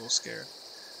was a little scared.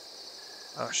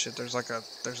 Oh shit, there's a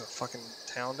fucking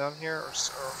town down here, or a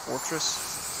fortress.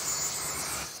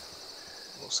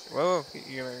 A little scared. Whoa,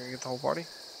 you gonna get the whole party?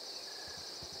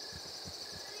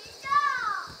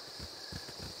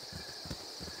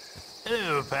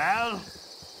 Hello, pal.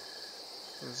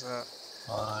 Who's that?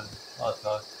 I'll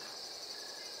talk.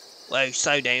 Well,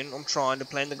 slow down. I'm trying to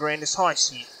plan the grandest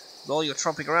heist here. With all your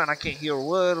trumping around, I can't hear a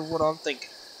word of what I'm thinking.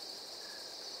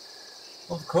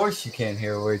 Well, of course you can't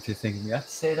hear a word you're thinking. You have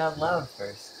to say it out loud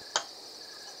first.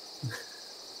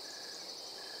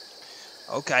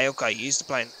 Okay, here's the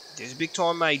plan. There's a big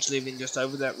time mage living just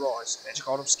over that rise. Magic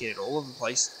items scattered all over the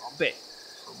place. I'll bet.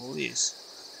 Trouble is,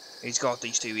 he's got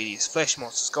these 2 idiots flesh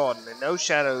monsters guarding and no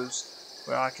shadows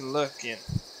where I can lurk in.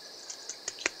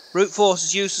 Brute force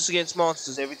is useless against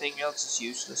monsters. Everything else is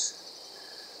useless.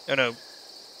 No.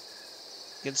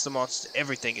 Against the monsters,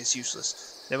 everything is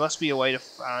useless. There must be a way to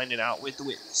find and outwit the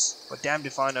witness. But damned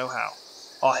if I know how.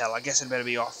 Oh hell, I guess I'd better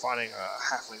be off finding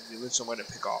a halfling who lives somewhere to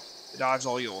pick off. The dive's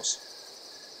all yours.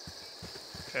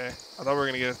 Okay, I thought we were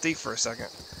gonna get a thief for a second.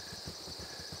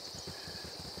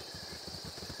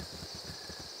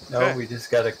 No, we just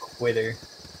got a quitter.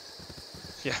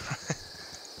 Yeah.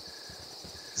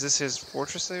 Is this his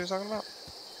fortress that he was talking about?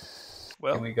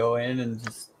 Well, can we go in and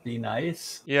just be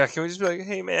nice? Yeah, can we just be like,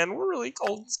 hey man, we're really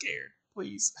cold and scared.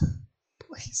 Please.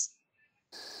 Please.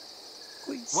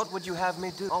 Please. What would you have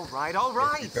me do? All right.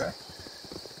 Yeah,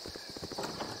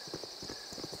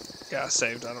 I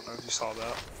saved. I don't know if you saw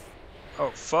that.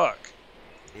 Oh, fuck.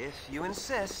 If you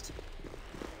insist.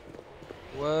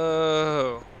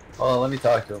 Whoa. Oh, let me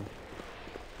talk to him.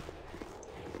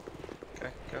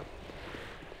 Okay, go.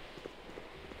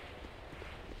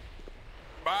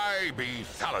 I be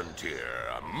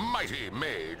Thalantir, a mighty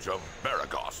mage of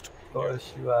Baragost. Of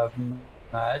course, you have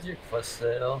magic for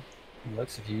sale. It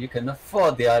looks like you can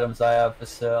afford the items I have for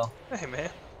sale. Hey, man.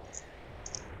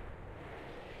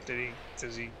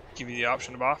 Does he give you the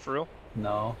option to buy for real?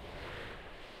 No.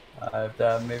 I have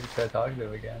to maybe try talking to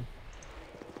him again.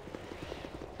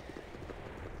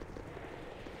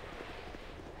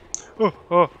 Why do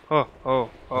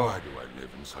I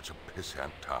live in such a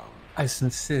pissant town? I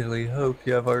sincerely hope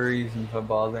you have a reason for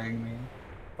bothering me.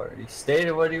 Already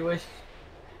stated what you wish.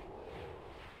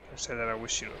 I said that I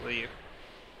wish you to leave.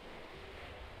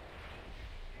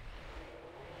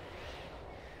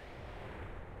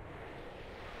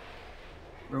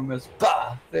 Rumors,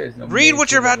 bah! There's no. Read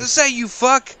what you're about to say, you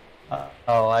fuck!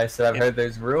 Oh, I said I've heard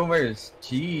there's rumors.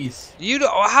 Jeez.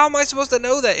 How am I supposed to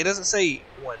know that? It doesn't say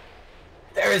one.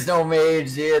 There is no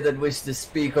mage here that wish to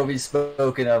speak or be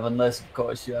spoken of, unless, of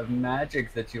course, you have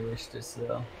magic that you wish to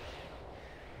sell.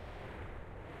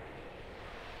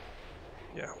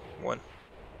 Yeah, one.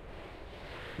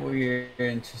 Well, you're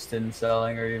interested in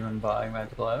selling or even buying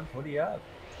magical items? What do you have?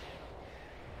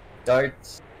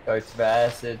 Darts, darts of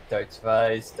acid, darts of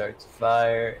ice, darts of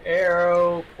fire,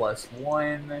 arrow,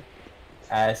 +1,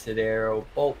 acid arrow,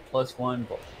 bolt +1,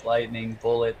 bolt of lightning,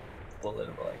 bullet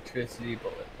of electricity,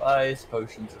 bullet of ice,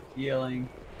 potions of healing,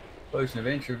 potion of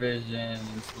intravision,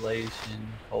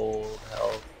 insulation, cold,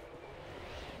 health,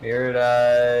 mirrored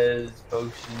eyes,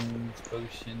 potion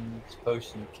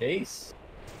case,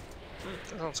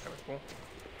 That sounds kind of cool.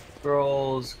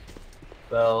 Scrolls,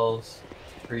 bells,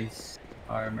 priests,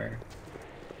 armor.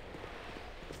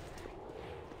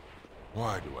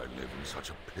 Why do I live in such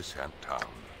a pissant town?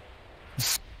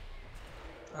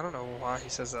 I don't know why he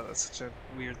says that. That's such a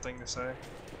weird thing to say.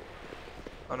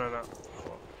 Oh, no, no.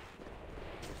 Hold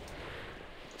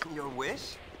on. Your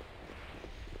wish?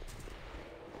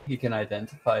 He can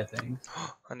identify things.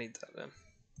 I need that then.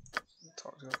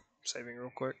 Talk to him. Saving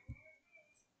real quick.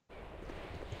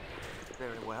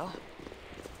 Very well.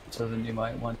 So then you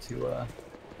might want to,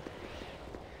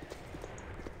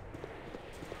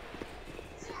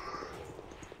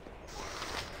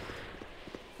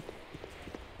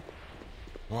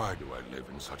 Why do I live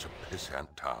in such a pissant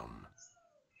town?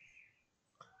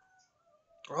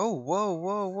 Oh, whoa,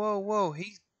 whoa, whoa, whoa.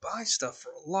 He buys stuff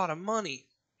for a lot of money.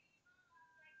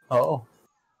 Oh.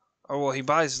 Oh, well, he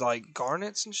buys, like,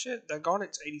 garnets and shit. That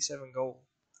garnet's 87 gold.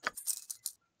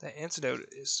 That antidote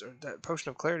is, or that potion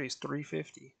of clarity is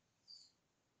 350.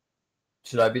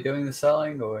 Should I be doing the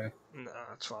selling, or? Nah,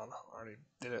 that's fine. I already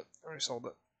did it. I already sold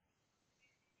it.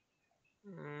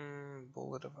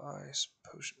 Bullet of ice,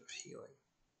 potion of healing.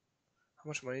 How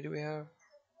much money do we have?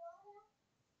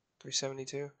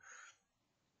 372.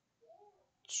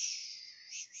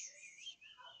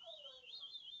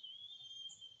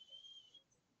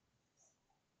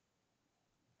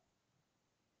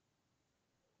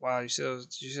 Wow, you see those?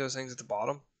 Did you see those things at the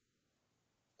bottom?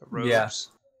 The robes. Yeah.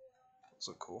 Those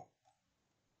look cool.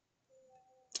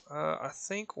 I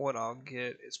think what I'll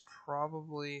get is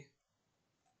probably.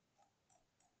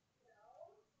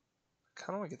 I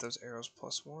kind of want to get those arrows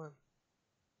 +1.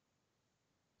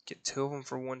 Get 2 of them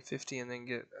for 150, and then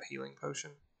get a healing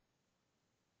potion.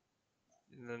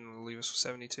 And then it'll leave us with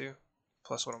 72.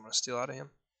 Plus what I'm going to steal out of him.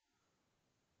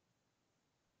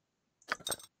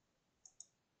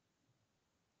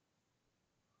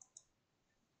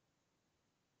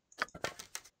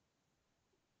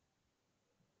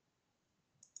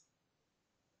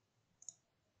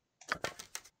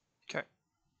 Okay.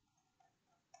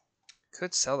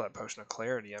 Could sell that potion of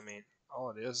clarity. I mean, all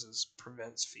it is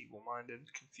prevents feeble-minded,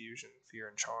 confusion, fear,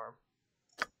 and charm.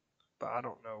 But I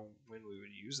don't know when we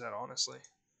would use that, honestly.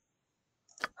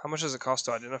 How much does it cost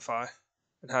to identify?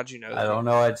 And how'd you know that? I don't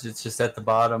know. It's just at the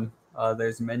bottom.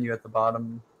 There's a menu at the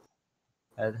bottom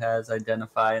that has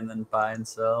identify and then buy and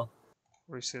sell.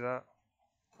 Where do you see that?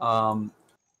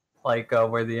 Like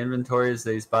where the inventory is,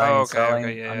 there's buying and selling.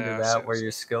 Okay, yeah, under that, where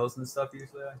your skills and stuff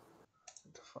usually are.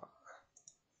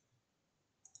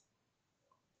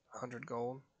 100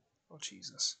 gold. Oh,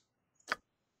 Jesus.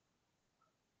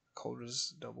 Cold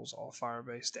resist doubles all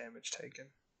fire-based damage taken.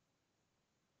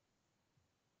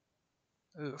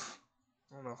 Oof.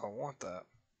 I don't know if I want that.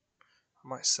 I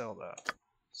might sell that.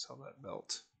 Sell that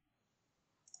belt.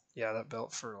 Yeah, that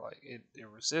belt for, like, it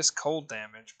resists cold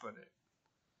damage, but it...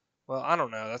 Well, I don't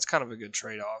know. That's kind of a good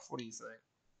trade-off. What do you think?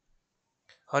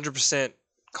 100%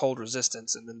 cold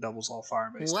resistance and then doubles all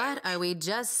fire-based damage. What are we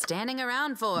just standing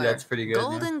around for? That's pretty good.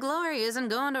 Golden glory isn't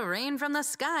going to rain from the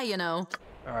sky, you know.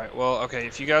 Alright, well, okay,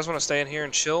 if you guys want to stay in here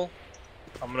and chill,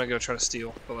 I'm going to go try to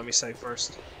steal, but let me save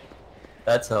first.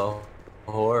 That's a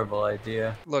horrible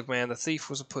idea. Look, man, the thief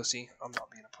was a pussy. I'm not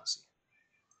being a pussy.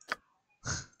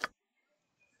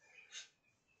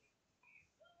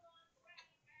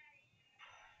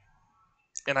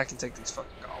 And I can take these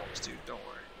fucking golems, dude, don't worry.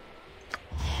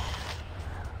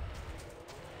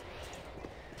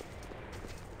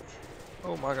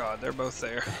 Oh my god, they're both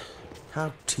there.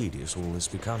 How tedious all this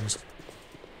becomes.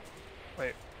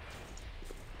 Wait.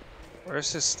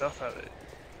 Where's his stuff at it?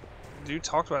 Dude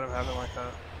talked about him having like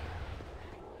a...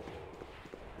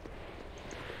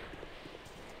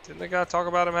 Didn't the guy talk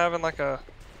about him having like a...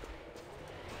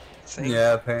 thing?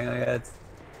 Yeah, apparently I had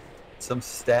some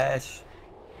stash.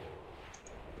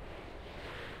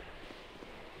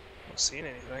 Not seeing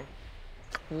anything.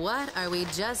 What are we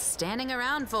just standing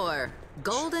around for?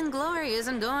 Golden glory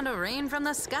isn't going to rain from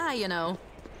the sky, you know.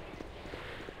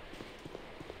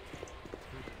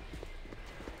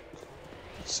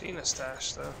 Seen a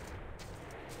stash though.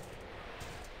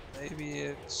 Maybe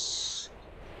it's...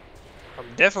 I'm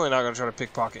definitely not gonna try to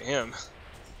pickpocket him.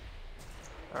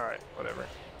 Alright, whatever.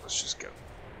 Let's just go.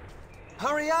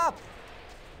 Hurry up!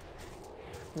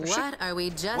 What are we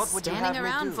just standing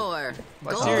around for?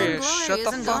 Like, Golden glory shut the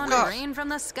isn't fuck going up. to rain from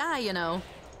the sky, you know.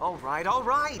 All right, all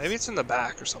right. Maybe it's in the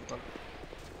back or something.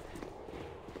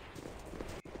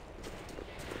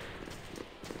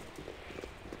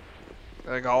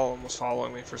 I think all of them was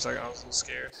following me for a second. I was a little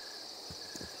scared.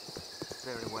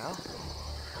 Very well.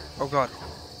 Oh god.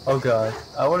 Oh god.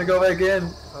 I want to go back in.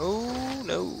 Oh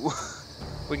no.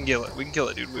 We can kill it. We can kill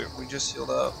it, dude. We just healed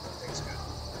up. Everything's good.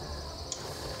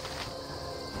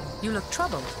 You look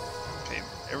troubled. Okay,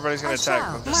 everybody's gonna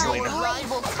attack with this Selena. Look Blade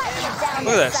will cut you down at to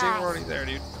that. See, size. we're already there,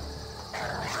 dude.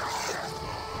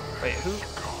 Wait, who?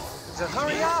 Is that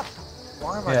Hurry me? up!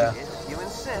 Why am I? Yeah. If you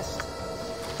insist.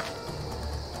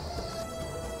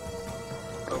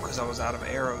 Oh, because I was out of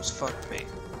arrows. Fuck me.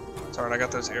 It's alright, I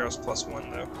got those arrows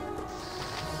 +1 though.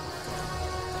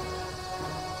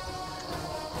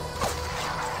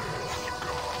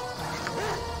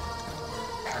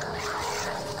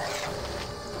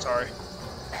 Sorry.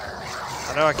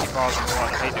 I know I keep pausing a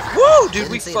lot. I hate it. Woo, dude,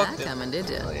 we Didn't see fucked that it. coming, did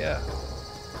you? Oh yeah.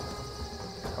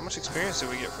 How much experience did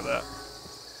we get for that?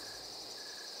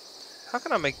 How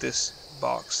can I make this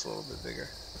box a little bit bigger?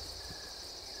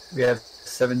 We have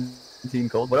 17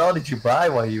 gold. What all did you buy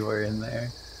while you were in there?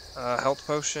 Health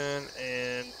potion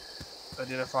and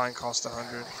identifying cost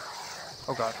 100.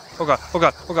 Oh god. Oh god. Oh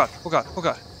god. Oh god. Oh god. Oh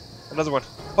god. Another one.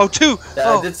 Oh, 2!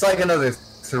 Oh. It's like another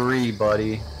 3,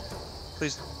 buddy.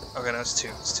 Please. Okay, no, it's 2.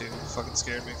 It's 2. You fucking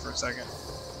scared me for a second.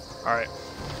 Alright.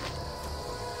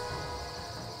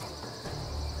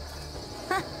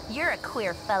 You're a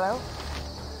queer fellow.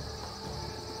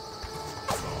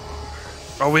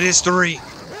 Oh, it is 3!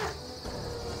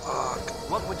 Fuck.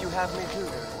 What would you have me do?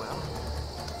 Well,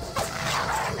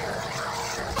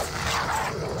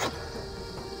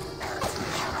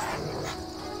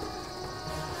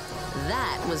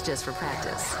 That was just for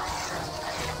practice.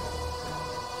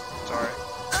 Sorry.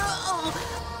 Oh,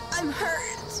 I'm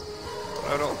hurt.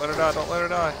 Oh, don't let her die. Don't let her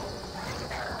die.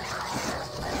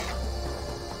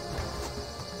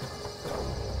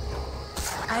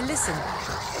 I listen.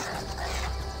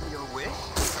 your wish?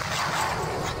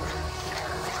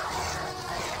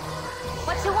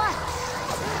 What you want?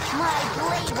 My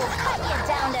blade will cut you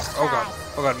down to size. Oh god.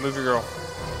 Oh god, move your girl.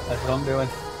 That's what I'm doing.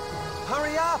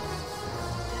 Hurry up!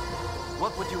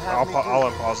 What would you have me do?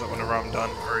 I'll unpause it whenever I'm done.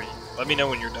 Or let me know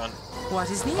when you're done. What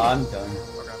is needed? I'm done.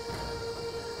 Okay.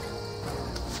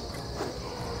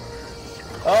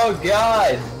 Oh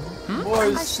god! Hmm? More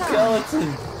I shot.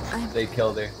 skeletons! I'm- They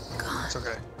killed her. It's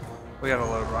okay. We got a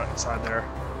load right inside there.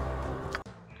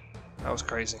 That was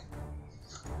crazy.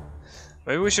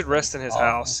 Maybe we should rest in his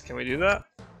house. Can we do that?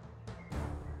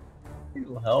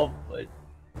 It'll help, but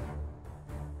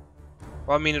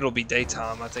Well, I mean, it'll be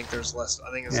daytime. I think there's less.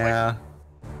 I think it's yeah. like.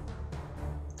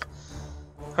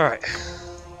 Alright.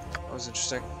 That was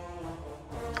interesting.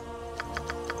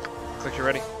 Click, you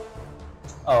ready?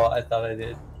 Oh, I thought I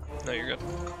did. No, you're good.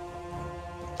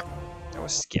 That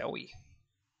was scary.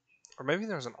 Or maybe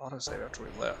there was an autosave after we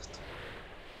left.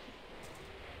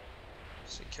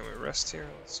 Let's see, can we rest here?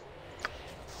 Let's see.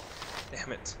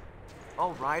 Damn it.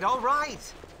 All right, all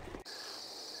right.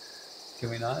 Can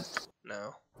we not?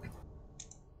 No.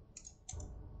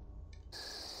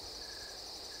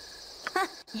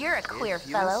 You're a queer If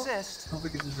you fellow. insist. I hope we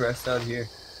can just rest out here.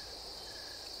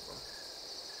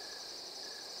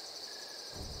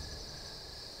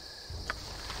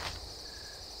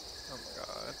 Oh my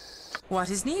god. What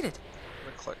is needed? I'm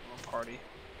gonna click my party.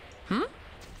 Hmm?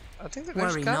 I think that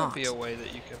there's Worry gotta not. be a way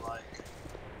that you can like.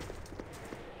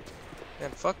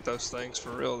 Man, fuck those things for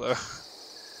real though.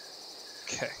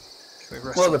 Okay. Can we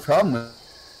rest? Well, the problem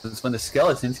was when the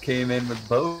skeletons came in with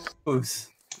bows.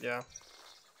 Yeah.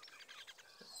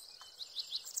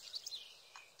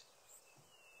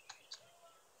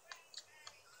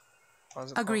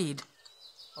 Pause it, Agreed.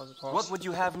 Pause it, pause. What would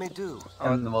you have me do?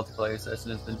 And the multiplayer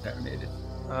session has been terminated.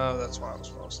 Oh, that's why I was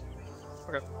paused.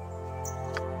 Okay.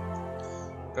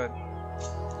 Good.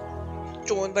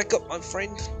 Join back up, my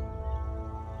friend.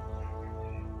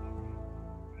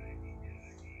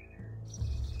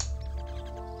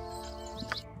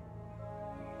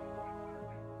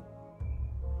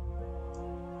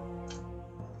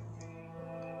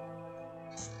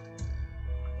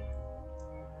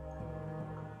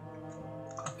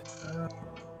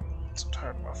 So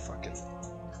tired of my fucking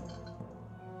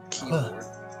keyboard.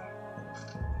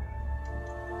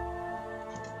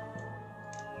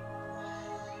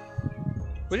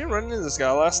 We didn't run into this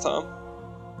guy last time.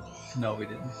 No, we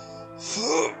didn't.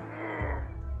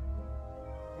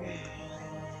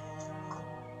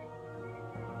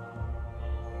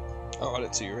 Oh, I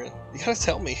didn't see you were in. You gotta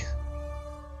tell me.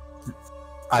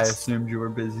 I assumed you were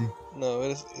busy. No,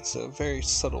 it's a very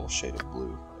subtle shade of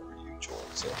blue whenever you join,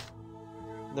 so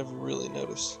never really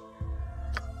noticed.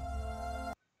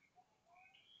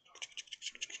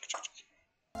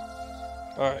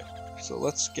 Alright, so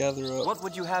let's gather up. What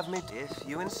would you have me do? If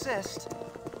you insist.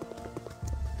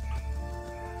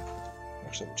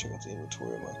 Actually, I'm gonna check out the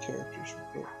inventory of my characters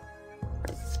real quick.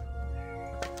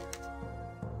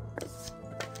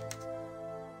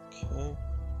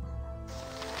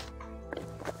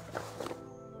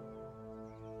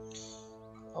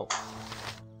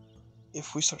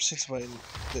 if we start seeing somebody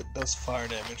that does fire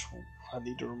damage, I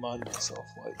need to remind myself,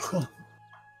 like, do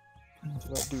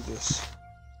not do this.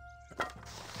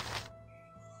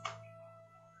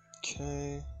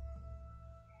 Okay.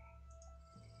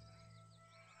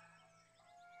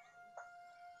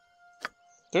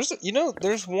 There's, you know,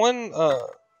 there's one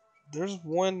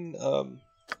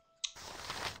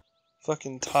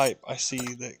fucking type I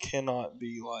see that cannot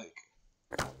be like.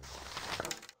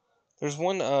 There's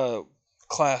one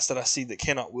class that I see that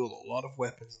cannot wield a lot of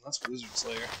weapons, and that's Wizard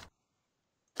Slayer.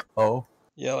 Oh.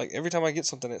 Yeah, like every time I get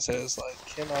something, it says like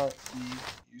cannot be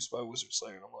used by Wizard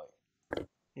Slayer, and I'm like,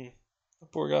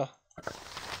 that poor guy.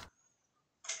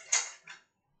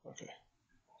 Okay,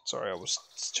 sorry, I was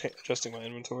adjusting my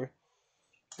inventory.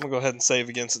 I'm gonna go ahead and save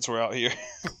again since we're out here.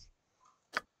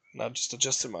 And I just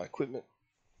adjusted my equipment.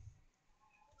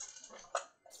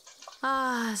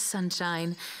 Ah,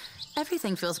 sunshine.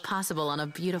 Everything feels possible on a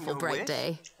beautiful, bright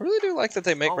day. I really do like that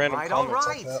they make random comments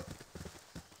like that.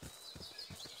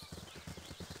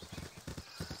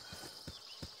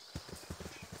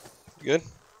 You good?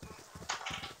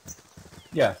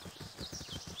 Yeah.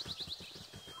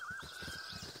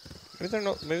 Maybe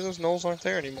those gnolls aren't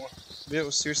there anymore. Maybe it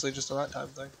was seriously just a nighttime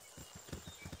thing.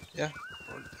 Yeah.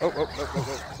 Oh.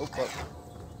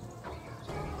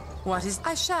 What is...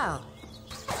 I shall.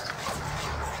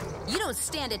 You don't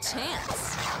stand a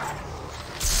chance.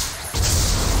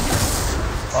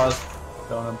 Pause.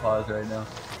 Don't unpause right now.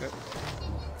 Okay.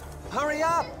 Hurry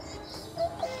up!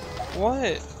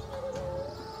 What?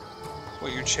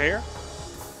 What, your chair?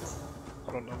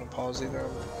 I don't unpause either.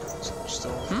 I'm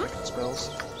still making spells.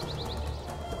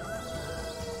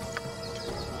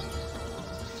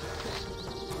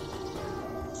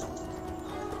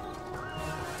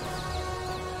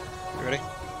 You ready?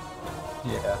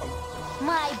 Yeah.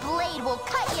 My blade will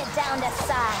cut you down to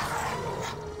size.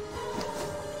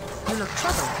 You look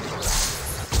troubled.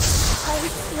 I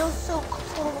feel so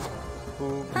cold.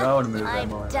 No, I want to move that I've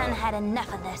more. done had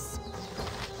enough of this.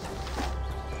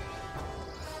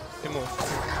 Hey, more.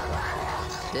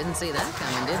 Didn't see that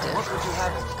coming, did you? What would you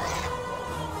have?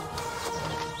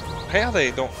 Hey, how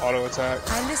they don't auto attack.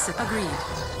 I listen. Agreed.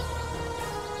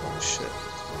 Oh shit.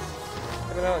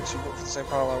 Hey, but Alex, you went for the same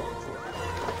pile I went for.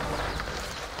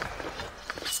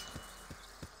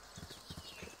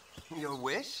 Your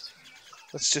wish?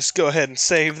 Let's just go ahead and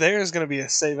save. There's going to be a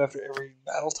save after every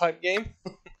battle type game.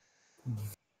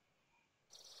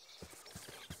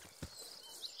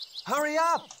 Hurry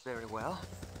up! Very well.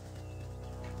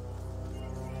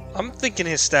 I'm thinking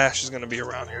his stash is going to be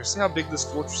around here. See how big this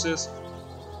fortress is?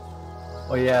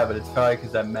 Oh yeah, but it's probably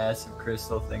because that massive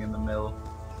crystal thing in the middle.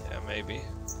 Yeah, maybe.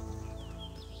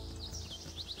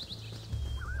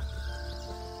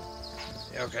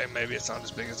 Yeah, okay, maybe it's not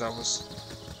as big as I was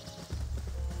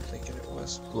thinking it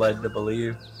was. Led to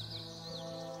believe.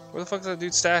 Where the fuck's that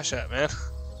dude's stash at, man?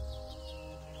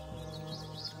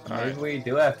 Maybe we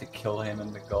do have to kill him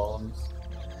and the golems.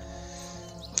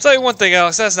 I'll tell you one thing,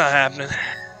 Alex, that's not happening.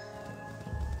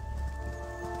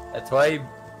 That's why he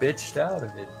bitched out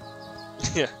of it.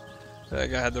 Yeah,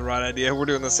 that guy had the right idea. We're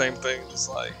doing the same thing, just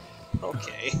like,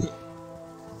 okay.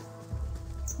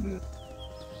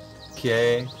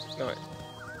 Okay. No, wait.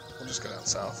 We'll just go down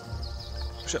south.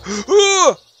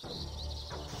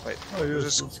 Wait, Oh, yeah,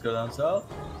 let's go down south.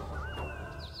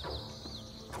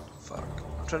 Fuck.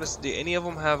 I'm trying to. Do any of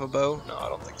them have a bow? No, I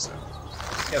don't think so.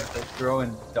 Yeah, but they're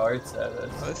throwing darts at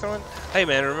us. Are they throwing? Hey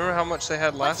man, remember how much they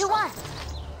had last time? What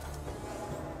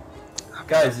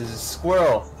Guys, there's a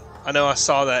squirrel. I know, I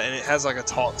saw that, and it has like a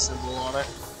talk symbol on it.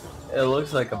 It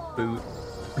looks like a boot.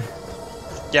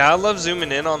 Yeah, I love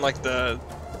zooming in on like to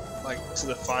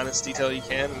the finest detail you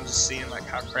can, and just seeing like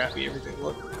how crappy everything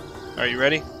looks. Are you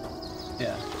ready?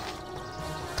 Yeah.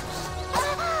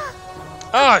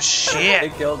 Oh shit! They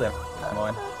killed him. Come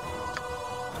on.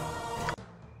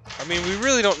 I mean, we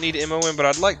really don't need MON, but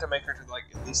I'd like to make her to like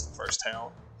at least the first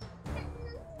town.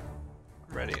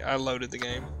 I'm ready. I loaded the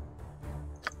game.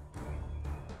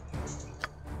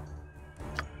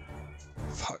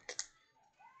 Fuck.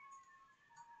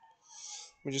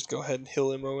 Let me just go ahead and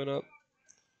heal MON up.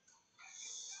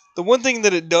 The one thing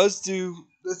that it does do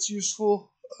that's useful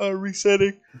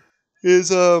resetting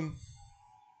is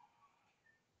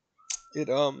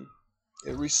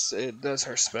it does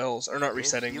her spells, or not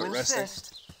resetting, but resting.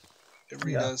 It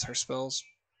redoes her spells.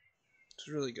 It's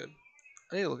really good.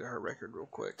 I need to look at her record real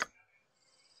quick.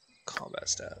 Combat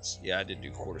stats. Yeah, I did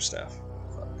do quarterstaff.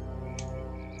 Fuck.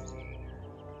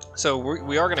 So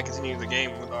we are going to continue the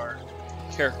game with our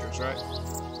characters, right?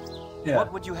 Yeah.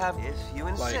 What would you have if you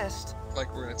insist?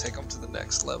 Like we're going to take them to the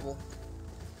next level.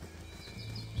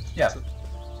 Yeah.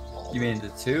 Oh, You mean the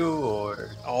 2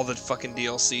 or? All the fucking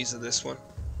DLCs of this one.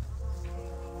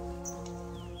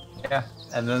 Yeah,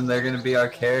 and then they're gonna be our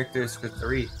characters for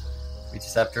 3. We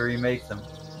just have to remake them.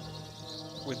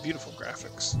 With beautiful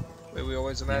graphics. The way we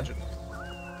always imagined.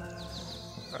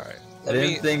 Alright. I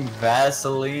didn't think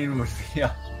Vaseline would be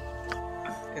on.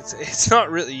 It's not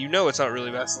really, you know it's not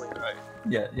really Vaseline, right?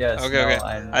 Yeah, yes. Okay, no, okay.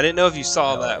 I didn't know if you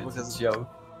saw that it's because a joke.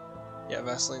 Yeah,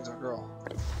 Vaseline's our girl.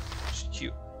 She's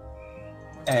cute.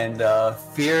 And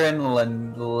Fear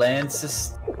and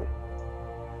Lances.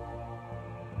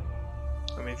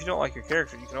 I mean, if you don't like your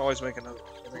character, you can always make another.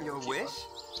 Your wish?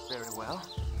 Very well.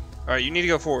 Alright, you need to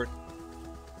go forward.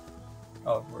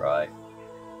 Oh, right.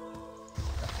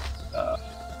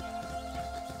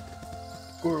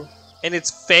 Squirrel. And it's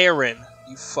Farron,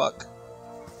 you fuck.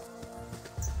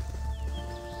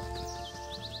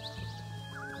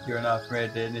 You're not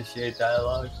afraid to initiate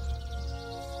dialogue?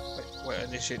 Wait, what?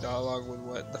 Initiate dialogue with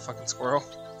what? The fucking squirrel?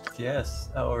 Yes.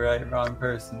 Oh, right. Wrong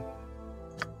person.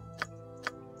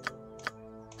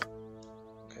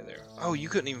 Okay, there. Oh, you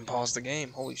couldn't even pause the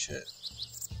game. Holy shit.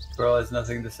 Squirrel has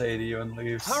nothing to say to you and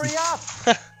leaves. Hurry up!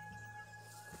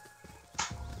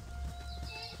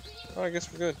 Oh, I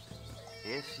guess we're good.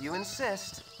 If you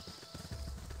insist.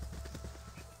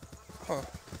 Huh.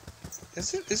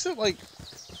 Is it like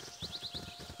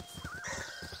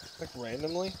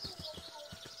randomly?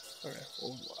 Okay,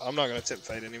 well, I'm not gonna tip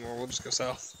fate anymore, we'll just go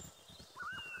south.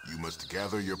 You must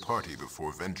gather your party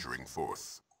before venturing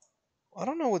forth. I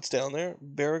don't know what's down there.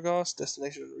 Baragos,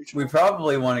 destination unreachable. We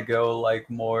probably want to go like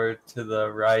more to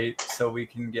the right so we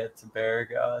can get to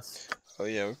Baragos. Oh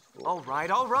yeah. All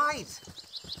right, all right.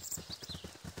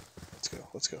 Let's go.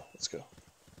 Let's go. Let's go.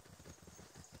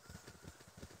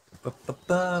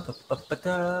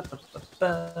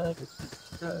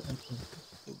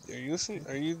 Are you listening?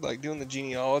 Are you like doing the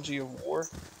genealogy of war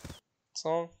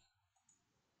song?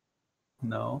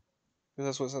 No. Because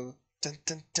that's what it says. Dun,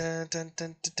 dun, dun, dun,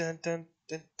 dun, dun, dun,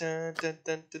 dun, dun, dun,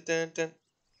 dun, dun, dun, dun.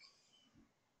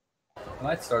 I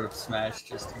might start up Smash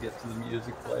just to get to the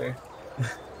music player.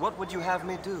 What would you have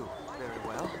me do? Very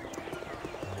well.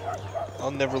 I'll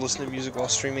never listen to music while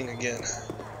streaming again.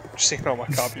 Just seeing all my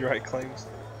copyright claims.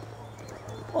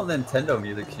 Well, Nintendo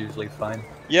music's usually fine.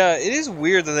 Yeah, it is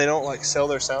weird that they don't like sell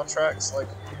their soundtracks. Like,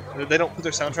 they don't put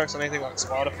their soundtracks on anything like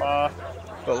Spotify.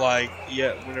 But like,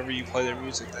 yeah, whenever you play their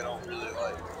music, they don't really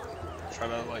like try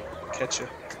to like catch you.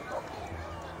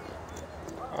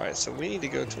 All right, so we need to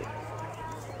go to.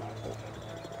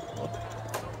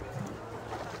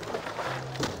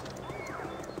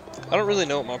 I don't really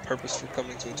know what my purpose for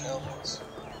coming to a town is.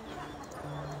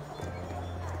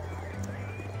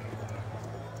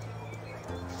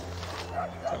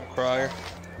 Town crier.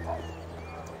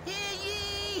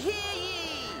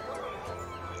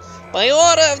 By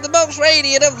order of the most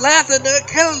radiant of Lathander,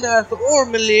 Kelnath,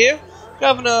 Ormelir,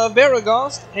 Governor of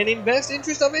Baragos, and in best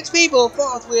interest of its people,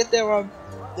 forthwith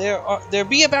there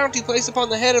be a bounty placed upon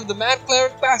the head of the mad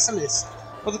cleric Basilisk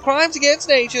for the crimes against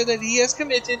nature that he has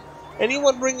committed.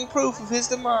 Anyone bringing proof of his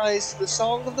demise to the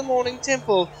Song of the Morning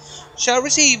Temple shall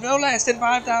receive no less than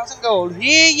 5,000 gold.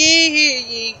 Hear ye, hear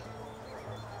ye.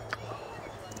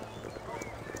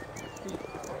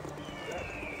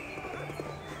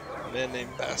 A man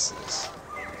named Basilisk.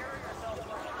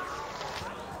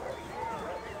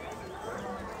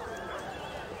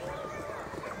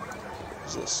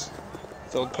 What's this?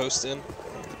 Filled post in.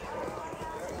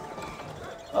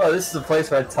 Oh, this is the place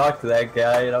where I talked to that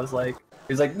guy, and I was like,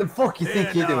 he's like, the fuck you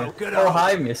think you're doing? Oh,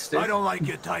 hi, mister. I don't like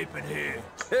your typing here.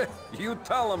 You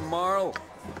tell him, Marl.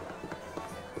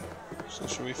 So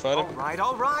should we fight him? All right,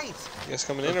 all right. You guys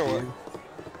coming in or what?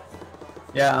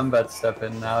 Yeah, I'm about to step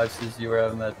in now. It's just you were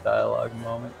having that dialogue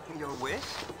moment. Your wish?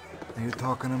 Are you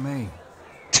talking to me?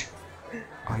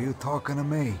 Are you talking to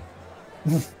me?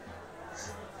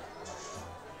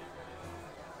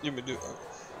 You been doing?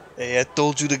 Hey, I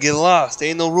told you to get lost.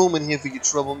 Ain't no room in here for your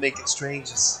troublemaking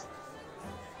strangers.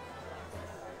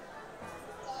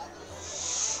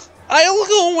 I'll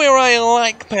go where I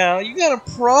like, pal. You got a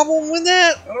problem with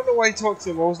that? I don't know why you talked to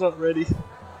him. I was not ready.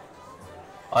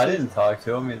 I didn't talk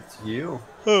to him. It's you.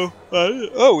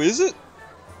 Oh, is it?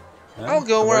 Yeah, I'll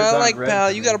go the where words I aren't like, read pal.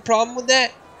 to You me. got a problem with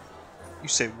that? You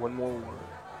say one more word,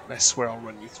 and I swear I'll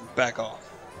run you through. Back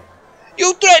off.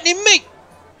 You threatening me?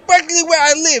 Practically where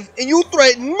I live, and you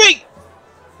threaten me.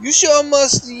 You sure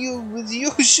must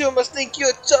think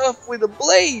you're tough with a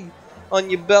blade on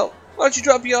your belt. Why don't you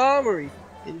drop your armory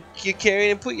and you carry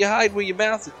it and put your hide where your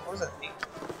mouth is? What does that mean?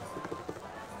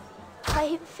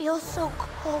 I feel so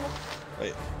cold.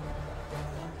 Wait.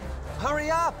 Hurry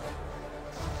up!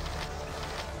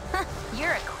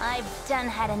 You're a I've done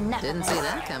had enough Didn't of see this.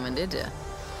 that coming, did you?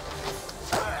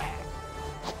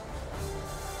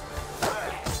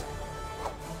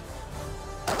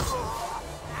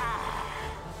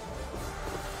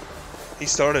 He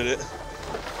started it.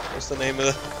 What's the name of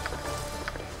the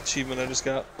achievement I just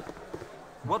got?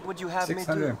 What would you have me do?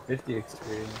 650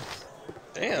 experience.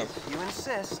 Damn. If you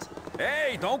insist.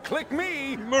 Hey, don't click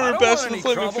me! Murder Bastard the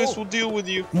Flaming Fist will deal with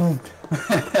you.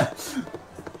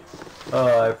 Oh,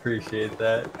 I appreciate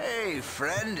that. Hey,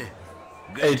 friend.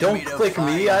 Good Hey, to don't meet a click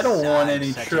me. fine I don't want side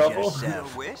any such as trouble.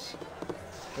 yourself. Wish?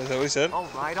 Is that what he said? All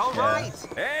right.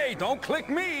 Hey, don't click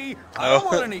me! I Oh. don't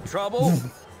want any trouble!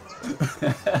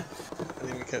 I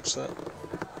didn't even catch that.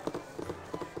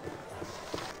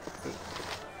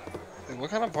 Hey, what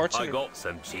kind of parts I are got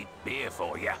some cheap beer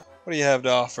for ya. What do you have to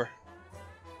offer?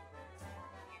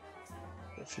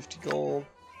 50 gold.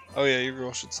 Oh yeah, your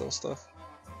girl should sell stuff.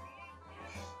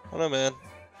 I don't know, man.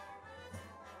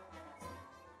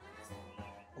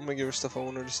 I'm gonna give her stuff I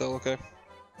want her to sell, okay?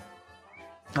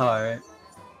 Alright.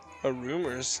 Oh,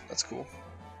 rumors. That's cool.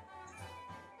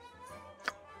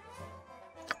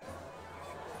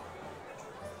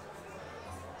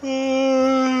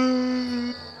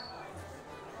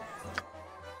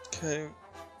 Okay.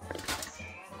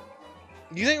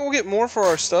 Do you think we'll get more for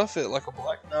our stuff at like a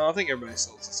black? No, I think everybody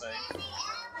sells the same.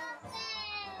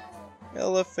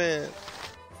 Elephant.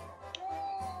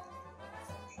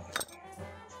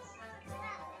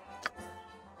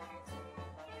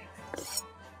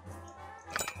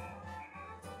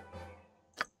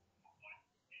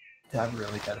 I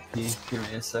really gotta pee. Give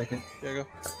me a second. There you go.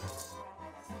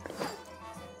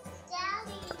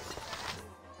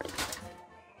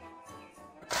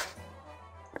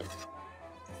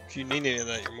 If you need any of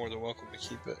that, you're more than welcome to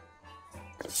keep it.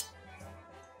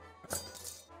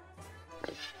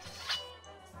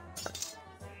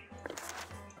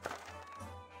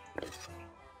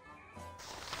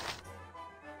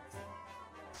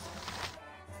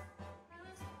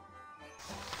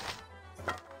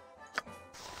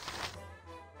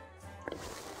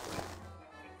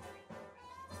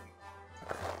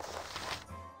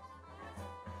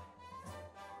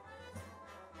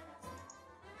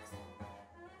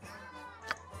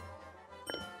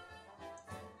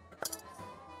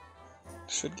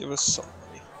 Should give us some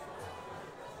money.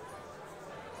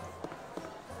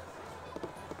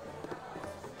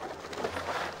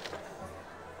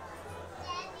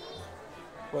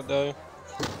 What do?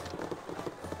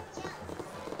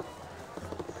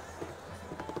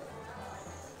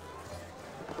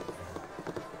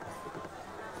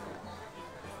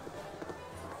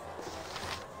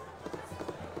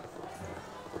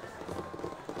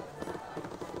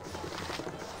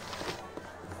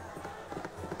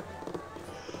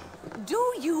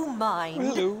 Do you mind?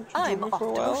 Hello, I'm off to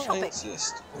go I shopping.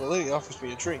 insist. When the lady offers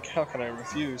me a drink, how can I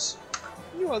refuse?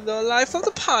 You are the life of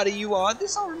the party, you are.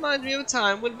 This all reminds me of a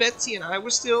time when Betsy and I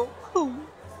were still... Oh,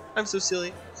 I'm so silly.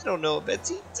 You don't know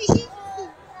Betsy.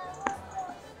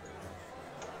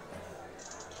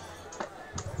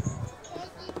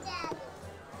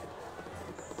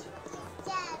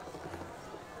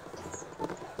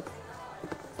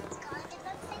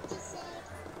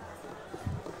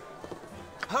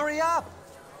 Hurry up!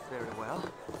 Very well.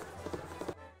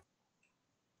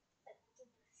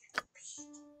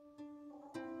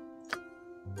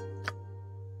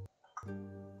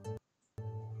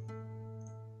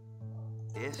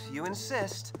 If you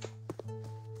insist.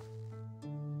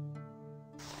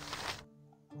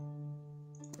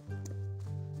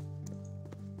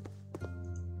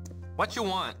 What you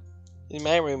want? In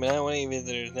my room, and I don't want any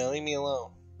visitors. Now leave me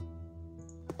alone.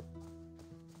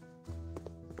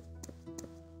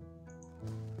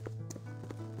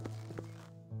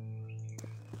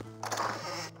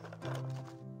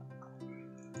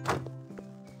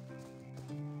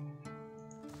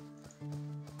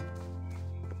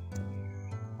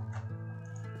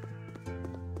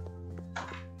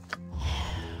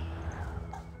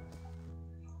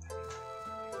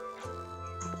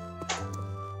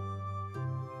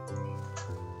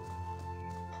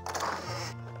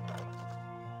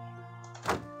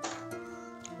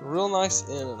 Real nice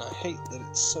inn, and I hate that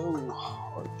it's so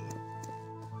hard to...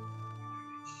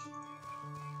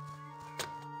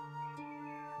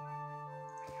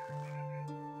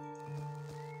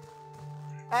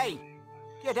 Hey,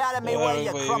 get out of me way,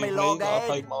 you crummy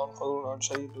loghead.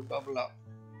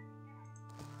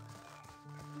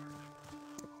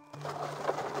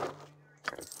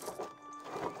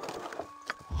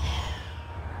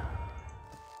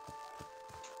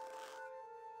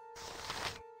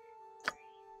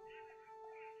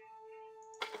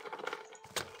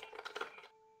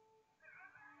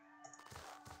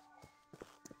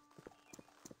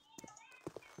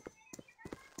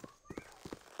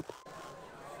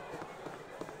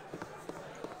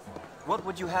 What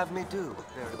would you have me do?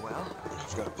 Very well.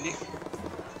 It's gotta be.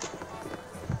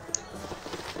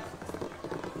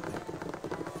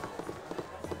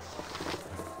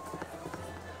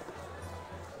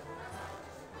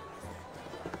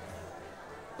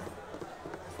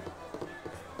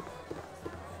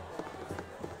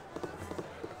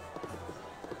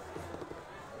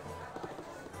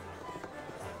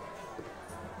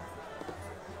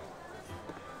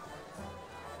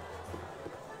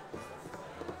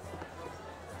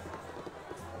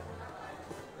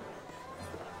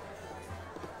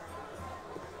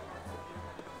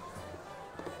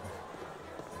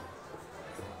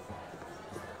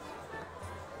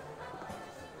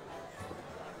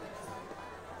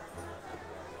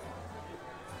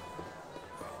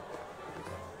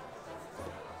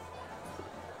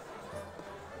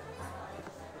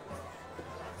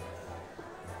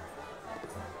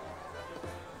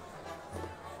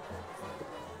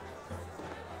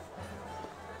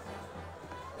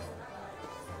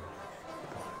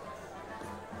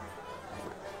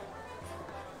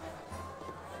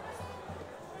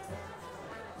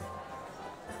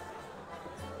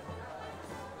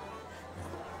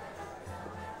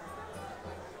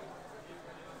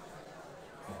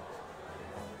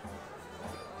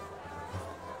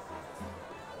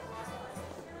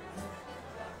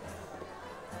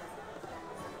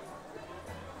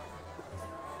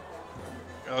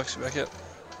 Alex, you back yet?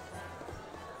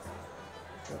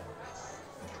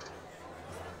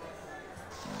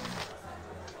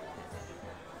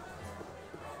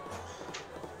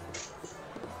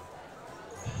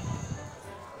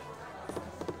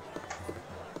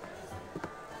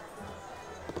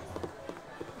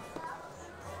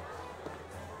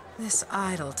 This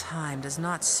idle time does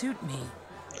not suit me.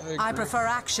 I prefer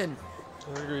action.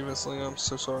 I agree, Miss Lee. I'm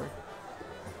so sorry.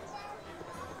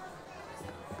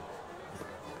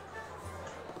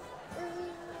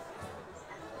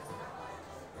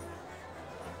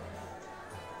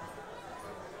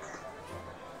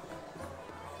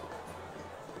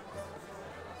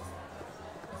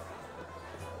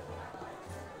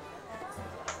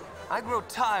 I grow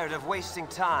tired of wasting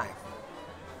time.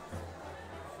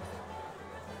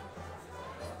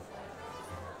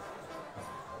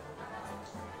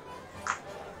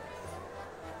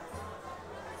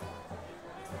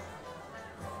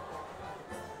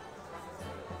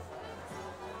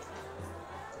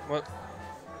 What?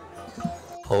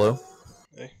 Hello?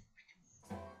 Hey.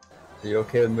 Are you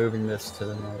okay with moving this to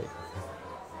the night?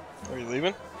 Are you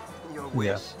leaving? Your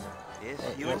wish, Yeah.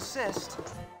 if you insist.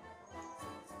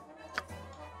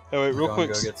 Hey, wait, real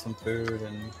quick. Go get some food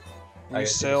and. Can you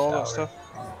sell all that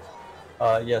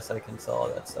stuff? Yes, I can sell all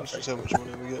that stuff. How much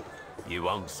money we get? You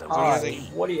won't so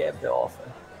What do you have to offer?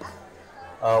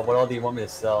 What all do you want me to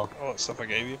sell? All that stuff I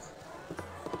gave you.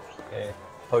 Okay.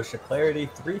 Potion of Clarity,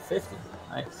 350.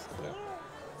 Nice. Yeah.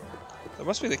 That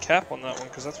must be the cap on that one,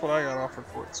 because that's what I got offered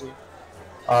for it too.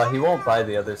 He won't buy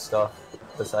the other stuff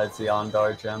besides the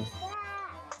Ondar gem.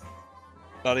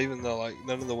 Not even the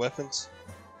none of the weapons.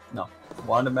 No.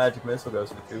 Wand of Magic Missile goes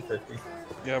for 250.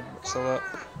 Yeah, sell that.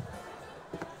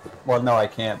 Well, no, I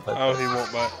can't. But oh, he won't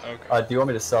buy it. Okay. Do you want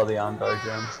me to sell the Ondar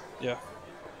gem? Yeah.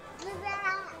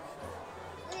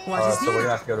 So we're gonna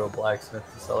have to go to a blacksmith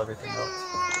to sell everything else.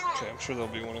 Okay, I'm sure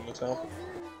there'll be one in the town.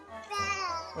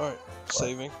 Alright,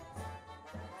 saving.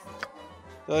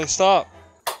 Hey, stop!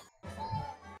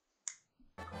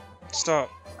 Stop.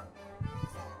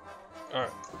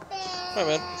 Alright. Alright,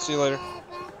 man. See you later.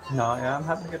 No, yeah, I'm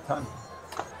having a good time.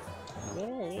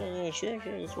 No, yeah, sure.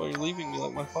 That's why you're leaving me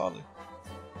like my father.